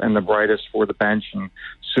best and the brightest for the bench, and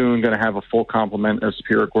soon going to have a full complement of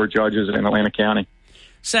Superior Court judges in Atlantic County.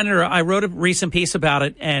 Senator, I wrote a recent piece about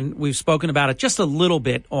it, and we've spoken about it just a little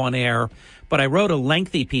bit on air, but I wrote a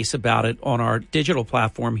lengthy piece about it on our digital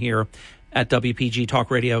platform here at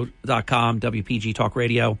WPGTalkRadio.com, WPG Talk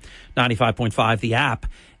Radio 95.5, the app,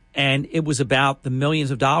 and it was about the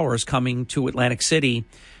millions of dollars coming to Atlantic City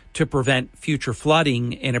to prevent future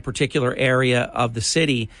flooding in a particular area of the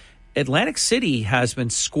city. Atlantic City has been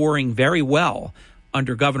scoring very well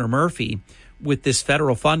under Governor Murphy with this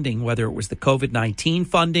federal funding, whether it was the COVID-19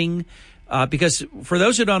 funding, because for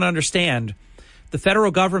those who don't understand, the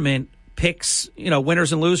federal government picks,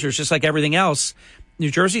 winners and losers, just like everything else. New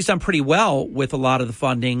Jersey's done pretty well with a lot of the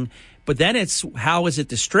funding, but then it's how is it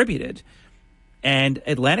distributed? And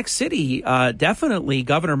Atlantic City, definitely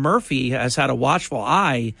Governor Murphy has had a watchful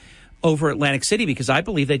eye over Atlantic City because I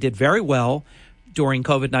believe they did very well during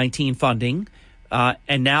COVID-19 funding.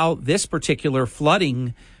 And now this particular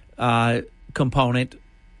flooding component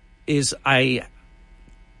is, I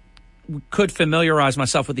could familiarize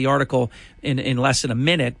myself with the article in less than a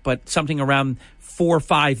minute, but something around 4 or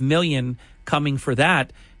 5 million coming for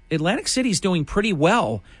that. Atlantic City's doing pretty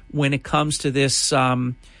well when it comes to this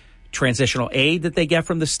transitional aid that they get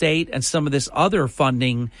from the state and some of this other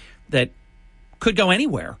funding that could go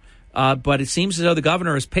anywhere. But it seems as though the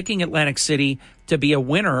governor is picking Atlantic City to be a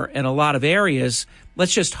winner in a lot of areas.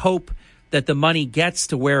 Let's just hope that the money gets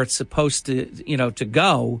to where it's supposed to, to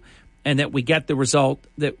go, and that we get the result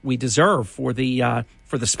that we deserve for the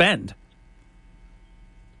spend.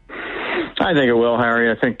 I think it will, Harry.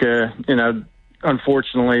 I think,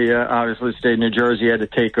 unfortunately, obviously the state of New Jersey had to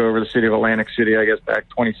take over the city of Atlantic City, I guess, back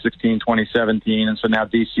 2016, 2017. And so now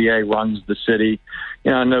DCA runs the city.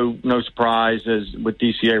 No surprise as with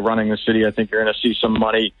DCA running the city. I think you're going to see some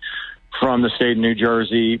money from the state of New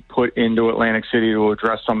Jersey put into Atlantic City to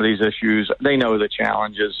address some of these issues. They know the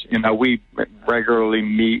challenges. We regularly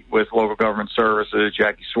meet with local government services,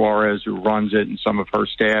 Jackie Suarez, who runs it, and some of her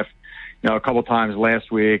staff. A couple times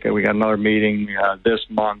last week, we got another meeting this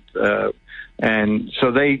month. And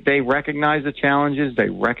so they recognize the challenges. They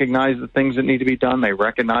recognize the things that need to be done. They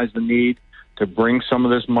recognize the need to bring some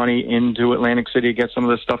of this money into Atlantic City, get some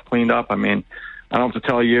of this stuff cleaned up. I mean, I don't have to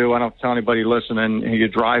tell you, I don't have to tell anybody listening, you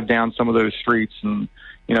drive down some of those streets and,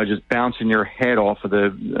 just bouncing your head off of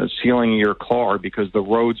the ceiling of your car because the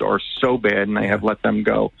roads are so bad and they have let them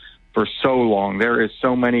go for so long. There is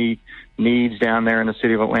so many needs down there in the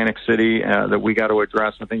city of Atlantic City that we got to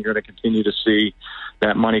address. I think you're going to continue to see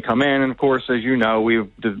that money come in. And, of course, as you know, we've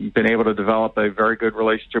been able to develop a very good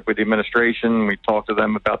relationship with the administration. We talk to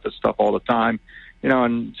them about this stuff all the time.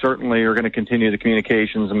 And certainly are going to continue the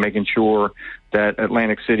communications and making sure that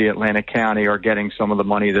Atlantic City, Atlantic County are getting some of the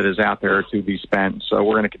money that is out there to be spent. So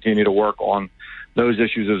we're going to continue to work on those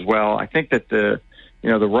issues as well. I think that the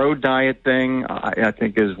road diet thing, I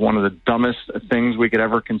think is one of the dumbest things we could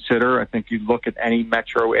ever consider. I think you look at any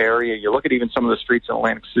metro area, you look at even some of the streets in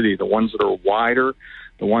Atlantic City, the ones that are wider,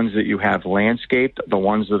 the ones that you have landscaped, the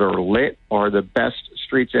ones that are lit are the best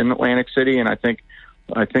streets in Atlantic City. And I think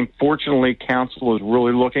fortunately council is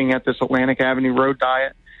really looking at this Atlantic Avenue road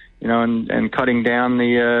diet, and cutting down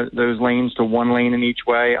those lanes to one lane in each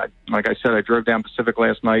way. Like I said, I drove down Pacific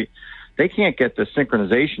last night. They can't get the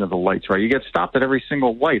synchronization of the lights right. You get stopped at every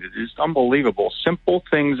single light. It is unbelievable. Simple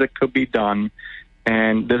things that could be done,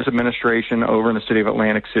 and this administration over in the city of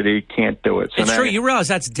Atlantic City can't do it. So it's true. You realize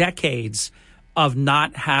that's decades of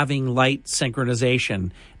not having light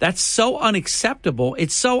synchronization. That's so unacceptable.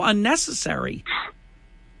 It's so unnecessary.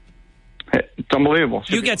 It's unbelievable.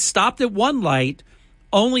 You get stopped at one light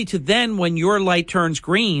only to then, when your light turns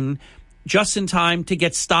green, just in time to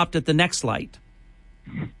get stopped at the next light.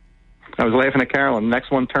 I was laughing at Carolyn. The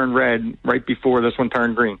next one turned red right before this one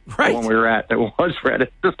turned green. Right. The one we were at that was red.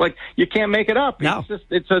 It's just like, you can't make it up. No.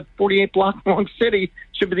 It's a 48-block long city.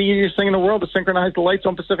 Should be the easiest thing in the world to synchronize the lights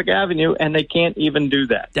on Pacific Avenue, and they can't even do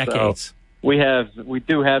that. Decades. So we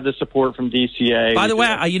do have the support from DCA. By the way,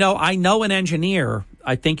 I know an engineer.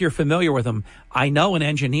 I think you're familiar with him. I know an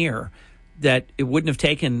engineer that it wouldn't have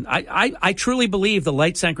taken. I truly believe the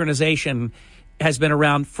light synchronization has been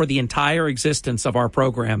around for the entire existence of our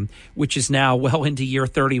program, which is now well into year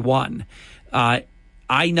 31. I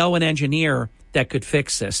know an engineer that could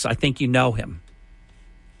fix this. I think you know him.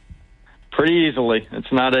 Pretty easily.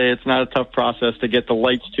 It's not a tough process to get the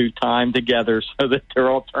lights to time together so that they're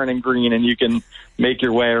all turning green and you can make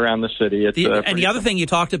your way around the city. And the other thing you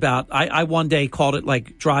talked about, I one day called it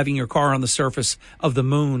like driving your car on the surface of the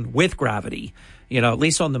moon with gravity. At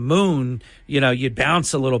least on the moon, you'd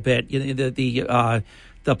bounce a little bit. The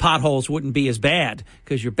potholes wouldn't be as bad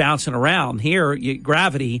because you're bouncing around. Here,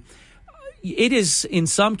 gravity, it is in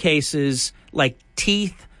some cases like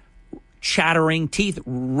teeth chattering, teeth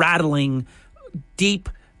rattling, deep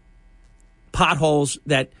potholes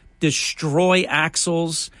that destroy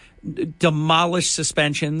axles, demolish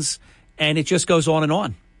suspensions, and it just goes on and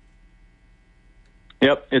on.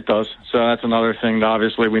 Yep, it does. So that's another thing.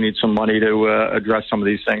 Obviously, we need some money to address some of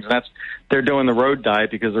these things. And they're doing the road diet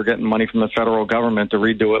because they're getting money from the federal government to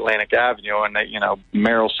redo Atlantic Avenue. And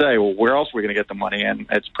mayor will say, well, where else are we going to get the money? And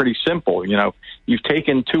it's pretty simple. You've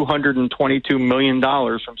taken $222 million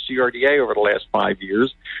from CRDA over the last 5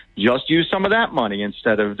 years. Just use some of that money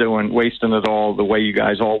instead of wasting it all the way you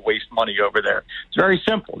guys all waste money over there. It's very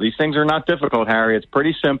simple. These things are not difficult, Harry. It's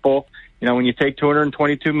pretty simple. When you take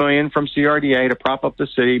 $222 million from CRDA to prop up the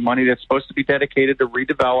city, money that's supposed to be dedicated to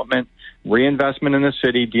redevelopment, reinvestment in the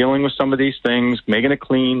city, dealing with some of these things, making it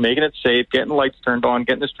clean, making it safe, getting the lights turned on,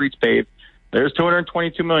 getting the streets paved. There's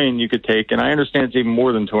 $222 million you could take, and I understand it's even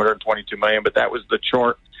more than $222 million, but that was the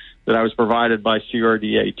chart that I was provided by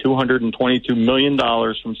CRDA. $222 million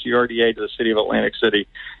from CRDA to the city of Atlantic City,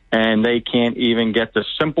 and they can't even get the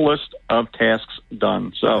simplest of tasks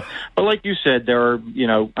done. So, but like you said, there are,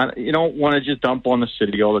 you don't want to just dump on the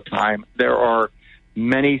city all the time. There are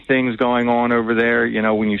many things going on over there.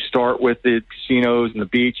 When you start with the casinos and the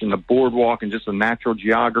beach and the boardwalk and just the natural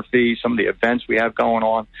geography, some of the events we have going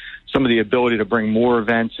on, some of the ability to bring more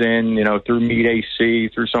events in, through Meet AC,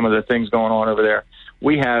 through some of the things going on over there.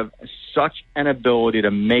 We have such an ability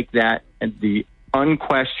to make that the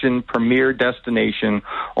unquestioned premier destination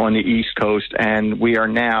on the East Coast. And we are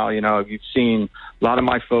now, you've seen a lot of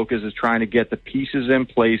my focus is trying to get the pieces in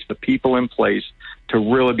place, the people in place to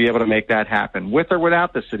really be able to make that happen, with or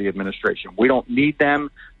without the city administration. We don't need them.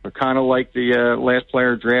 We're kind of like the last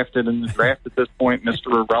player drafted in the draft at this point,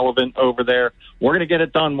 Mr. Irrelevant over there. We're going to get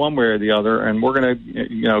it done one way or the other, and we're going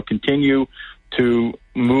to, continue to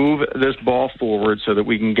move this ball forward so that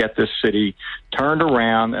we can get this city turned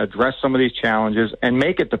around, address some of these challenges, and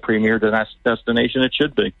make it the premier destination it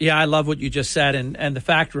should be. Yeah, I love what you just said. And the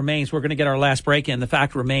fact remains, we're going to get our last break in. The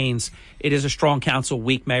fact remains, it is a strong council,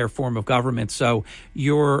 weak mayor form of government. So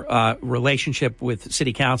your relationship with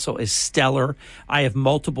city council is stellar. I have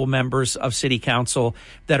multiple members of city council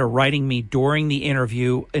that are writing me during the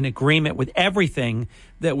interview in agreement with everything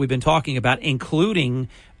that we've been talking about, including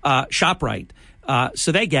ShopRite.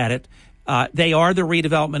 So they get it. They are the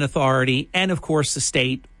redevelopment authority, and of course the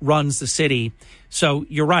state runs the city. So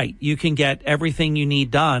you're right. You can get everything you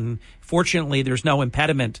need done. Fortunately, there's no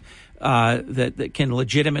impediment that can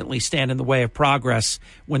legitimately stand in the way of progress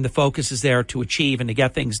when the focus is there to achieve and to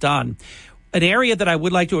get things done. An area that I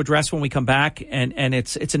would like to address when we come back, and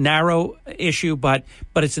it's a narrow issue, but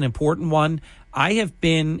it's an important one. I have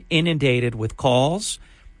been inundated with calls,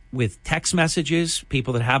 with text messages,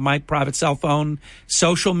 people that have my private cell phone,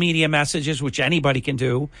 social media messages, which anybody can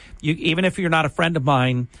do. Even if you're not a friend of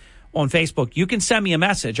mine on Facebook, you can send me a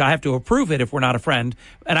message. I have to approve it if we're not a friend,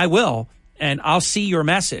 and I will, and I'll see your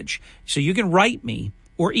message. So you can write me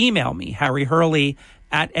or email me,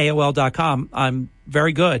 harryhurley@AOL.com. I'm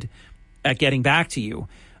very good at getting back to you.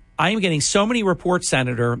 I am getting so many reports,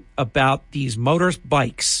 Senator, about these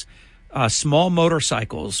motorbikes, small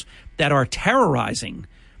motorcycles that are terrorizing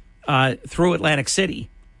through Atlantic City.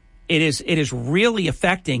 It is really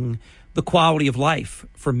affecting the quality of life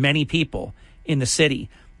for many people in the city.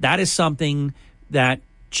 That is something that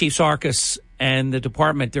Chief Sarkis and the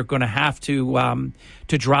department, they're going to have to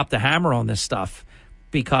drop the hammer on this stuff,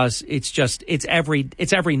 because it's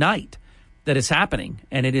every night that it's happening,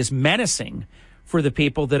 and it is menacing for the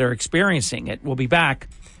people that are experiencing it. We'll be back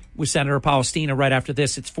with Senator Palestina right after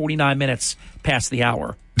this. It's 49 minutes past the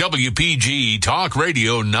hour. WPG Talk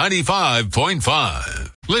Radio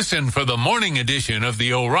 95.5. Listen for the morning edition of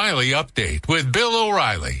the O'Reilly Update with Bill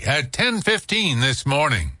O'Reilly at 10:15 this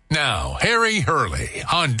morning. Now, Harry Hurley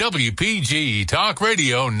on WPG Talk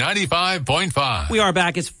Radio 95.5. We are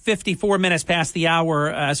back. It's 54 minutes past the hour.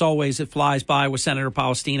 As always, it flies by with Senator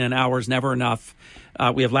Palestina. An hour is never enough.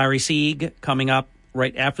 We have Larry Sieg coming up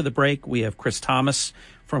right after the break. We have Chris Thomas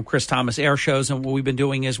from Chris Thomas Air Shows. And what we've been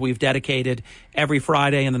doing is we've dedicated every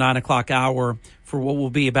Friday in the 9 o'clock hour for what will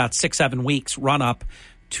be about 6-7 weeks run up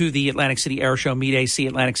to the Atlantic City Air Show, Meet AC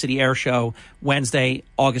Atlantic City Air Show, Wednesday,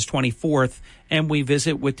 August 24th. And we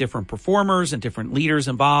visit with different performers and different leaders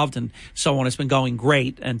involved and so on. It's been going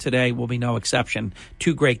great, and today will be no exception.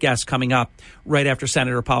 Two great guests coming up right after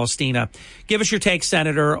Senator Palestina. Give us your take,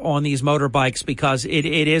 Senator, on these motorbikes, because it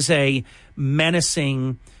is a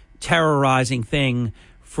menacing, terrorizing thing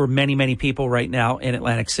for many, many people right now in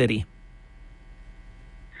Atlantic City.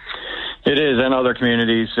 It is, and other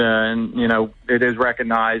communities, and it is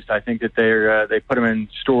recognized. I think that they put them in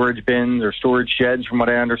storage bins or storage sheds, from what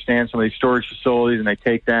I understand, some of these storage facilities, and they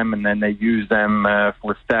take them and then they use them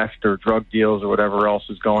for theft or drug deals or whatever else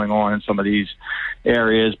is going on in some of these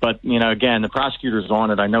areas. But again, the prosecutor's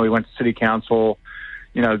on it. I know he went to City Council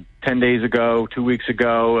 10 days ago, 2 weeks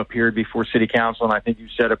ago, appeared before City Council, and I think you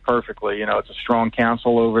said it perfectly. It's a strong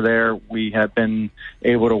council over there. We have been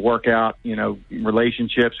able to work out,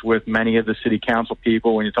 relationships with many of the City Council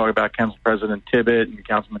people. When you talk about Council President Tibbet and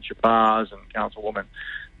Councilman Shabazz and Councilwoman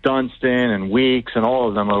Dunstan and Weeks and all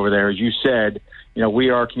of them over there, as you said, we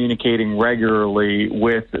are communicating regularly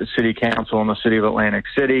with the City Council in the City of Atlantic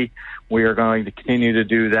City. We are going to continue to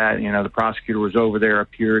do that. The prosecutor was over there,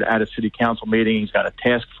 appeared at a City Council meeting. He's got a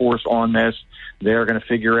task force on this. They're going to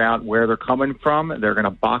figure out where they're coming from. They're going to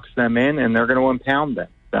box them in, and they're going to impound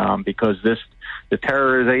them because the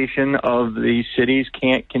terrorization of these cities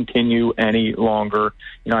can't continue any longer.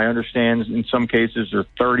 I understand in some cases there are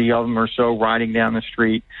 30 of them or so riding down the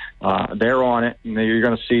street. They're on it, and you're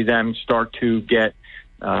going to see them start to get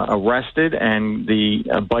arrested and the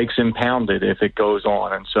bikes impounded if it goes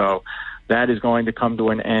on. And so that is going to come to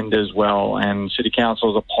an end as well. And City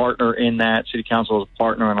Council is a partner in that. City Council is a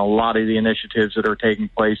partner in a lot of the initiatives that are taking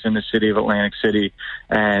place in the City of Atlantic City.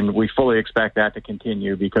 And we fully expect that to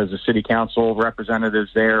continue because the City Council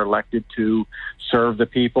representatives there elected to serve the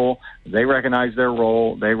people. They recognize their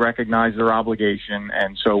role. They recognize their obligation.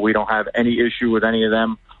 And so we don't have any issue with any of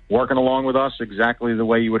them working along with us exactly the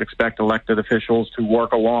way you would expect elected officials to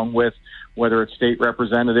work along with, whether it's state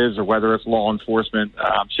representatives or whether it's law enforcement.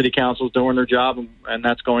 City Council is doing their job, and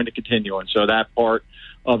that's going to continue. And so that part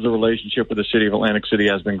of the relationship with the City of Atlantic City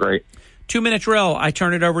has been great. 2-minute drill. I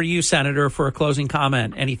turn it over to you, Senator, for a closing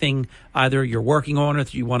comment. Anything either you're working on or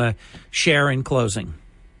that you want to share in closing?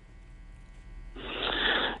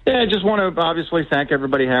 Yeah, I just want to obviously thank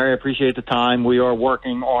everybody, Harry. I appreciate the time. We are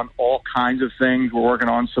working on all kinds of things. We're working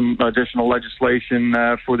on some additional legislation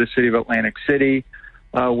for the City of Atlantic City,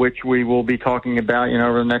 which we will be talking about,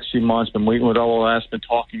 over the next few months. Been meeting with OLS, been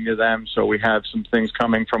talking to them. So we have some things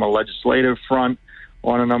coming from a legislative front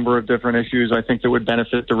on a number of different issues I think that would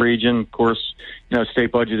benefit the region. Of course,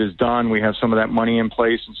 state budget is done. We have some of that money in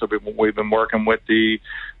place. And so we've been working with the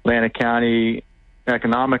Atlantic County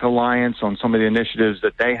Economic Alliance on some of the initiatives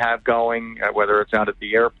that they have going, whether it's out at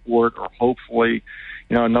the airport or hopefully,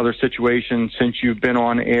 another situation since you've been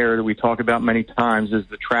on air that we talk about many times is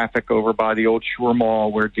the traffic over by the old Shore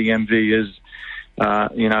Mall where DMV is.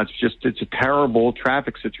 It's a terrible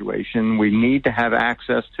traffic situation. We need to have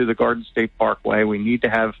access to the Garden State Parkway. We need to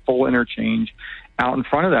have full interchange out in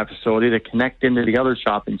front of that facility to connect into the other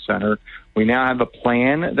shopping center. We now have a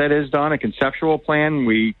plan that is done, a conceptual plan.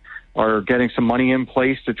 We are getting some money in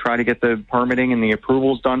place to try to get the permitting and the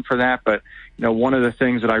approvals done for that. But, one of the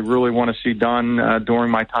things that I really want to see done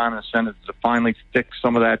during my time in the Senate is to finally fix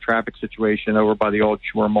some of that traffic situation over by the old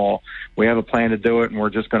Shore Mall. We have a plan to do it, and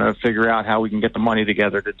we're just going to figure out how we can get the money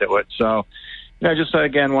together to do it. So, just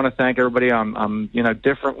again, want to thank everybody. I'm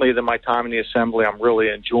differently than my time in the Assembly. I'm really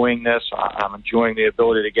enjoying this. I'm enjoying the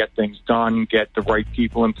ability to get things done, get the right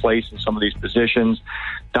people in place in some of these positions.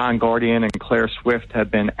 Don Guardian and Claire Swift have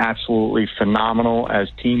been absolutely phenomenal as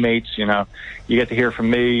teammates. You get to hear from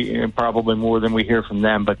me probably more than we hear from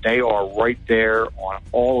them, but they are right there on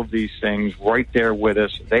all of these things, right there with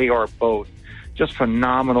us. They are both just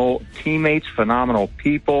phenomenal teammates, phenomenal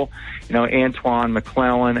people. Antoine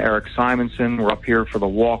McClellan, Eric Simonson were up here for the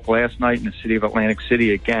walk last night in the city of Atlantic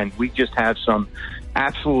City. Again, we just have some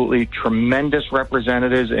absolutely tremendous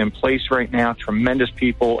representatives in place right now, tremendous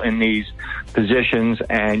people in these positions,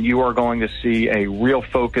 and you are going to see a real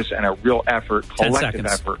focus and a real effort, collective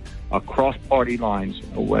effort across party lines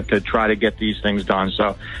to try to get these things done.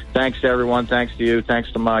 So thanks to everyone. Thanks to you.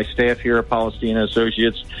 Thanks to my staff here at Palestina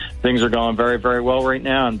Associates. Things are going very, very well right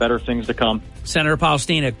now and better things to come. Senator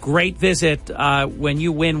Palestina, great visit. When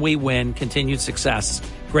you win, we win. Continued success.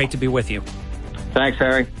 Great to be with you. Thanks,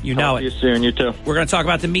 Harry. You know it. See you soon. You too. We're going to talk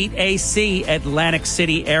about the Meet AC Atlantic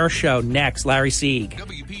City Air Show next. Larry Sieg.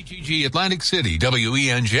 WPGG Atlantic City,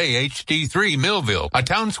 WENJ HD3 Millville, a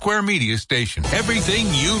Town Square media station. Everything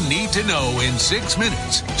you need to know in 6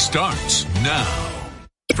 minutes starts now.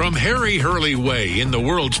 From Harry Hurley Way in the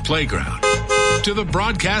world's playground to the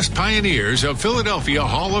broadcast pioneers of Philadelphia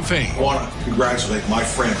Hall of Fame. I want to congratulate my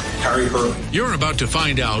friend, Harry Hurley. You're about to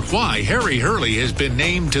find out why Harry Hurley has been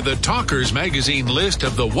named to the Talkers Magazine list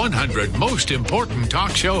of the 100 most important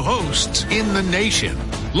talk show hosts in the nation.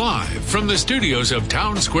 Live from the studios of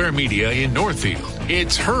Town Square Media in Northfield,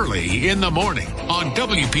 it's Hurley in the Morning on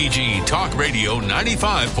WPG Talk Radio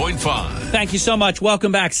 95.5. Thank you so much.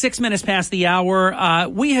 Welcome back. 6 minutes past the hour.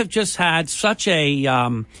 We have just had such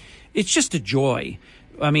a... it's just a joy.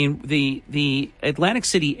 I mean, the Atlantic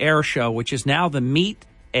City Air Show, which is now the Meet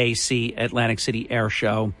AC Atlantic City Air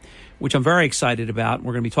Show, which I'm very excited about.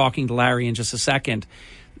 We're going to be talking to Larry in just a second.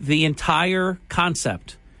 The entire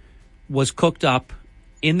concept was cooked up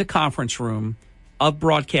in the conference room of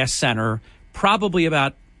Broadcast Center, probably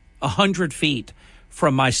about 100 feet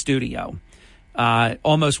from my studio,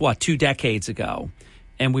 almost, 2 decades ago.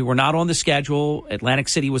 And we were not on the schedule. Atlantic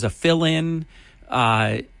City was a fill-in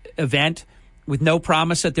event with no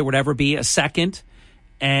promise that there would ever be a second.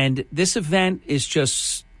 And this event is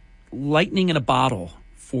just lightning in a bottle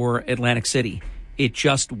for Atlantic City. It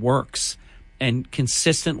just works and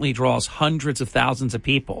consistently draws hundreds of thousands of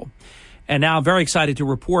people. And now I'm very excited to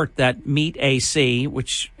report that Meet AC,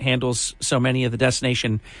 which handles so many of the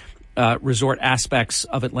destination resort aspects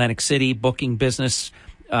of Atlantic City, booking business,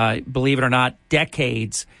 believe it or not,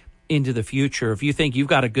 decades into the future. If you think you've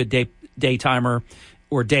got a good day timer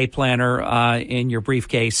or day planner in your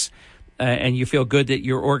briefcase and you feel good that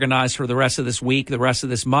you're organized for the rest of this week, the rest of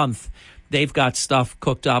this month, they've got stuff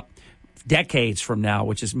cooked up decades from now,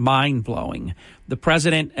 which is mind-blowing. The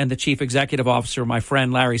president and the chief executive officer, my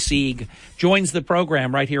friend Larry Sieg, joins the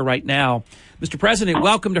program right here, right now. Mr. President,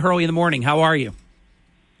 welcome to Hurley in the Morning. How are you?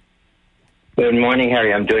 Good morning,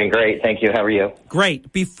 Harry. I'm doing great. Thank you. How are you?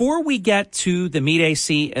 Great. Before we get to the Meet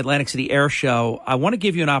AC Atlantic City Air Show, I want to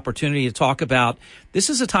give you an opportunity to talk about,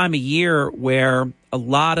 this is a time of year where a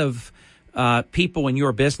lot of people in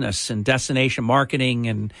your business and destination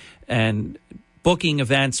marketing and booking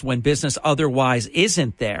events when business otherwise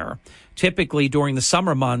isn't there. Typically during the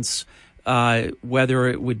summer months, whether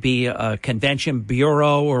it would be a convention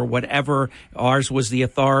bureau or whatever, ours was the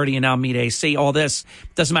Authority and now Meet AC, all this,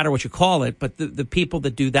 doesn't matter what you call it, but the people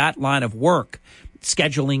that do that line of work,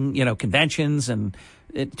 scheduling, conventions and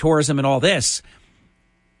tourism and all this,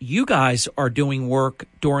 you guys are doing work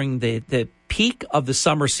during the peak of the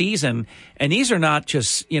summer season, and these are not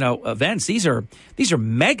just events. These are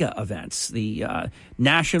mega events. The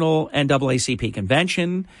National NAACP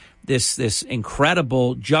Convention, this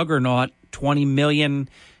incredible juggernaut, $20 million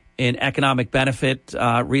in economic benefit,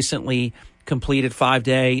 recently completed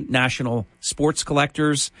 5-day National Sports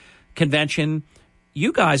Collectors Convention.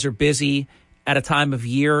 You guys are busy at a time of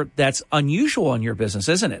year that's unusual in your business,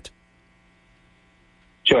 isn't it?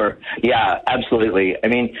 Sure. Yeah, absolutely. I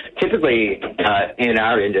mean, typically in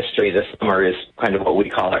our industry, the summer is kind of what we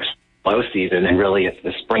call our slow season, and really it's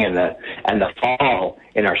the spring and the fall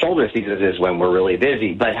in our shoulder seasons is when we're really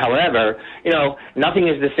busy. But however, nothing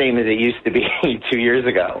is the same as it used to be 2 years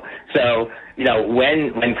ago. So,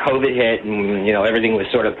 when COVID hit and, everything was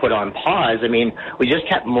sort of put on pause, I mean, we just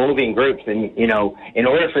kept moving groups and, in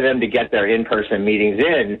order for them to get their in-person meetings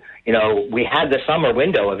in, we had the summer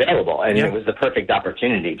window available, and it was the perfect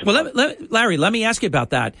opportunity. Larry, let me ask you about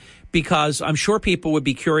that, because I'm sure people would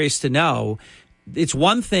be curious to know. It's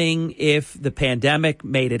one thing if the pandemic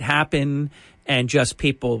made it happen and just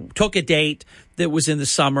people took a date that was in the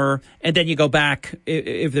summer, and then you go back,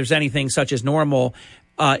 if there's anything such as normal,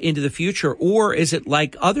 into the future. Or is it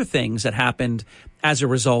like other things that happened as a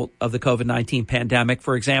result of the COVID-19 pandemic?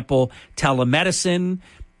 For example, telemedicine,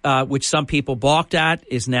 which some people balked at,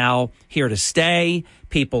 is now here to stay.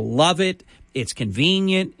 People love it. It's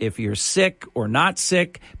convenient if you're sick or not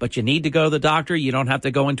sick, but you need to go to the doctor. You don't have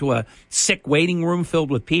to go into a sick waiting room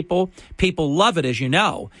filled with people. People love it, as you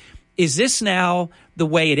know. Is this now the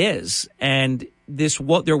way it is? And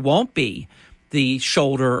there won't be the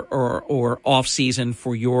shoulder or off season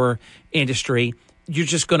for your industry. You're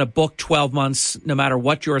just going to book 12 months no matter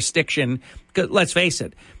what jurisdiction. Let's face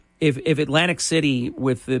it. If Atlantic City,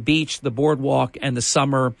 with the beach, the boardwalk, and the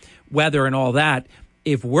summer weather and all that,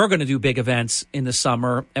 if we're going to do big events in the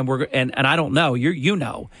summer, and I don't know,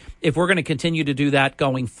 if we're going to continue to do that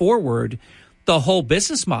going forward, the whole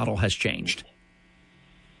business model has changed.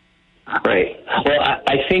 Right. Well,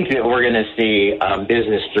 I think that we're going to see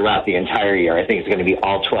business throughout the entire year. I think it's going to be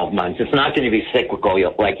all 12 months. It's not going to be cyclical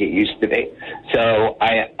like it used to be. So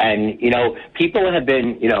people have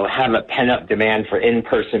been, have a pent-up demand for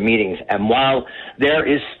in-person meetings. And while there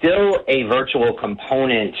is still a virtual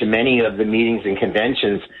component to many of the meetings and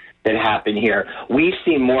conventions that happen here, we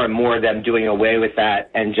see more and more of them doing away with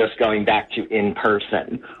that and just going back to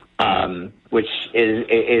in-person. Which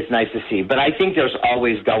is nice to see. But I think there's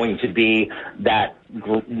always going to be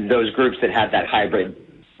those groups that have that hybrid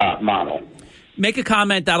model. Make a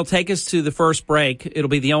comment. That'll take us to the first break. It'll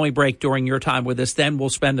be the only break during your time with us. Then we'll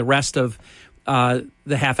spend the rest of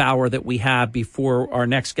the half hour that we have before our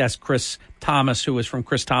next guest, Chris Thomas, who is from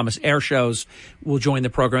Chris Thomas Air Shows, will join the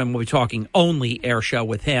program. We'll be talking only air show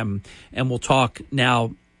with him. And we'll talk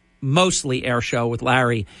now mostly air show with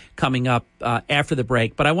Larry coming up after the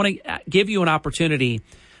break. But I want to give you an opportunity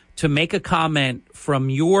to make a comment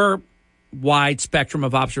from your wide spectrum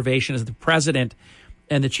of observation as the president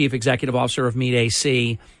and the chief executive officer of Meet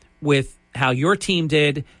AC, with how your team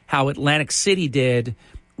did, how Atlantic City did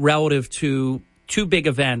relative to two big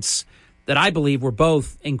events that I believe were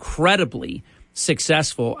both incredibly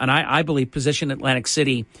successful, and I believe positioned Atlantic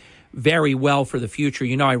City very well for the future.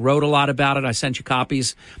 I wrote a lot about it. I sent you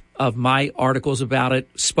copies of my articles about it,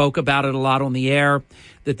 spoke about it a lot on the air,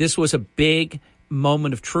 that this was a big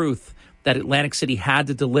moment of truth that Atlantic City had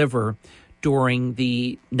to deliver during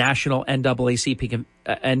the National NAACP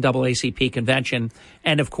convention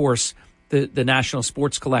and, of course, the National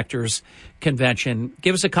Sports Collectors Convention.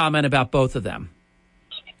 Give us a comment about both of them.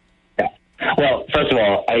 Well, first of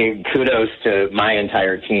all, kudos to my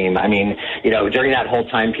entire team. I mean, during that whole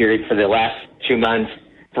time period for the last 2 months,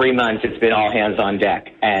 3 months, it's been all hands on deck.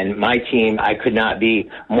 And my team, I could not be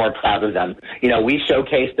more proud of them. We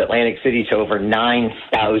showcased Atlantic City to over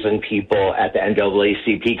 9,000 people at the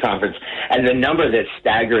NAACP conference. And the number that's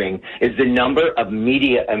staggering is the number of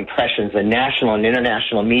media impressions, the national and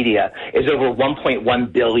international media, is over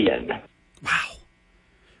 1.1 billion. Wow.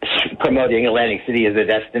 Promoting Atlantic City as a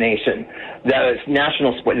destination. The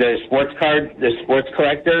sports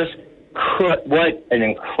collectors, what an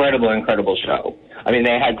incredible show. I mean,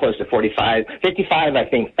 they had close to 55, I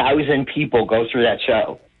think, 1,000 people go through that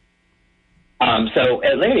show. So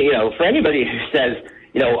Atlanta, for anybody who says,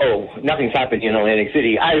 nothing's happening in Atlantic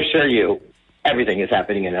City, I assure you, everything is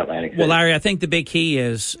happening in Atlantic City. Well, Larry, I think the big key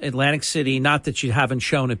is Atlantic City, not that you haven't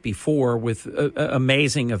shown it before with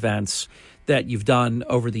amazing events that you've done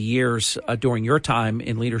over the years during your time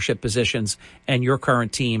in leadership positions and your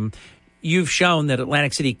current team. You've shown that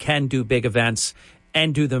Atlantic City can do big events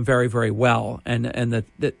and do them very, very well, and that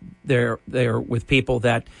they're with people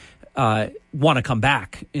that want to come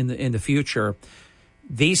back in the future.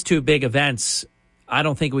 These two big events, I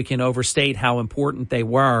don't think we can overstate how important they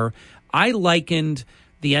were. I likened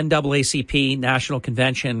the NAACP National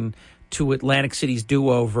Convention to Atlantic City's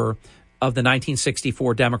do-over of the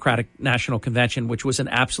 1964 Democratic National Convention, which was an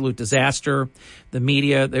absolute disaster. The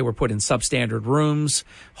media, they were put in substandard rooms,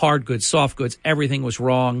 hard goods, soft goods, everything was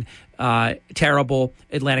wrong, terrible.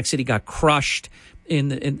 Atlantic City got crushed. In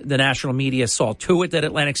the national media saw to it that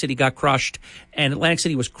Atlantic City got crushed, and Atlantic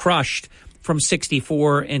City was crushed from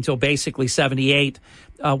 64 until basically 78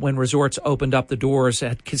 when resorts opened up the doors.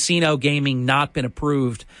 Had casino gaming not been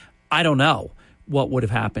approved, I don't know what would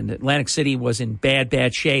have happened. Atlantic City was in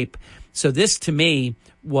bad shape. So this, to me,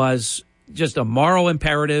 was just a moral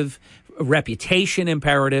imperative, a reputation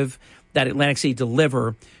imperative that Atlantic City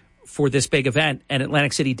deliver for this big event. And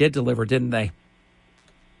Atlantic City did deliver, didn't they?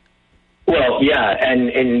 Well, yeah,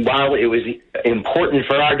 and while it was important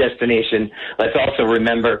for our destination, let's also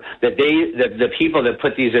remember that the people that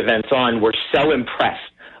put these events on were so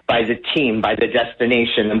impressed by the team, by the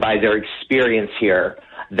destination, and by their experience here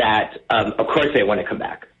that, of course, they want to come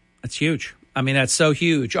back. That's huge. I mean, that's so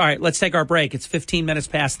huge. All right, let's take our break. It's 15 minutes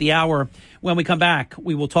past the hour. When we come back,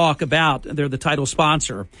 we will talk about, they're the title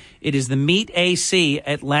sponsor. It is the Meet AC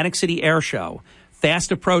Atlantic City Air Show,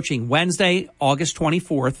 fast approaching Wednesday, August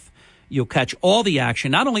 24th. You'll catch all the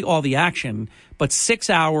action, not only all the action, but 6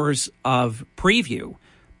 hours of preview,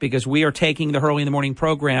 because we are taking the Hurley in the Morning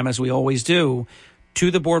program, as we always do,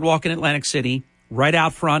 to the Boardwalk in Atlantic City, right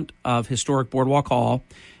out front of historic Boardwalk Hall.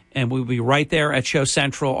 And we'll be right there at Show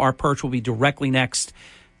Central. Our perch will be directly next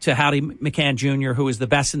to Howdy McCann Jr., who is the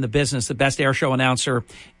best in the business, the best air show announcer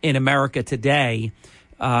in America today.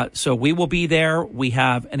 So we will be there. We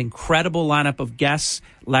have an incredible lineup of guests.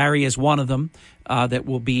 Larry is one of them that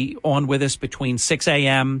will be on with us between 6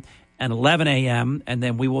 a.m. and 11 a.m. And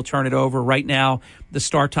then we will turn it over. Right now, the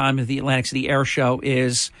start time of the Atlantic City Air Show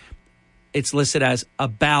it's listed as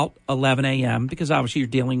about 11 a.m. because obviously you're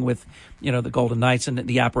dealing with, the Golden Knights and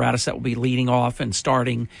the apparatus that will be leading off and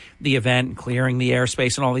starting the event and clearing the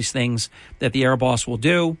airspace and all these things that the Air Boss will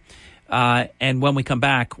do. And when we come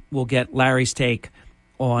back, we'll get Larry's take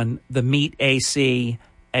on the Meet AC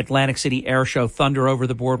Atlantic City Air Show Thunder Over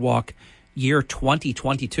the Boardwalk year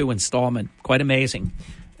 2022 installment. Quite amazing.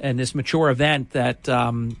 And this mature event that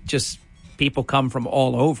just people come from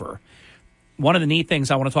all over. One of the neat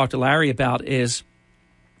things I want to talk to Larry about is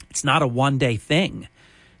it's not a one-day thing.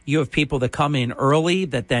 You have people that come in early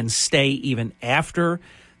that then stay even after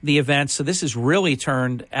the event. So this has really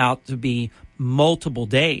turned out to be multiple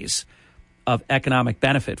days of economic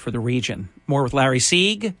benefit for the region. More with Larry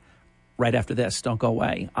Sieg right after this. Don't go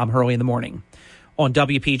away. I'm Hurley in the Morning on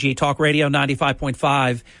WPG Talk Radio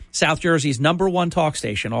 95.5, South Jersey's #1 talk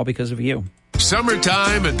station, all because of you.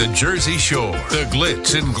 Summertime at the Jersey Shore. The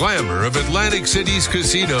glitz and glamour of Atlantic City's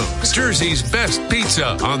casinos. Jersey's best pizza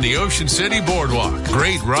on the Ocean City Boardwalk.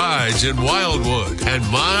 Great rides in Wildwood. And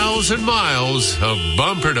miles of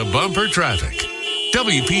bumper-to-bumper traffic.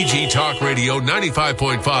 WPG Talk Radio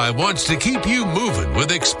 95.5 wants to keep you moving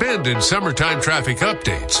with expanded summertime traffic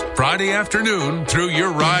updates. Friday afternoon through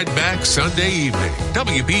your ride back Sunday evening.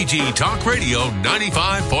 WPG Talk Radio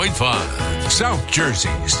 95.5. South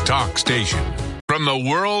Jersey's talk station. From the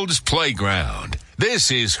world's playground,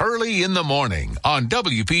 this is Hurley in the Morning on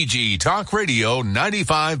WPG Talk Radio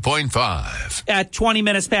 95.5. At 20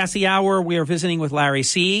 minutes past the hour, we are visiting with Larry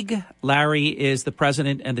Sieg. Larry is the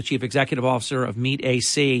president and the chief executive officer of Meet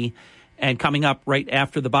AC. And coming up right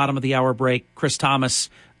after the bottom of the hour break, Chris Thomas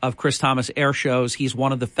of Chris Thomas Air Shows. He's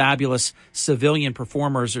one of the fabulous civilian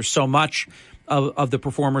performers. There's so much of the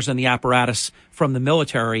performers and the apparatus from the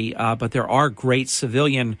military, but there are great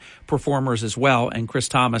civilian performers as well. And Chris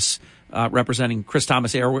Thomas, representing Chris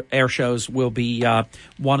Thomas Air Shows, will be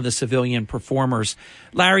one of the civilian performers.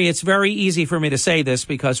 Larry, it's very easy for me to say this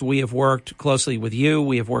because we have worked closely with you.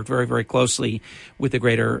 We have worked very, very closely with the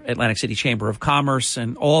Greater Atlantic City Chamber of Commerce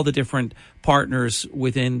and all the different partners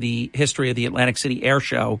within the history of the Atlantic City Air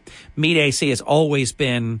Show. Meet AC has always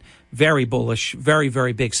been very bullish, very,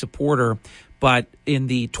 very big supporter. But in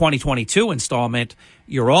the 2022 installment,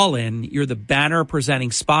 you're all in. You're the banner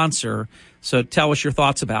presenting sponsor. So tell us your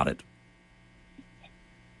thoughts about it.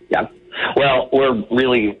 Yeah. Well, we're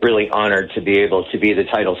really, really honored to be able to be the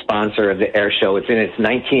title sponsor of the air show. It's in its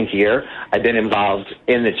 19th year. I've been involved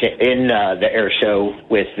in the air show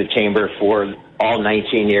with the chamber for all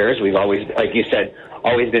 19 years. We've always, like you said,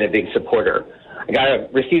 always been a big supporter. I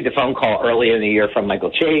received a phone call early in the year from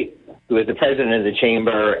Michael Chait, who is the president of the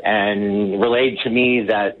chamber, and relayed to me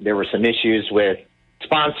that there were some issues with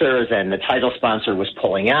sponsors, and the title sponsor was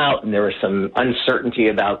pulling out, and there was some uncertainty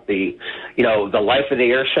about the life of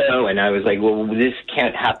the air show. And I was like, well, this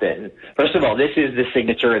can't happen. First of all, this is the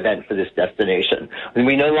signature event for this destination. When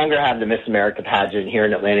we no longer have the Miss America pageant here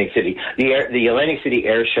in Atlantic City, the Atlantic City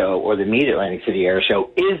Air Show, or the Meet Atlantic City Air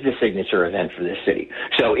Show, is the signature event for this city.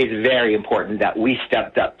 So it's very important that we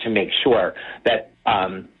stepped up to make sure that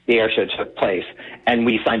the air show took place, and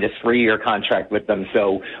we signed a 3-year contract with them.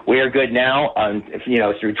 So we are good now,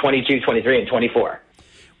 through 22, 23, and 24.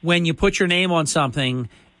 When you put your name on something,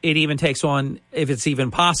 it even takes on, if it's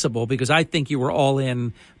even possible, because I think you were all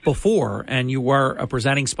in before, and you were a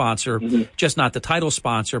presenting sponsor, just not the title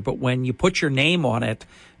sponsor. But when you put your name on it,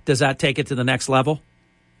 does that take it to the next level?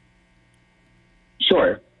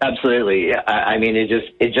 Sure, absolutely. I mean, it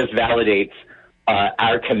just validates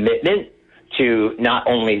our commitment to not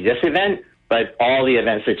only this event, but all the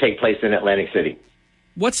events that take place in Atlantic City.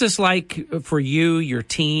 What's this like for you, your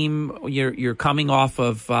team? You're coming off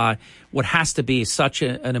of what has to be such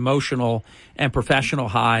an emotional and professional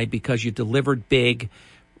high, because you delivered big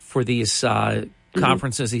for these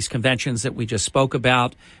conferences, these conventions that we just spoke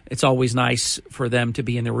about. It's always nice for them to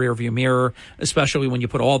be in the rearview mirror, especially when you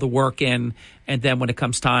put all the work in, and then when it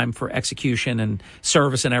comes time for execution and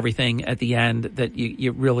service and everything at the end, that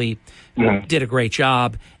you really did a great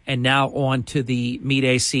job. And now on to the Meet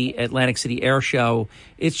AC Atlantic City Air Show.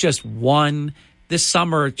 It's just this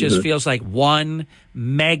summer it just feels like one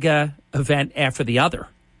mega event after the other.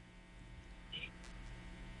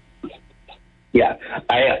 Yeah,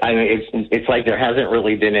 I mean, it's like there hasn't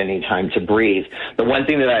really been any time to breathe. The one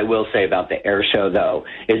thing that I will say about the air show, though,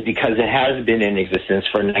 is because it has been in existence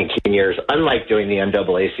for 19 years, unlike doing the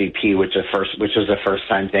NAACP, which was a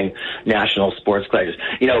first-time thing, national sports colleges.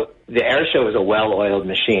 The air show is a well-oiled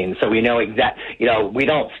machine, so we know we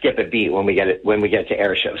don't skip a beat when we get to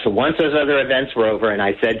air show. So once those other events were over, and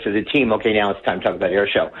I said to the team, okay, now it's time to talk about air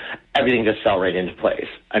show, everything just fell right into place.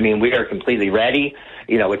 I mean, we are completely ready.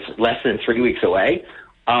 It's less than 3 weeks away,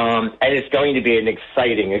 and it's going to be an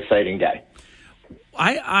exciting, exciting day.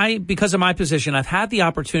 I, because of my position, I've had the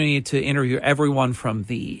opportunity to interview everyone from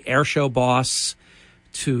the air show boss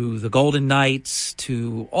to the Golden Knights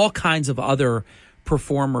to all kinds of other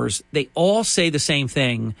performers. They all say the same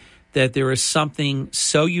thing, that there is something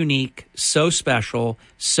so unique, so special,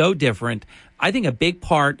 so different. I think a big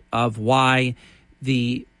part of why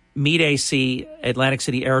the Meet AC Atlantic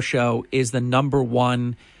City Air Show is the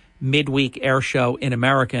 #1 midweek air show in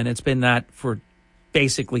America, and it's been that for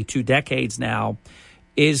basically 2 decades now,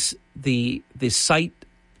 is the site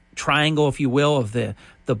triangle, if you will, of the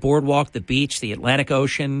boardwalk, the beach, the Atlantic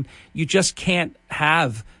Ocean. You just can't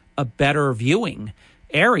have a better viewing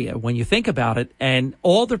area when you think about it, and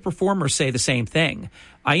all the performers say the same thing.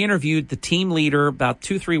 I interviewed the team leader about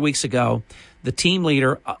 2-3 weeks ago. The team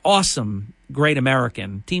leader, awesome, great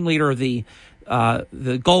American, team leader of the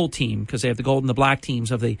gold team, because they have the gold and the black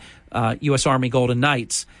teams of the U.S. Army Golden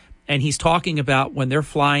Knights. And he's talking about when they're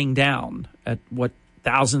flying down at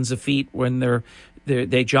thousands of feet when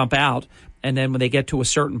they jump out, and then when they get to a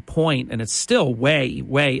certain point, and it's still way,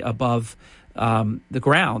 way above the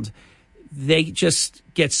ground, they just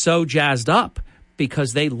get so jazzed up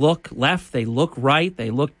because they look left, they look right,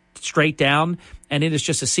 they look straight down, and it is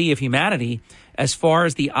just a sea of humanity as far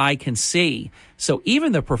as the eye can see. So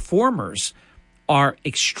even the performers are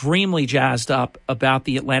extremely jazzed up about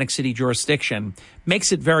the Atlantic City jurisdiction.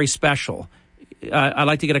 Makes it very special. I'd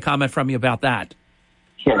like to get a comment from you about that.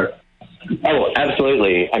 Sure. Oh,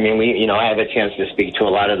 absolutely. I mean, I have a chance to speak to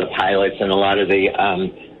a lot of the pilots and a lot of the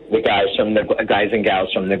guys and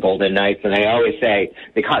gals from the Golden Knights, and they always say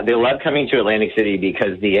they love coming to Atlantic City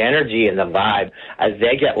because the energy and the vibe as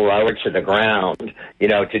they get lowered to the ground,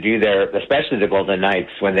 to do especially the Golden Knights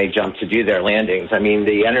when they jump to do their landings. I mean,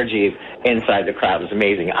 the energy inside the crowd is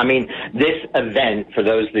amazing. I mean, this event, for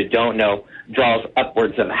those that don't know, draws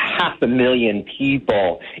upwards of 500,000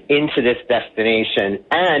 people into this destination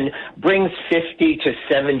and brings $50 to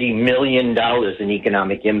 $70 million in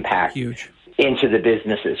economic impact. Huge. Into the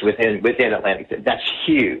businesses within Atlantic City. That's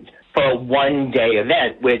huge for a one-day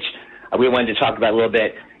event, which we wanted to talk about a little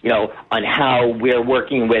bit, on how we're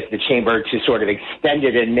working with the Chamber to sort of extend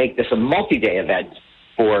it and make this a multi-day event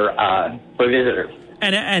for visitors.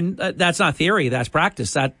 And that's not theory, that's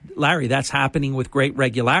practice. Larry, that's happening with great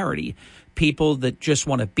regularity. People that just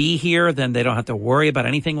want to be here, then they don't have to worry about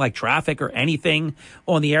anything like traffic or anything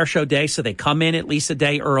on the air show day, so they come in at least a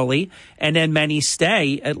day early, and then many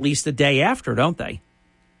stay at least a day after, don't they?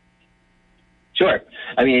 Sure.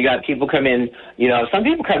 I mean, you got people come in, some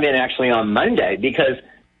people come in actually on Monday because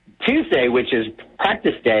Tuesday, which is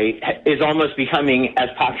practice day, is almost becoming as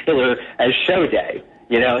popular as show day.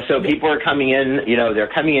 So people are coming in,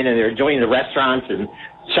 they're coming in and they're enjoying the restaurants and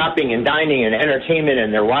shopping and dining and entertainment,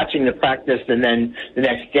 and they're watching the practice, and then the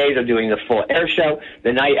next day they're doing the full air show.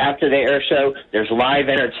 The night after the air show, there's live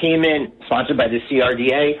entertainment sponsored by the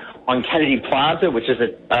CRDA on Kennedy Plaza, which is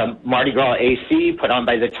a Mardi Gras AC put on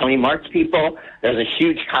by the Tony Marks people. There's a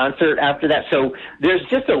huge concert after that. So there's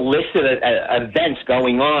just a list of events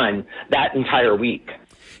going on that entire week.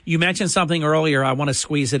 You mentioned something earlier. I want to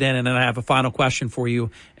squeeze it in, and then I have a final question for you.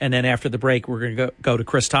 And then after the break, we're going to go to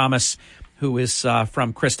Chris Thomas, who is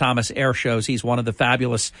from Chris Thomas Air Shows. He's one of the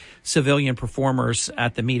fabulous civilian performers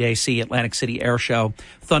at the Meet AC Atlantic City Air Show,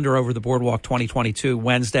 Thunder Over the Boardwalk 2022,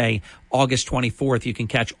 Wednesday, August 24th. You can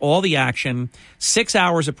catch all the action, 6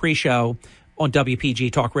 hours of pre-show on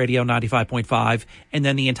WPG Talk Radio 95.5, and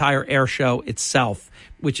then the entire air show itself,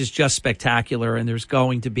 which is just spectacular. And there's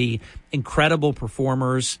going to be incredible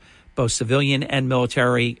performers, both civilian and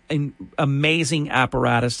military, and amazing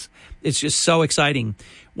apparatus. It's just so exciting.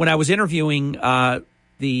 When I was interviewing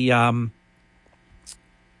the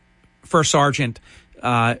first sergeant,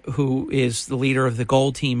 who is the leader of the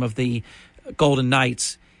gold team of the Golden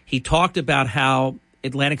Knights, he talked about how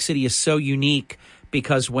Atlantic City is so unique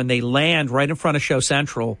because when they land right in front of Show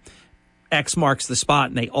Central, X marks the spot,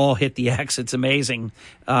 and they all hit the X. It's amazing.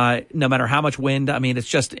 No matter how much wind, I mean, it's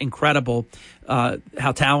just incredible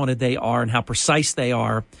how talented they are and how precise they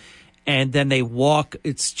are. And then they walk.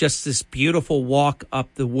 It's just this beautiful walk up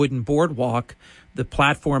the wooden boardwalk, the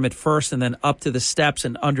platform at first, and then up to the steps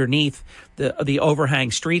and underneath the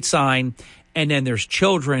overhang street sign. And then there's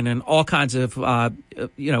children and all kinds of,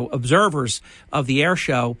 observers of the air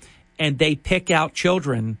show. And they pick out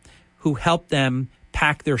children who help them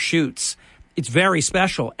pack their chutes. It's very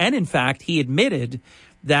special. And in fact, he admitted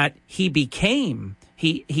that he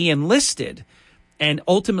enlisted and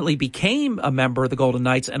ultimately became a member of the Golden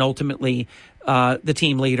Knights and ultimately the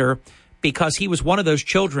team leader because he was one of those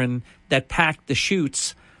children that packed the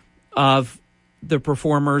chutes of the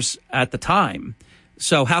performers at the time.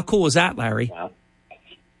 So how cool is that, Larry? Wow.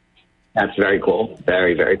 That's very cool.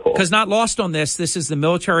 Very, very cool. Because not lost on this is the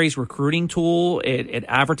military's recruiting tool. It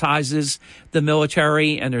advertises the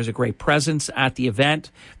military, and there's a great presence at the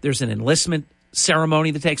event. There's an enlistment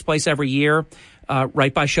ceremony that takes place every year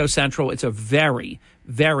right by Show Central. It's a very,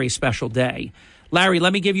 very special day. Larry,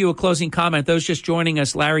 let me give you a closing comment. Those just joining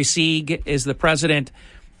us, Larry Sieg is the president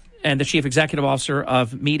and the chief executive officer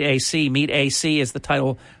of Meet AC. Meet AC is the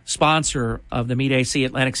title sponsor of the Meet AC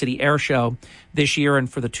Atlantic City Air Show this year and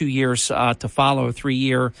for the 2 years to follow, a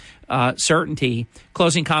 3-year certainty.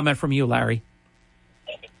 Closing comment from you, Larry.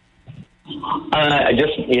 I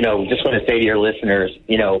just want to say to your listeners,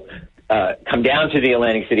 come down to the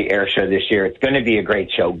Atlantic City Air Show this year. It's going to be a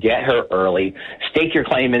great show. Get her early. Stake your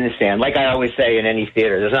claim in the sand. Like I always say in any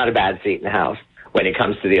theater, there's not a bad seat in the house when it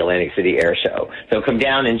comes to the Atlantic City Air Show. So come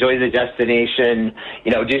down, enjoy the destination,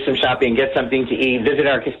 do some shopping, get something to eat, visit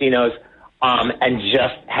our casinos, and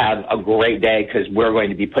just have a great day because we're going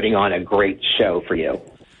to be putting on a great show for you.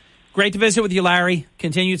 Great to visit with you, Larry.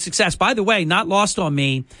 Continued success. By the way, not lost on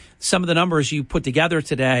me, some of the numbers you put together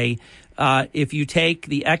today. If you take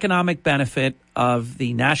the economic benefit of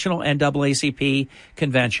the National NAACP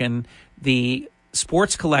Convention, the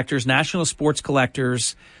Sports Collectors, National Sports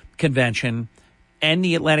Collectors Convention, and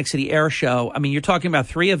the Atlantic City Air Show, I mean, you're talking about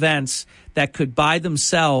 3 events that could by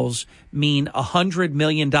themselves mean $100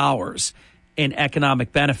 million in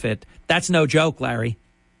economic benefit. That's no joke, Larry.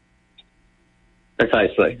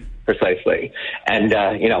 Precisely. And,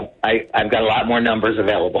 I've got a lot more numbers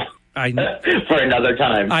available for another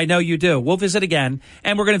time. I know you do. We'll visit again.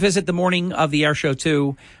 And we're going to visit the morning of the air show,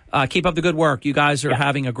 too. Keep up the good work. You guys are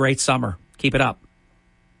having a great summer. Keep it up.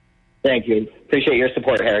 Thank you. Appreciate your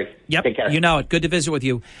support, Harry. Yep. Take care. You know it. Good to visit with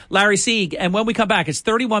you. Larry Sieg. And when we come back, it's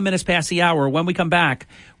 31 minutes past the hour. When we come back,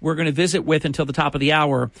 we're going to visit with, until the top of the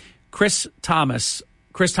hour, Chris Thomas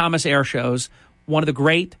Air Shows, one of the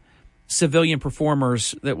great civilian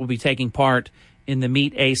performers that will be taking part in the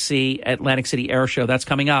Meet AC Atlantic City Air Show. That's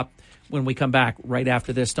coming up when we come back right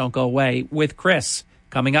after this. Don't go away with Chris.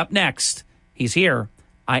 Coming up next, he's here.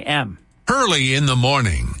 I am. Early in the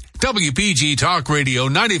morning. WPG Talk Radio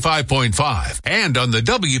 95.5 and on the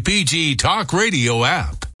WPG Talk Radio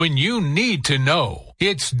app. When you need to know,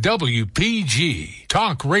 it's WPG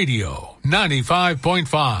Talk Radio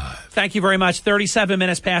 95.5. Thank you very much. 37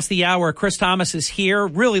 minutes past the hour. Chris Thomas is here.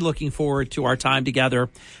 Really looking forward to our time together.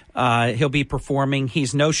 He'll be performing.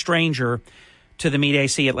 He's no stranger to the Meet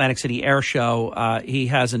AC Atlantic City Air Show. He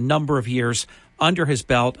has a number of years under his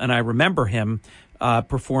belt, and I remember him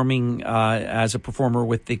performing as a performer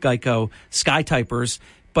with the Geico Skytypers.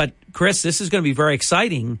 But, Chris, this is going to be very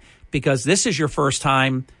exciting because this is your first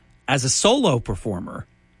time as a solo performer.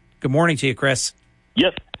 Good morning to you, Chris.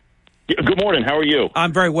 Yes. Good morning. How are you?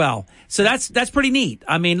 I'm very well. So that's pretty neat.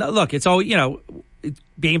 I mean, look, it's all,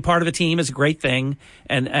 being part of a team is a great thing.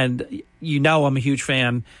 And I'm a huge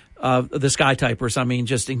fan of the Sky Typers. I mean,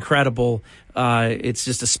 just incredible. It's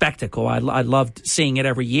just a spectacle. I loved seeing it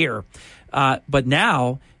every year. But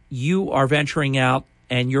now you are venturing out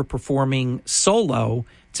and you're performing solo.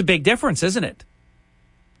 It's a big difference, isn't it?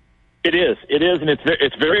 It is, and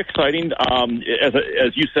it's very exciting.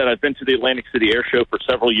 As you said, I've been to the Atlantic City Air Show for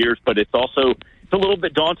several years, but it's a little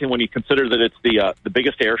bit daunting when you consider that it's the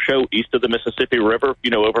biggest air show east of the Mississippi River.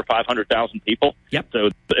 Over 500,000 people. Yep. So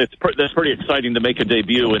that's pretty exciting to make a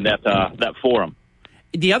debut in that forum.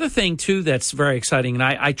 The other thing, too, that's very exciting, and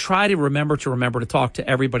I try to remember to talk to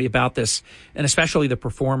everybody about this, and especially the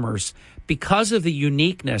performers, because of the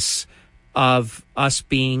uniqueness of us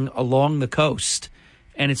being along the coast,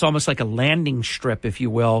 and it's almost like a landing strip, if you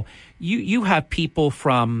will. You have people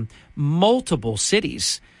from multiple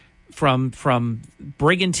cities, from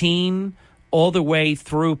Brigantine all the way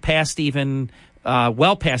through past even,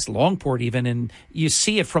 past Longport even, and you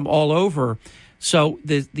see it from all over. So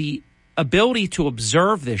the ability to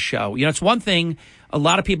observe this show, it's one thing, a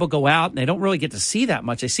lot of people go out and they don't really get to see that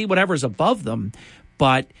much. They see whatever's above them,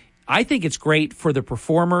 but I think it's great for the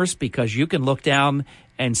performers because you can look down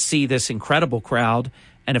and see this incredible crowd.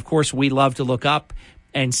 And of course, we love to look up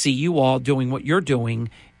and see you all doing what you're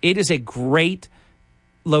doing. It is a great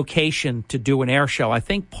location to do an air show. I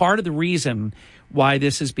think part of the reason why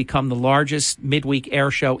this has become the largest midweek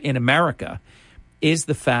air show in America is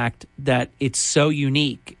the fact that it's so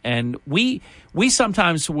unique. And we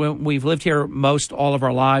sometimes, when we've lived here most all of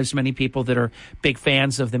our lives, many people that are big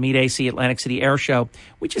fans of the Meet AC Atlantic City Air Show,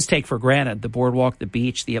 we just take for granted the boardwalk, the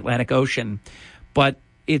beach, the Atlantic Ocean. But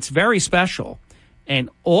it's very special.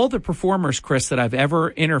 And all the performers, Chris, that I've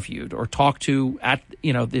ever interviewed or talked to at,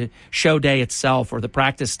 the show day itself or the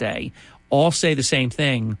practice day, all say the same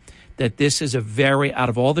thing, that this is out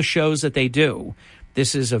of all the shows that they do,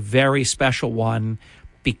 this is a very special one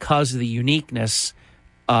because of the uniqueness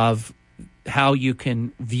of how you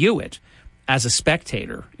can view it as a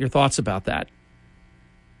spectator. Your thoughts about that?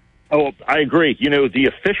 Oh, I agree. The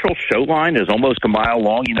official show line is almost a mile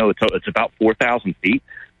long. It's about 4,000 feet.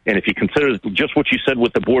 And if you consider just what you said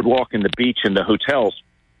with the boardwalk and the beach and the hotels,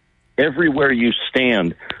 everywhere you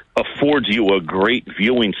stand affords you a great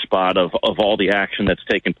viewing spot of all the action that's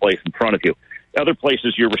taking place in front of you. Other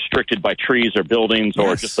places you're restricted by trees or buildings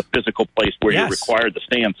or just a physical place where you're required to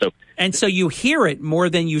stand. So you hear it more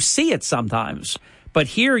than you see it sometimes. But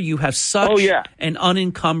here you have such an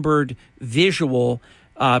unencumbered visual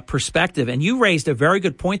perspective. And you raised a very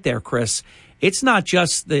good point there, Chris. It's not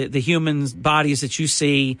just the human bodies that you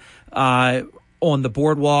see on the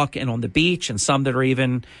boardwalk and on the beach, and some that are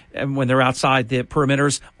even when they're outside the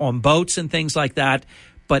perimeters on boats and things like that.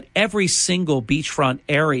 But every single beachfront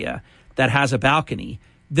area that has a balcony,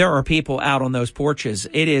 there are people out on those porches.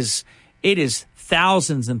 It is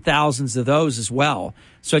thousands and thousands of those as well.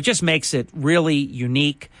 So it just makes it really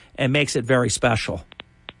unique and makes it very special.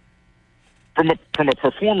 From a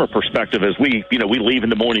performer perspective, as we leave in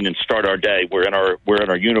the morning and start our day, we're in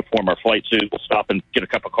our uniform, our flight suit. We'll stop and get a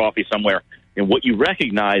cup of coffee somewhere. And what you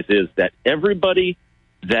recognize is that everybody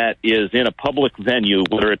that is in a public venue,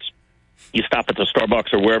 whether it's you stop at the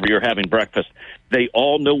Starbucks or wherever you're having breakfast, they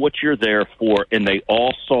all know what you're there for, and they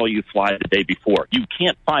all saw you fly the day before. You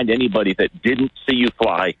can't find anybody that didn't see you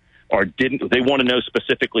fly or didn't. They want to know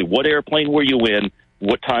specifically what airplane were you in,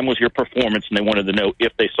 what time was your performance, and they wanted to know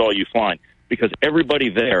if they saw you flying, because everybody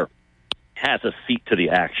there has a seat to the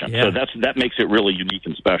action. Yeah. So that makes it really unique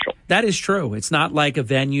and special. That is true. It's not like a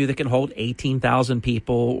venue that can hold 18,000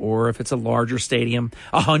 people, or if it's a larger stadium,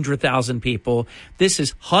 100,000 people. This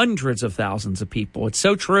is hundreds of thousands of people. It's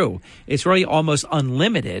so true. It's really almost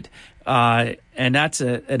unlimited. And that's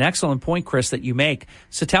an excellent point, Chris, that you make.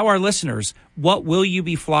 So tell our listeners, what will you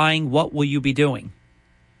be flying? What will you be doing?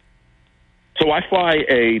 So I fly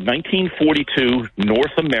a 1942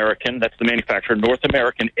 North American, that's the manufacturer, North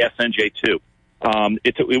American SNJ-2.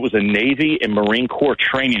 It was a Navy and Marine Corps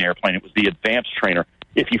training airplane. It was the advanced trainer.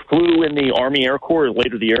 If you flew in the Army Air Corps or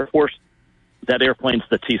later the Air Force, that airplane's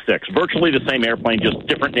the T-6. Virtually the same airplane, just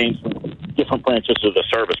different names, different branches of the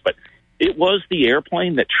service. But it was the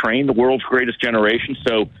airplane that trained the world's greatest generation.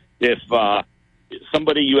 So if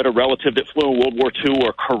you had a relative that flew in World War II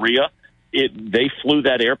or Korea, they flew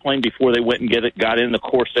that airplane before they went and got in the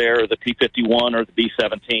Corsair or the P-51 or the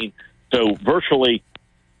B-17. So virtually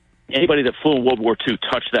anybody that flew in World War II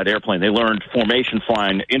touched that airplane. They learned formation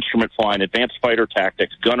flying, instrument flying, advanced fighter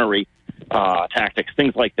tactics, gunnery. tactics,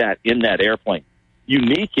 things like that in that airplane.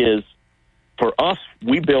 Unique is, for us,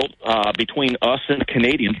 we built, between us and the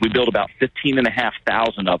Canadians, we built about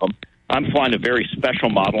 15,500 of them. I'm flying a very special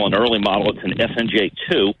model, an early model. It's an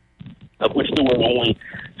SNJ-2, of which there were only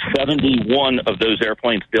 71 of those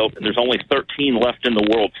airplanes built, and there's only 13 left in the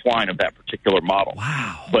world flying of that particular model.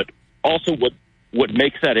 Wow. But also what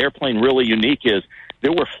makes that airplane really unique is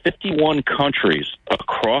there were 51 countries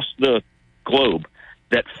across the globe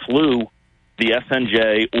that flew the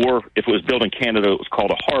SNJ, or if it was built in Canada, it was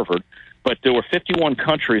called a Harvard. But there were 51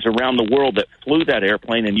 countries around the world that flew that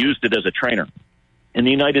airplane and used it as a trainer. In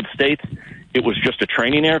the United States, it was just a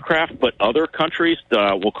training aircraft, but other countries,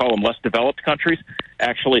 we'll call them less developed countries,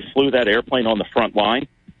 actually flew that airplane on the front line.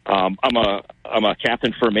 I'm a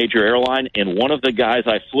captain for a major airline, and one of the guys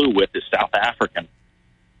I flew with is South African.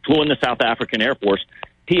 Flew in the South African Air Force.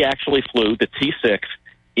 He actually flew the T-6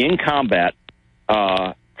 in combat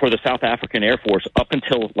for the South African Air Force up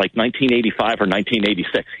until like 1985 or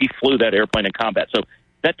 1986. He flew that airplane in combat. So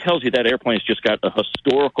that tells you that airplane's just got a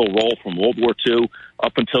historical role from World War II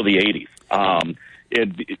up until the 80s.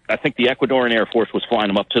 I think the Ecuadorian Air Force was flying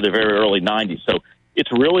them up to the very early 90s. So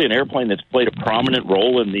it's really an airplane that's played a prominent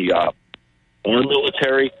role in the our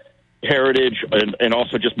military heritage and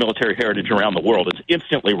also just military heritage around the world. It's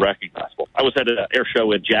instantly recognizable. I was at an air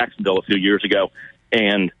show in Jacksonville a few years ago,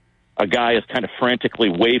 and a guy is kind of frantically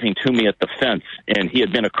waving to me at the fence, and he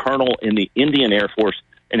had been a colonel in the Indian Air Force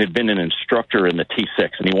and had been an instructor in the T-6,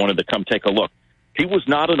 and he wanted to come take a look. He was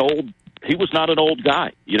not an old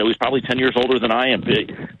guy. You know, he's probably 10 years older than I am. He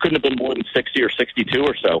couldn't have been more than 60 or 62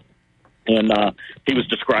 or so. And he was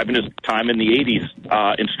describing his time in the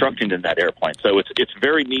 80s instructing in that airplane. So it's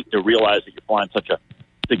very neat to realize that you're flying such a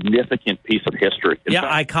significant piece of history.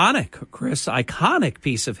 Iconic, Chris, iconic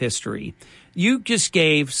piece of history. You just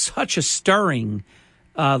gave such a stirring,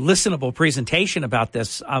 listenable presentation about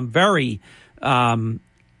this. I'm very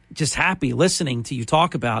just happy listening to you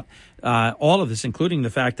talk about all of this, including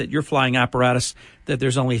the fact that you're flying apparatus that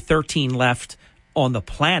there's only 13 left on the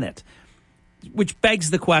planet, which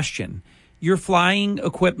begs the question. You're flying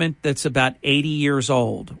equipment that's about 80 years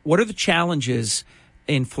old. What are the challenges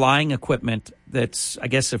in flying equipment that's, I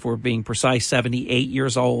guess if we're being precise, 78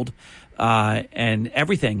 years old, and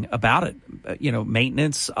everything about it,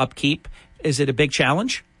 maintenance, upkeep? Is it a big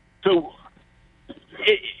challenge? So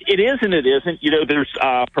it is and it isn't. There's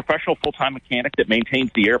a professional full-time mechanic that maintains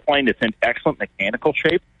the airplane. It's in excellent mechanical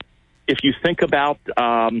shape. If you think about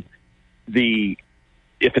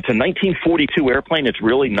if it's a 1942 airplane, it's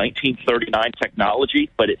really 1939 technology,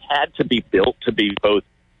 but it had to be built to be both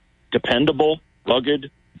dependable,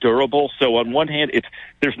 rugged, durable. So on one hand,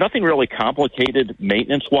 there's nothing really complicated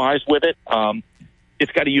maintenance-wise with it.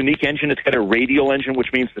 It's got a unique engine. It's got a radial engine,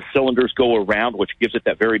 which means the cylinders go around, which gives it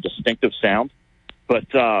that very distinctive sound. But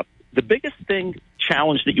the biggest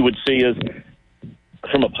challenge that you would see is,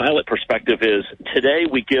 from a pilot perspective, is today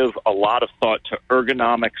we give a lot of thought to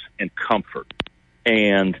ergonomics and comfort.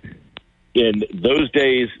 And in those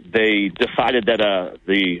days, they decided that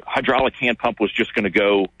the hydraulic hand pump was just going to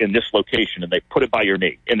go in this location, and they put it by your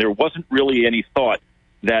knee. And there wasn't really any thought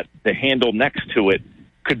that the handle next to it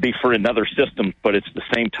could be for another system, but it's the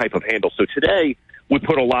same type of handle. So today, we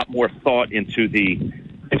put a lot more thought into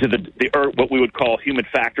what we would call human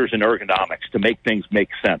factors and ergonomics to make things make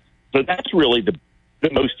sense. So that's really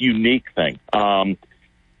the most unique thing.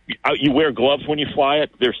 You wear gloves when you fly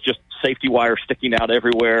it. There's just safety wire sticking out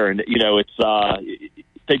everywhere, and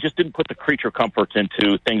they just didn't put the creature comforts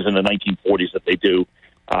into things in the 1940s that they do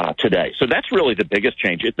today. So that's really the biggest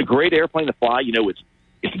change. It's a great airplane to fly.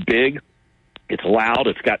 It's big, it's loud,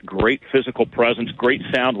 it's got great physical presence, great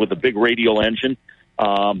sound with a big radial engine.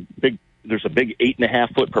 There's a big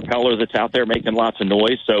 8.5-foot propeller that's out there making lots of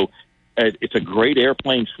noise. So it's a great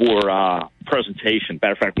airplane for presentation.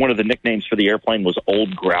 Matter of fact, one of the nicknames for the airplane was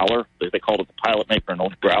Old Growler. They called it the pilot maker an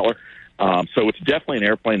Old Growler. So it's definitely an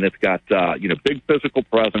airplane that's got big physical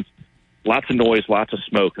presence, lots of noise, lots of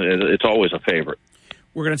smoke. It's always a favorite.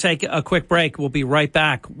 We're going to take a quick break. We'll be right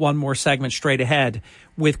back. One more segment straight ahead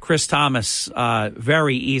with Chris Thomas.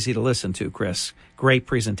 Very easy to listen to, Chris. Great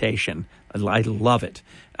presentation. I love it.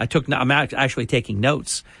 I'm actually taking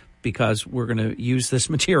notes because we're going to use this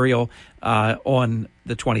material on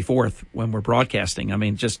the 24th when we're broadcasting. I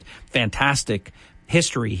mean, just fantastic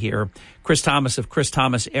history here. Chris Thomas of Chris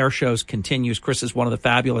Thomas Air Shows continues. Chris is one of the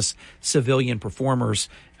fabulous civilian performers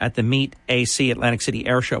at the Meet AC Atlantic City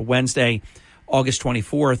Air Show Wednesday, August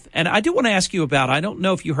 24th. And I do want to ask you about, I don't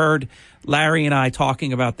know if you heard Larry and I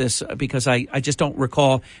talking about this because I just don't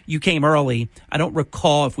recall. You came early. I don't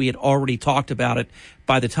recall if we had already talked about it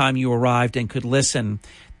by the time you arrived and could listen.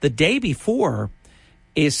 The day before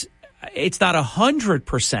it's not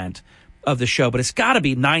 100% of the show, but it's got to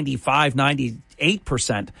be 95,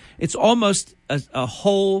 98%. It's almost a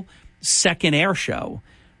whole second air show.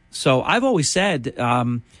 So I've always said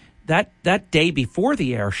that day before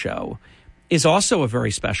the air show is also a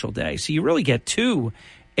very special day. So you really get two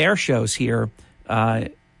air shows here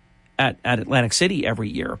at Atlantic City every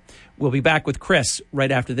year. We'll be back with Chris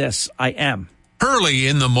right after this. I am. Early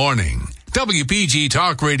in the morning. WPG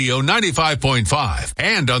Talk Radio 95.5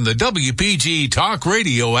 and on the WPG Talk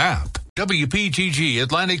Radio app. WPGG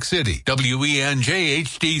Atlantic City, WENJ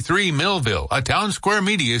HD3 Millville, a Town Square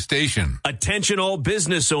Media station. Attention all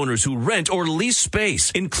business owners who rent or lease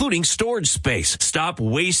space, including storage space. Stop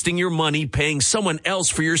wasting your money paying someone else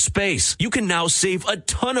for your space. You can now save a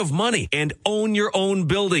ton of money and own your own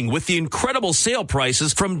building with the incredible sale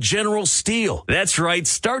prices from General Steel. That's right,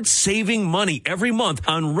 start saving money every month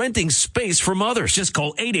on renting space from others. Just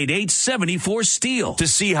call 888-74-STEEL to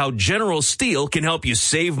see how General Steel can help you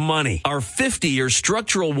save money. Our 50-year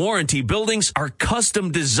structural warranty buildings are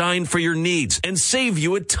custom designed for your needs and save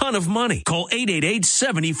you a ton of money. Call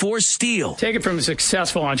 888-74-STEEL. Take it from a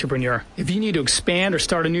successful entrepreneur. If you need to expand or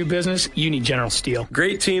start a new business, you need General Steel.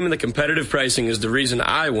 Great team and the competitive pricing is the reason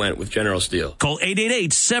I went with General Steel. Call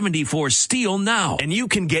 888-74-STEEL now, and you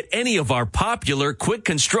can get any of our popular quick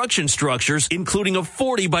construction structures, including a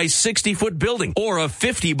 40 by 60 foot building or a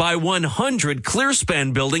 50 by 100 clear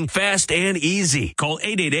span building, fast and easy. Call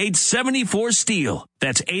 888-74-STEEL.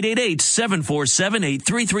 That's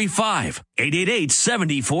 888-747-8335.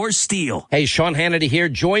 888-74-STEEL. Hey, Sean Hannity here.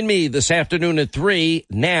 Join me this afternoon at 3.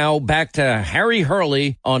 Now back to Harry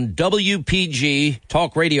Hurley on WPG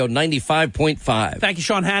Talk Radio 95.5. Thank you,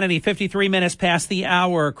 Sean Hannity. 53 minutes past the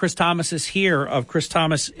hour. Chris Thomas is here of Chris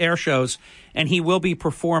Thomas Air Shows, and he will be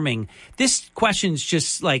performing. This question's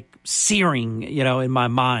just like searing, in my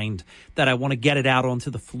mind, that I want to get it out onto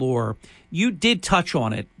the floor. You did touch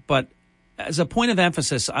on it, but as a point of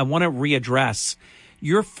emphasis, I want to readdress.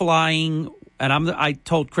 You're flying, and I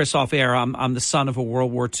told Chris off air, I'm the son of a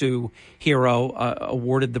World War II hero,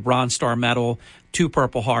 awarded the Bronze Star Medal, 2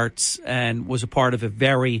 Purple Hearts, and was a part of a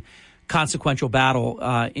very consequential battle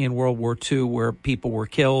in World War II where people were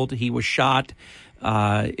killed. He was shot.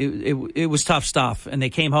 It was tough stuff, and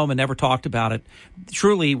they came home and never talked about it.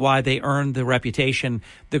 Truly why they earned the reputation,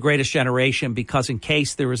 the greatest generation, because in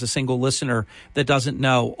case there is a single listener that doesn't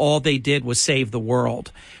know, all they did was save the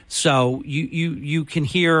world. So you can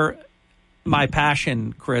hear my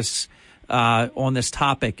passion, Chris, on this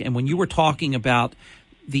topic. And when you were talking about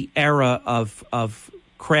the era of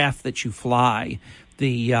craft that you fly,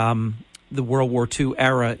 the World War II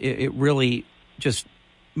era, it really just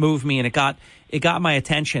moved me, and it got my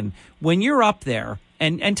attention. When you're up there,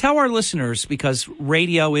 and tell our listeners, because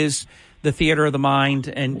radio is the theater of the mind,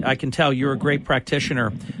 and I can tell you're a great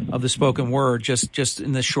practitioner of the spoken word. Just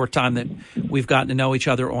in the short time that we've gotten to know each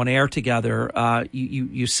other on air together,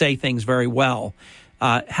 you say things very well.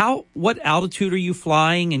 What altitude are you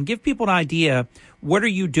flying? And give people an idea. What are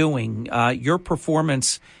you doing? Your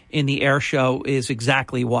performance in the air show is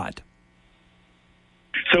exactly what?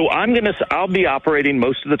 So I'll be operating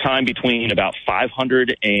most of the time between about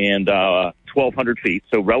 500 and 1,200 feet,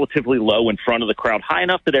 so relatively low in front of the crowd, high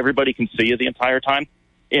enough that everybody can see you the entire time.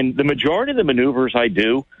 And the majority of the maneuvers I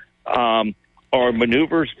do are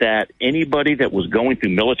maneuvers that anybody that was going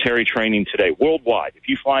through military training today, worldwide, if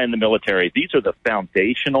you fly in the military, these are the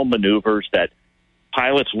foundational maneuvers that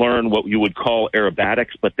pilots learn, what you would call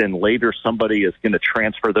aerobatics, but then later somebody is going to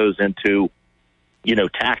transfer those into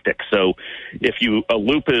tactics. So if a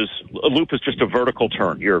loop is just a vertical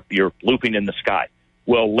turn, you're looping in the sky.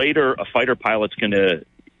 Well, later a fighter pilot's going to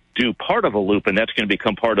do part of a loop, and that's going to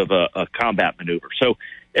become part of a combat maneuver. So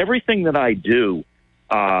everything that I do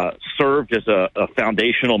served as a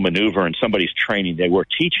foundational maneuver in somebody's training. They were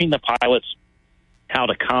teaching the pilots how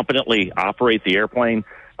to competently operate the airplane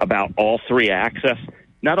about all 3 axes,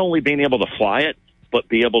 not only being able to fly it, but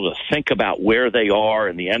be able to think about where they are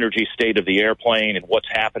and the energy state of the airplane and what's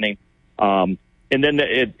happening. And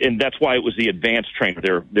that's why it was the advanced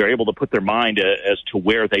trainer. They're able to put their mind as to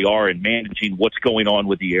where they are in managing what's going on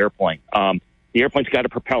with the airplane. The airplane's got a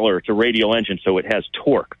propeller. It's a radial engine, so it has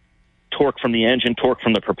torque from the engine, torque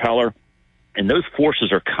from the propeller, and those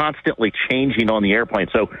forces are constantly changing on the airplane.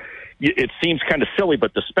 So it seems kind of silly,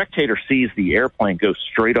 but the spectator sees the airplane go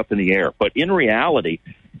straight up in the air. But in reality,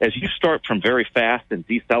 as you start from very fast and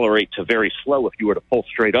decelerate to very slow, if you were to pull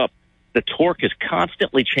straight up, the torque is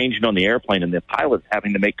constantly changing on the airplane, and the pilot's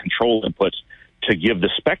having to make control inputs to give the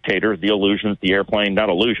spectator the illusion that the airplane, not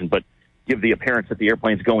illusion, but give the appearance that the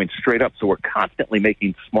airplane's going straight up. So we're constantly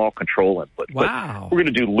making small control inputs. Wow. But we're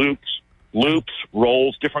going to do loops,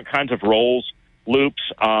 rolls, different kinds of rolls, loops.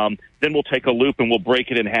 Then we'll take a loop and we'll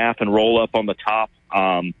break it in half and roll up on the top.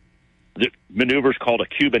 The maneuver's called a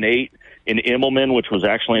Cuban 8 in Immelmann, which was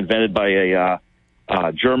actually invented by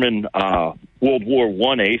a German World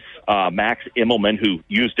War I ace, Max Immelmann, who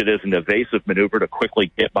used it as an evasive maneuver to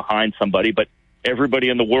quickly get behind somebody. But everybody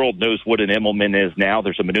in the world knows what an Immelmann is now.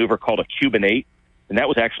 There's a maneuver called a Cuban 8, and that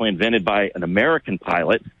was actually invented by an American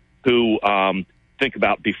pilot who, think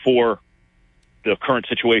about before the current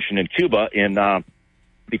situation in Cuba,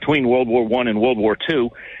 between World War I and World War II,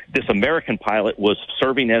 this American pilot was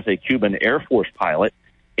serving as a Cuban Air Force pilot,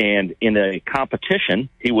 and in a competition,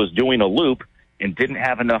 he was doing a loop and didn't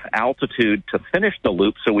have enough altitude to finish the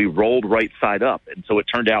loop, so he rolled right side up, and so it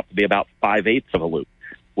turned out to be about 5/8 of a loop.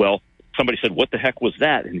 Well, somebody said, "What the heck was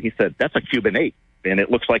that?" And he said, "That's a Cuban 8, and it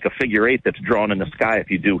looks like a figure 8 that's drawn in the sky if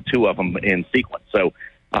you do two of them in sequence." So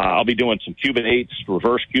I'll be doing some Cuban 8s,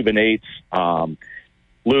 reverse Cuban 8s,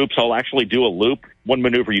 loops. I'll actually do a loop. One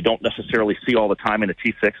maneuver you don't necessarily see all the time in a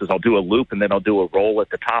T6 is I'll do a loop and then I'll do a roll at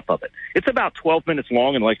the top of it. It's about 12 minutes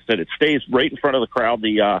long, and like I said, it stays right in front of the crowd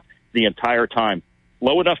the entire time.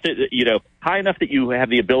 Low enough that, high enough that you have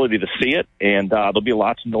the ability to see it, and there'll be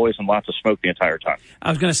lots of noise and lots of smoke the entire time. I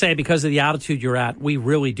was going to say, because of the altitude you're at, we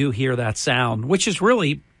really do hear that sound, which is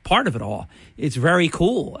really part of it all. It's very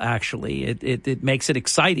cool, actually. It makes it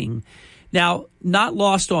exciting. Now, not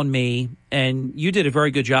lost on me, and you did a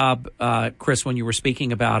very good job, Chris, when you were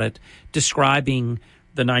speaking about it, describing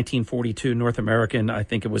the 1942 North American, I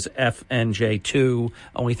think it was FNJ-2,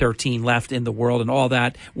 only 13 left in the world and all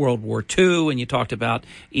that, World War II, and you talked about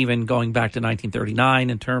even going back to 1939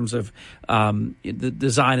 in terms of the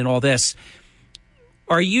design and all this.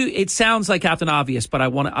 It sounds like Captain Obvious, but I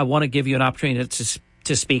want to give you an opportunity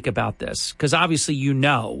to speak about this, because obviously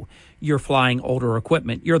you're flying older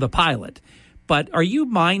equipment. You're the pilot. But are you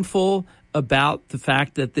mindful about the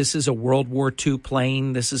fact that this is a World War II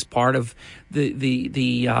plane? This is part of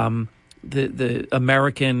the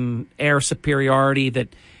American air superiority that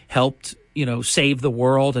helped, save the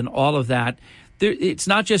world and all of that. It's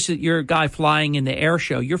not just that you're a guy flying in the air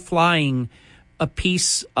show. You're flying a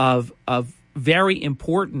piece of very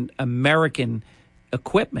important American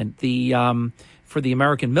equipment, for the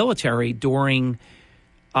American military during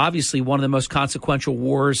obviously one of the most consequential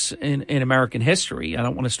wars in American history. I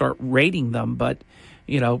don't want to start rating them, but,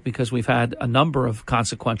 because we've had a number of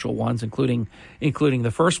consequential ones, including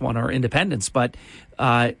the first one, our independence. But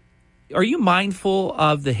are you mindful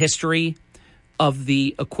of the history of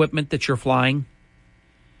the equipment that you're flying?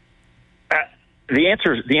 The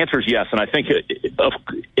answer is yes, and I think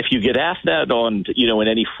if you get asked that on in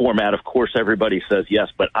any format, of course everybody says yes.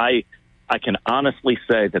 But I can honestly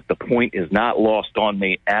say that the point is not lost on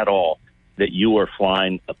me at all that you are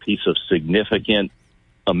flying a piece of significant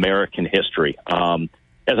American history.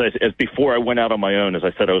 As before I went out on my own, as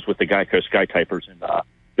I said, I was with the Geico Skytypers, and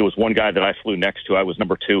there was one guy that I flew next to. I was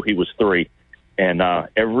number 2, he was 3, and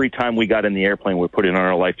every time we got in the airplane, we put in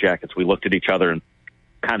our life jackets. We looked at each other and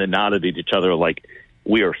kind of nodded at each other like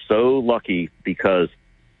we are so lucky because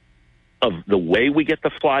of the way we get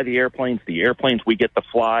to fly the airplanes we get to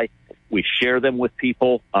fly. We share them with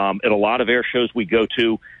people. At a lot of air shows we go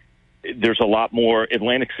to, there's a lot more.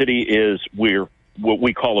 Atlantic City we're what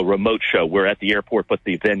we call a remote show. We're at the airport, but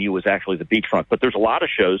the venue is actually the beachfront. But there's a lot of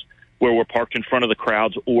shows where we're parked in front of the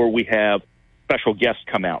crowds or we have special guests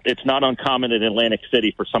come out. It's not uncommon in Atlantic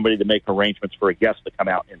City for somebody to make arrangements for a guest to come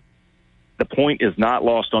out. And the point is not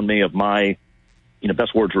lost on me of my,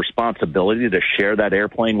 best words, responsibility to share that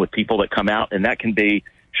airplane with people that come out. And that can be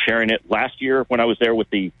sharing it. Last year when I was there with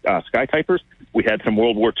the Skytypers, we had some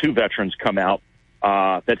World War II veterans come out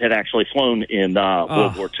that had actually flown in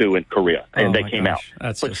World War II in Korea, and they came out.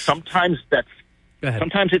 But sometimes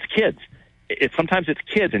sometimes it's kids. Sometimes it's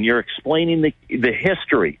kids, and you're explaining the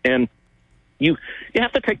history, and you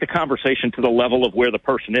have to take the conversation to the level of where the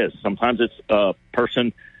person is. Sometimes it's a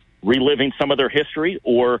person reliving some of their history,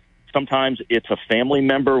 or sometimes it's a family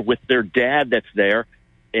member with their dad that's there,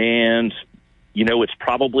 and it's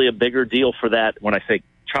probably a bigger deal for that when I say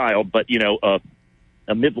child, but,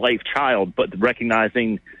 a midlife child, but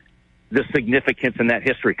recognizing the significance in that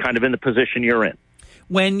history, kind of in the position you're in.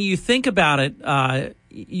 When you think about it,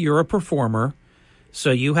 you're a performer,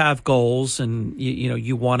 so you have goals, and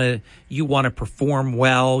you want to perform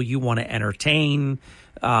well, you want to entertain,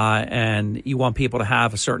 and you want people to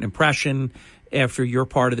have a certain impression after you're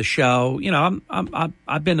part of the show.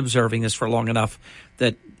 I've been observing this for long enough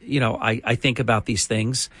that I think about these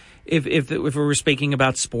things. If we were speaking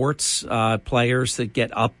about sports, players that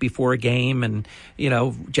get up before a game and,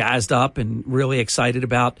 jazzed up and really excited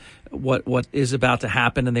about what is about to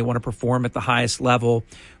happen and they want to perform at the highest level.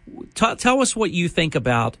 Tell us what you think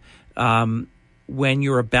about when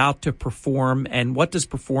you're about to perform, and what does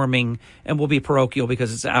performing, and we'll be parochial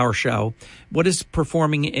because it's our show, what does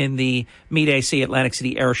performing in the Meet AC Atlantic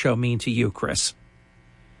City Air Show mean to you, Chris?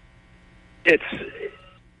 It's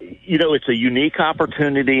a unique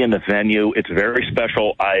opportunity in the venue. It's very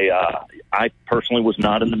special. I personally was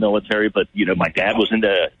not in the military, but, my dad was in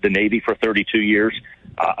the Navy for 32 years.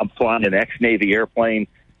 I'm flying an ex-Navy airplane.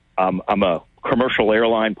 I'm a commercial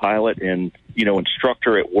airline pilot and,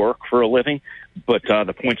 instructor at work for a living. But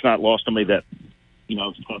the point's not lost on me that, I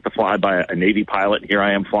was taught to fly by a Navy pilot. Here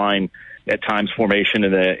I am flying at times formation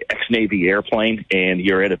in an ex-Navy airplane, and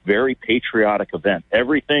you're at a very patriotic event.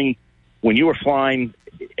 Everything, when you were flying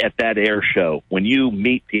at that air show, when you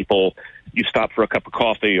meet people, you stop for a cup of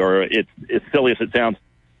coffee, or it's as silly as it sounds,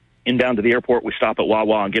 inbound to the airport, we stop at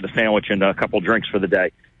Wawa and get a sandwich and a couple drinks for the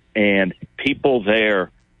day. And people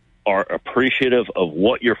there are appreciative of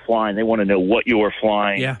what you're flying. They want to know what you are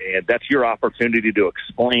flying. Yeah. And that's your opportunity to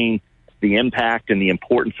explain the impact and the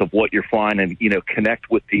importance of what you're flying and,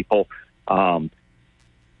 connect with people. I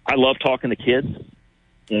love talking to kids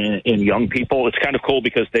and young people. It's kind of cool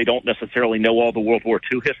because they don't necessarily know all the World War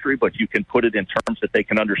II history, but you can put it in terms that they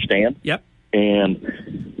can understand. Yep.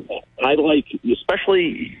 And I like,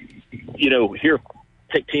 especially, here,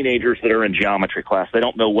 take teenagers that are in geometry class. They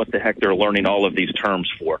don't know what the heck they're learning all of these terms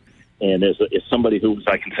for. And as somebody who's,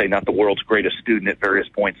 I can say, not the world's greatest student at various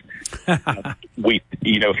points,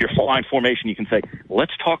 if you're flying formation, you can say,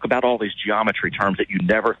 let's talk about all these geometry terms that you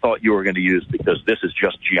never thought you were going to use, because this is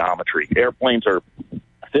just geometry. Airplanes are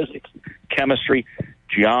physics, chemistry,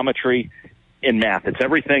 geometry, and math. It's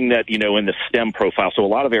everything that, in the STEM profile. So a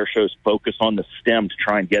lot of air shows focus on the STEM to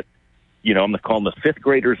try and get, I'm going to call them the fifth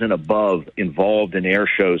graders and above involved in air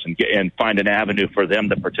shows and find an avenue for them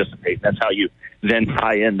to participate. That's how you then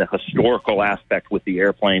tie in the historical aspect with the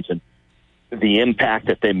airplanes and the impact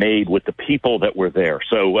that they made with the people that were there.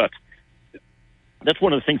 So that's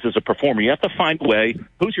one of the things as a performer. You have to find a way.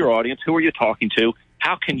 Who's your audience? Who are you talking to?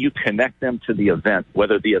 How can you connect them to the event,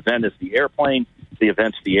 whether the event is the airplane, the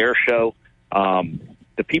event's the air show?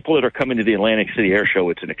 The people that are coming to the Atlantic City Air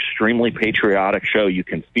Show, it's an extremely patriotic show. You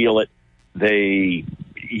can feel it.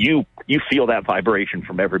 You feel that vibration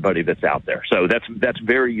from everybody that's out there. So that's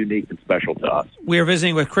very unique and special to us. We are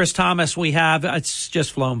visiting with Chris Thomas. It's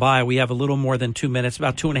just flown by. We have a little more than 2 minutes,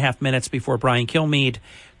 about 2.5 minutes before Brian Kilmeade.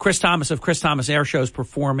 Chris Thomas of Chris Thomas Air Show is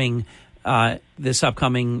performing this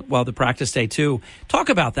upcoming, the practice day too. Talk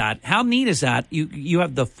about that. How neat is that? You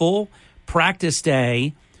have the full practice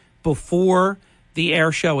day before the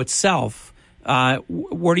air show itself.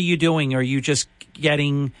 What are you doing? Are you just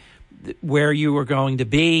getting where you are going to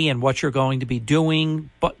be and what you're going to be doing,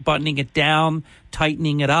 buttoning it down,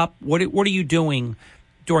 tightening it up? What are you doing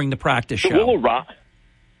during the practice show?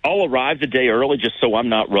 I'll arrive the day early just so I'm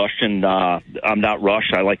not rushed, and I'm not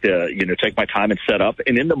rushed. I like to, take my time and set up.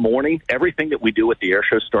 And in the morning, everything that we do at the air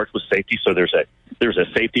show starts with safety. So there's a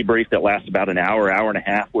safety brief that lasts about an hour and a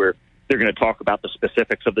half, where they're going to talk about the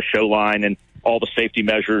specifics of the show line and all the safety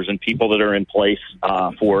measures and people that are in place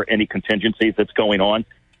for any contingencies that's going on.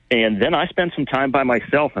 And then I spend some time by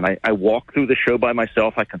myself, and I walk through the show by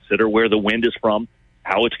myself. I consider where the wind is from,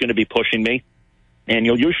 how it's going to be pushing me. And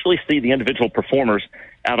you'll usually see the individual performers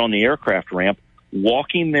out on the aircraft ramp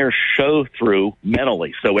walking their show through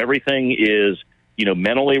mentally. So everything is,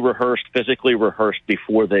 mentally rehearsed, physically rehearsed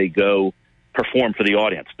before they go perform for the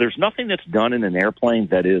audience. There's nothing that's done in an airplane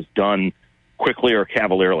that is done quickly or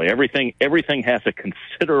cavalierly. Everything has a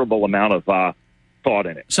considerable amount of thought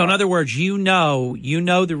in it. So in other words, you know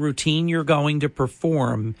the routine you're going to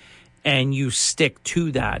perform, and you stick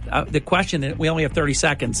to that. The question that we only have 30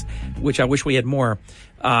 seconds, which I wish we had more.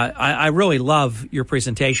 I really love your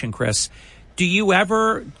presentation, Chris. Do you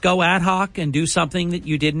ever go ad hoc and do something that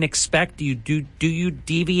you didn't expect? Do you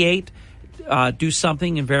deviate, do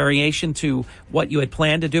something in variation to what you had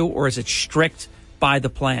planned to do, or is it strict by the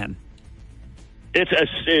plan?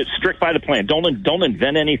 It's strict by the plan. Don't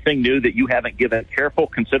invent anything new that you haven't given careful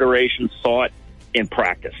consideration, thought, and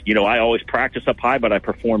practice. I always practice up high, but I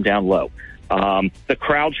perform down low. The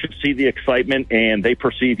crowd should see the excitement, and they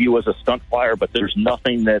perceive you as a stunt flyer, but there's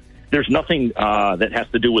nothing that has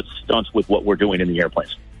to do with stunts with what we're doing in the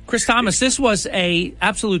airplanes. Chris Thomas, this was a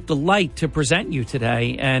absolute delight to present you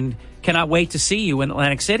today, and cannot wait to see you in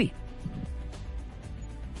Atlantic City.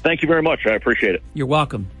 Thank you very much. I appreciate it. You're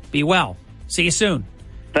welcome. Be well. See you soon.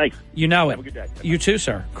 Thanks. You know it. Have a good day. You too,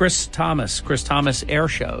 sir. Chris Thomas Air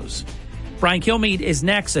Shows. Brian Kilmeade is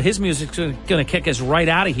next, so his music's going to kick us right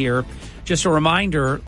out of here. Just a reminder,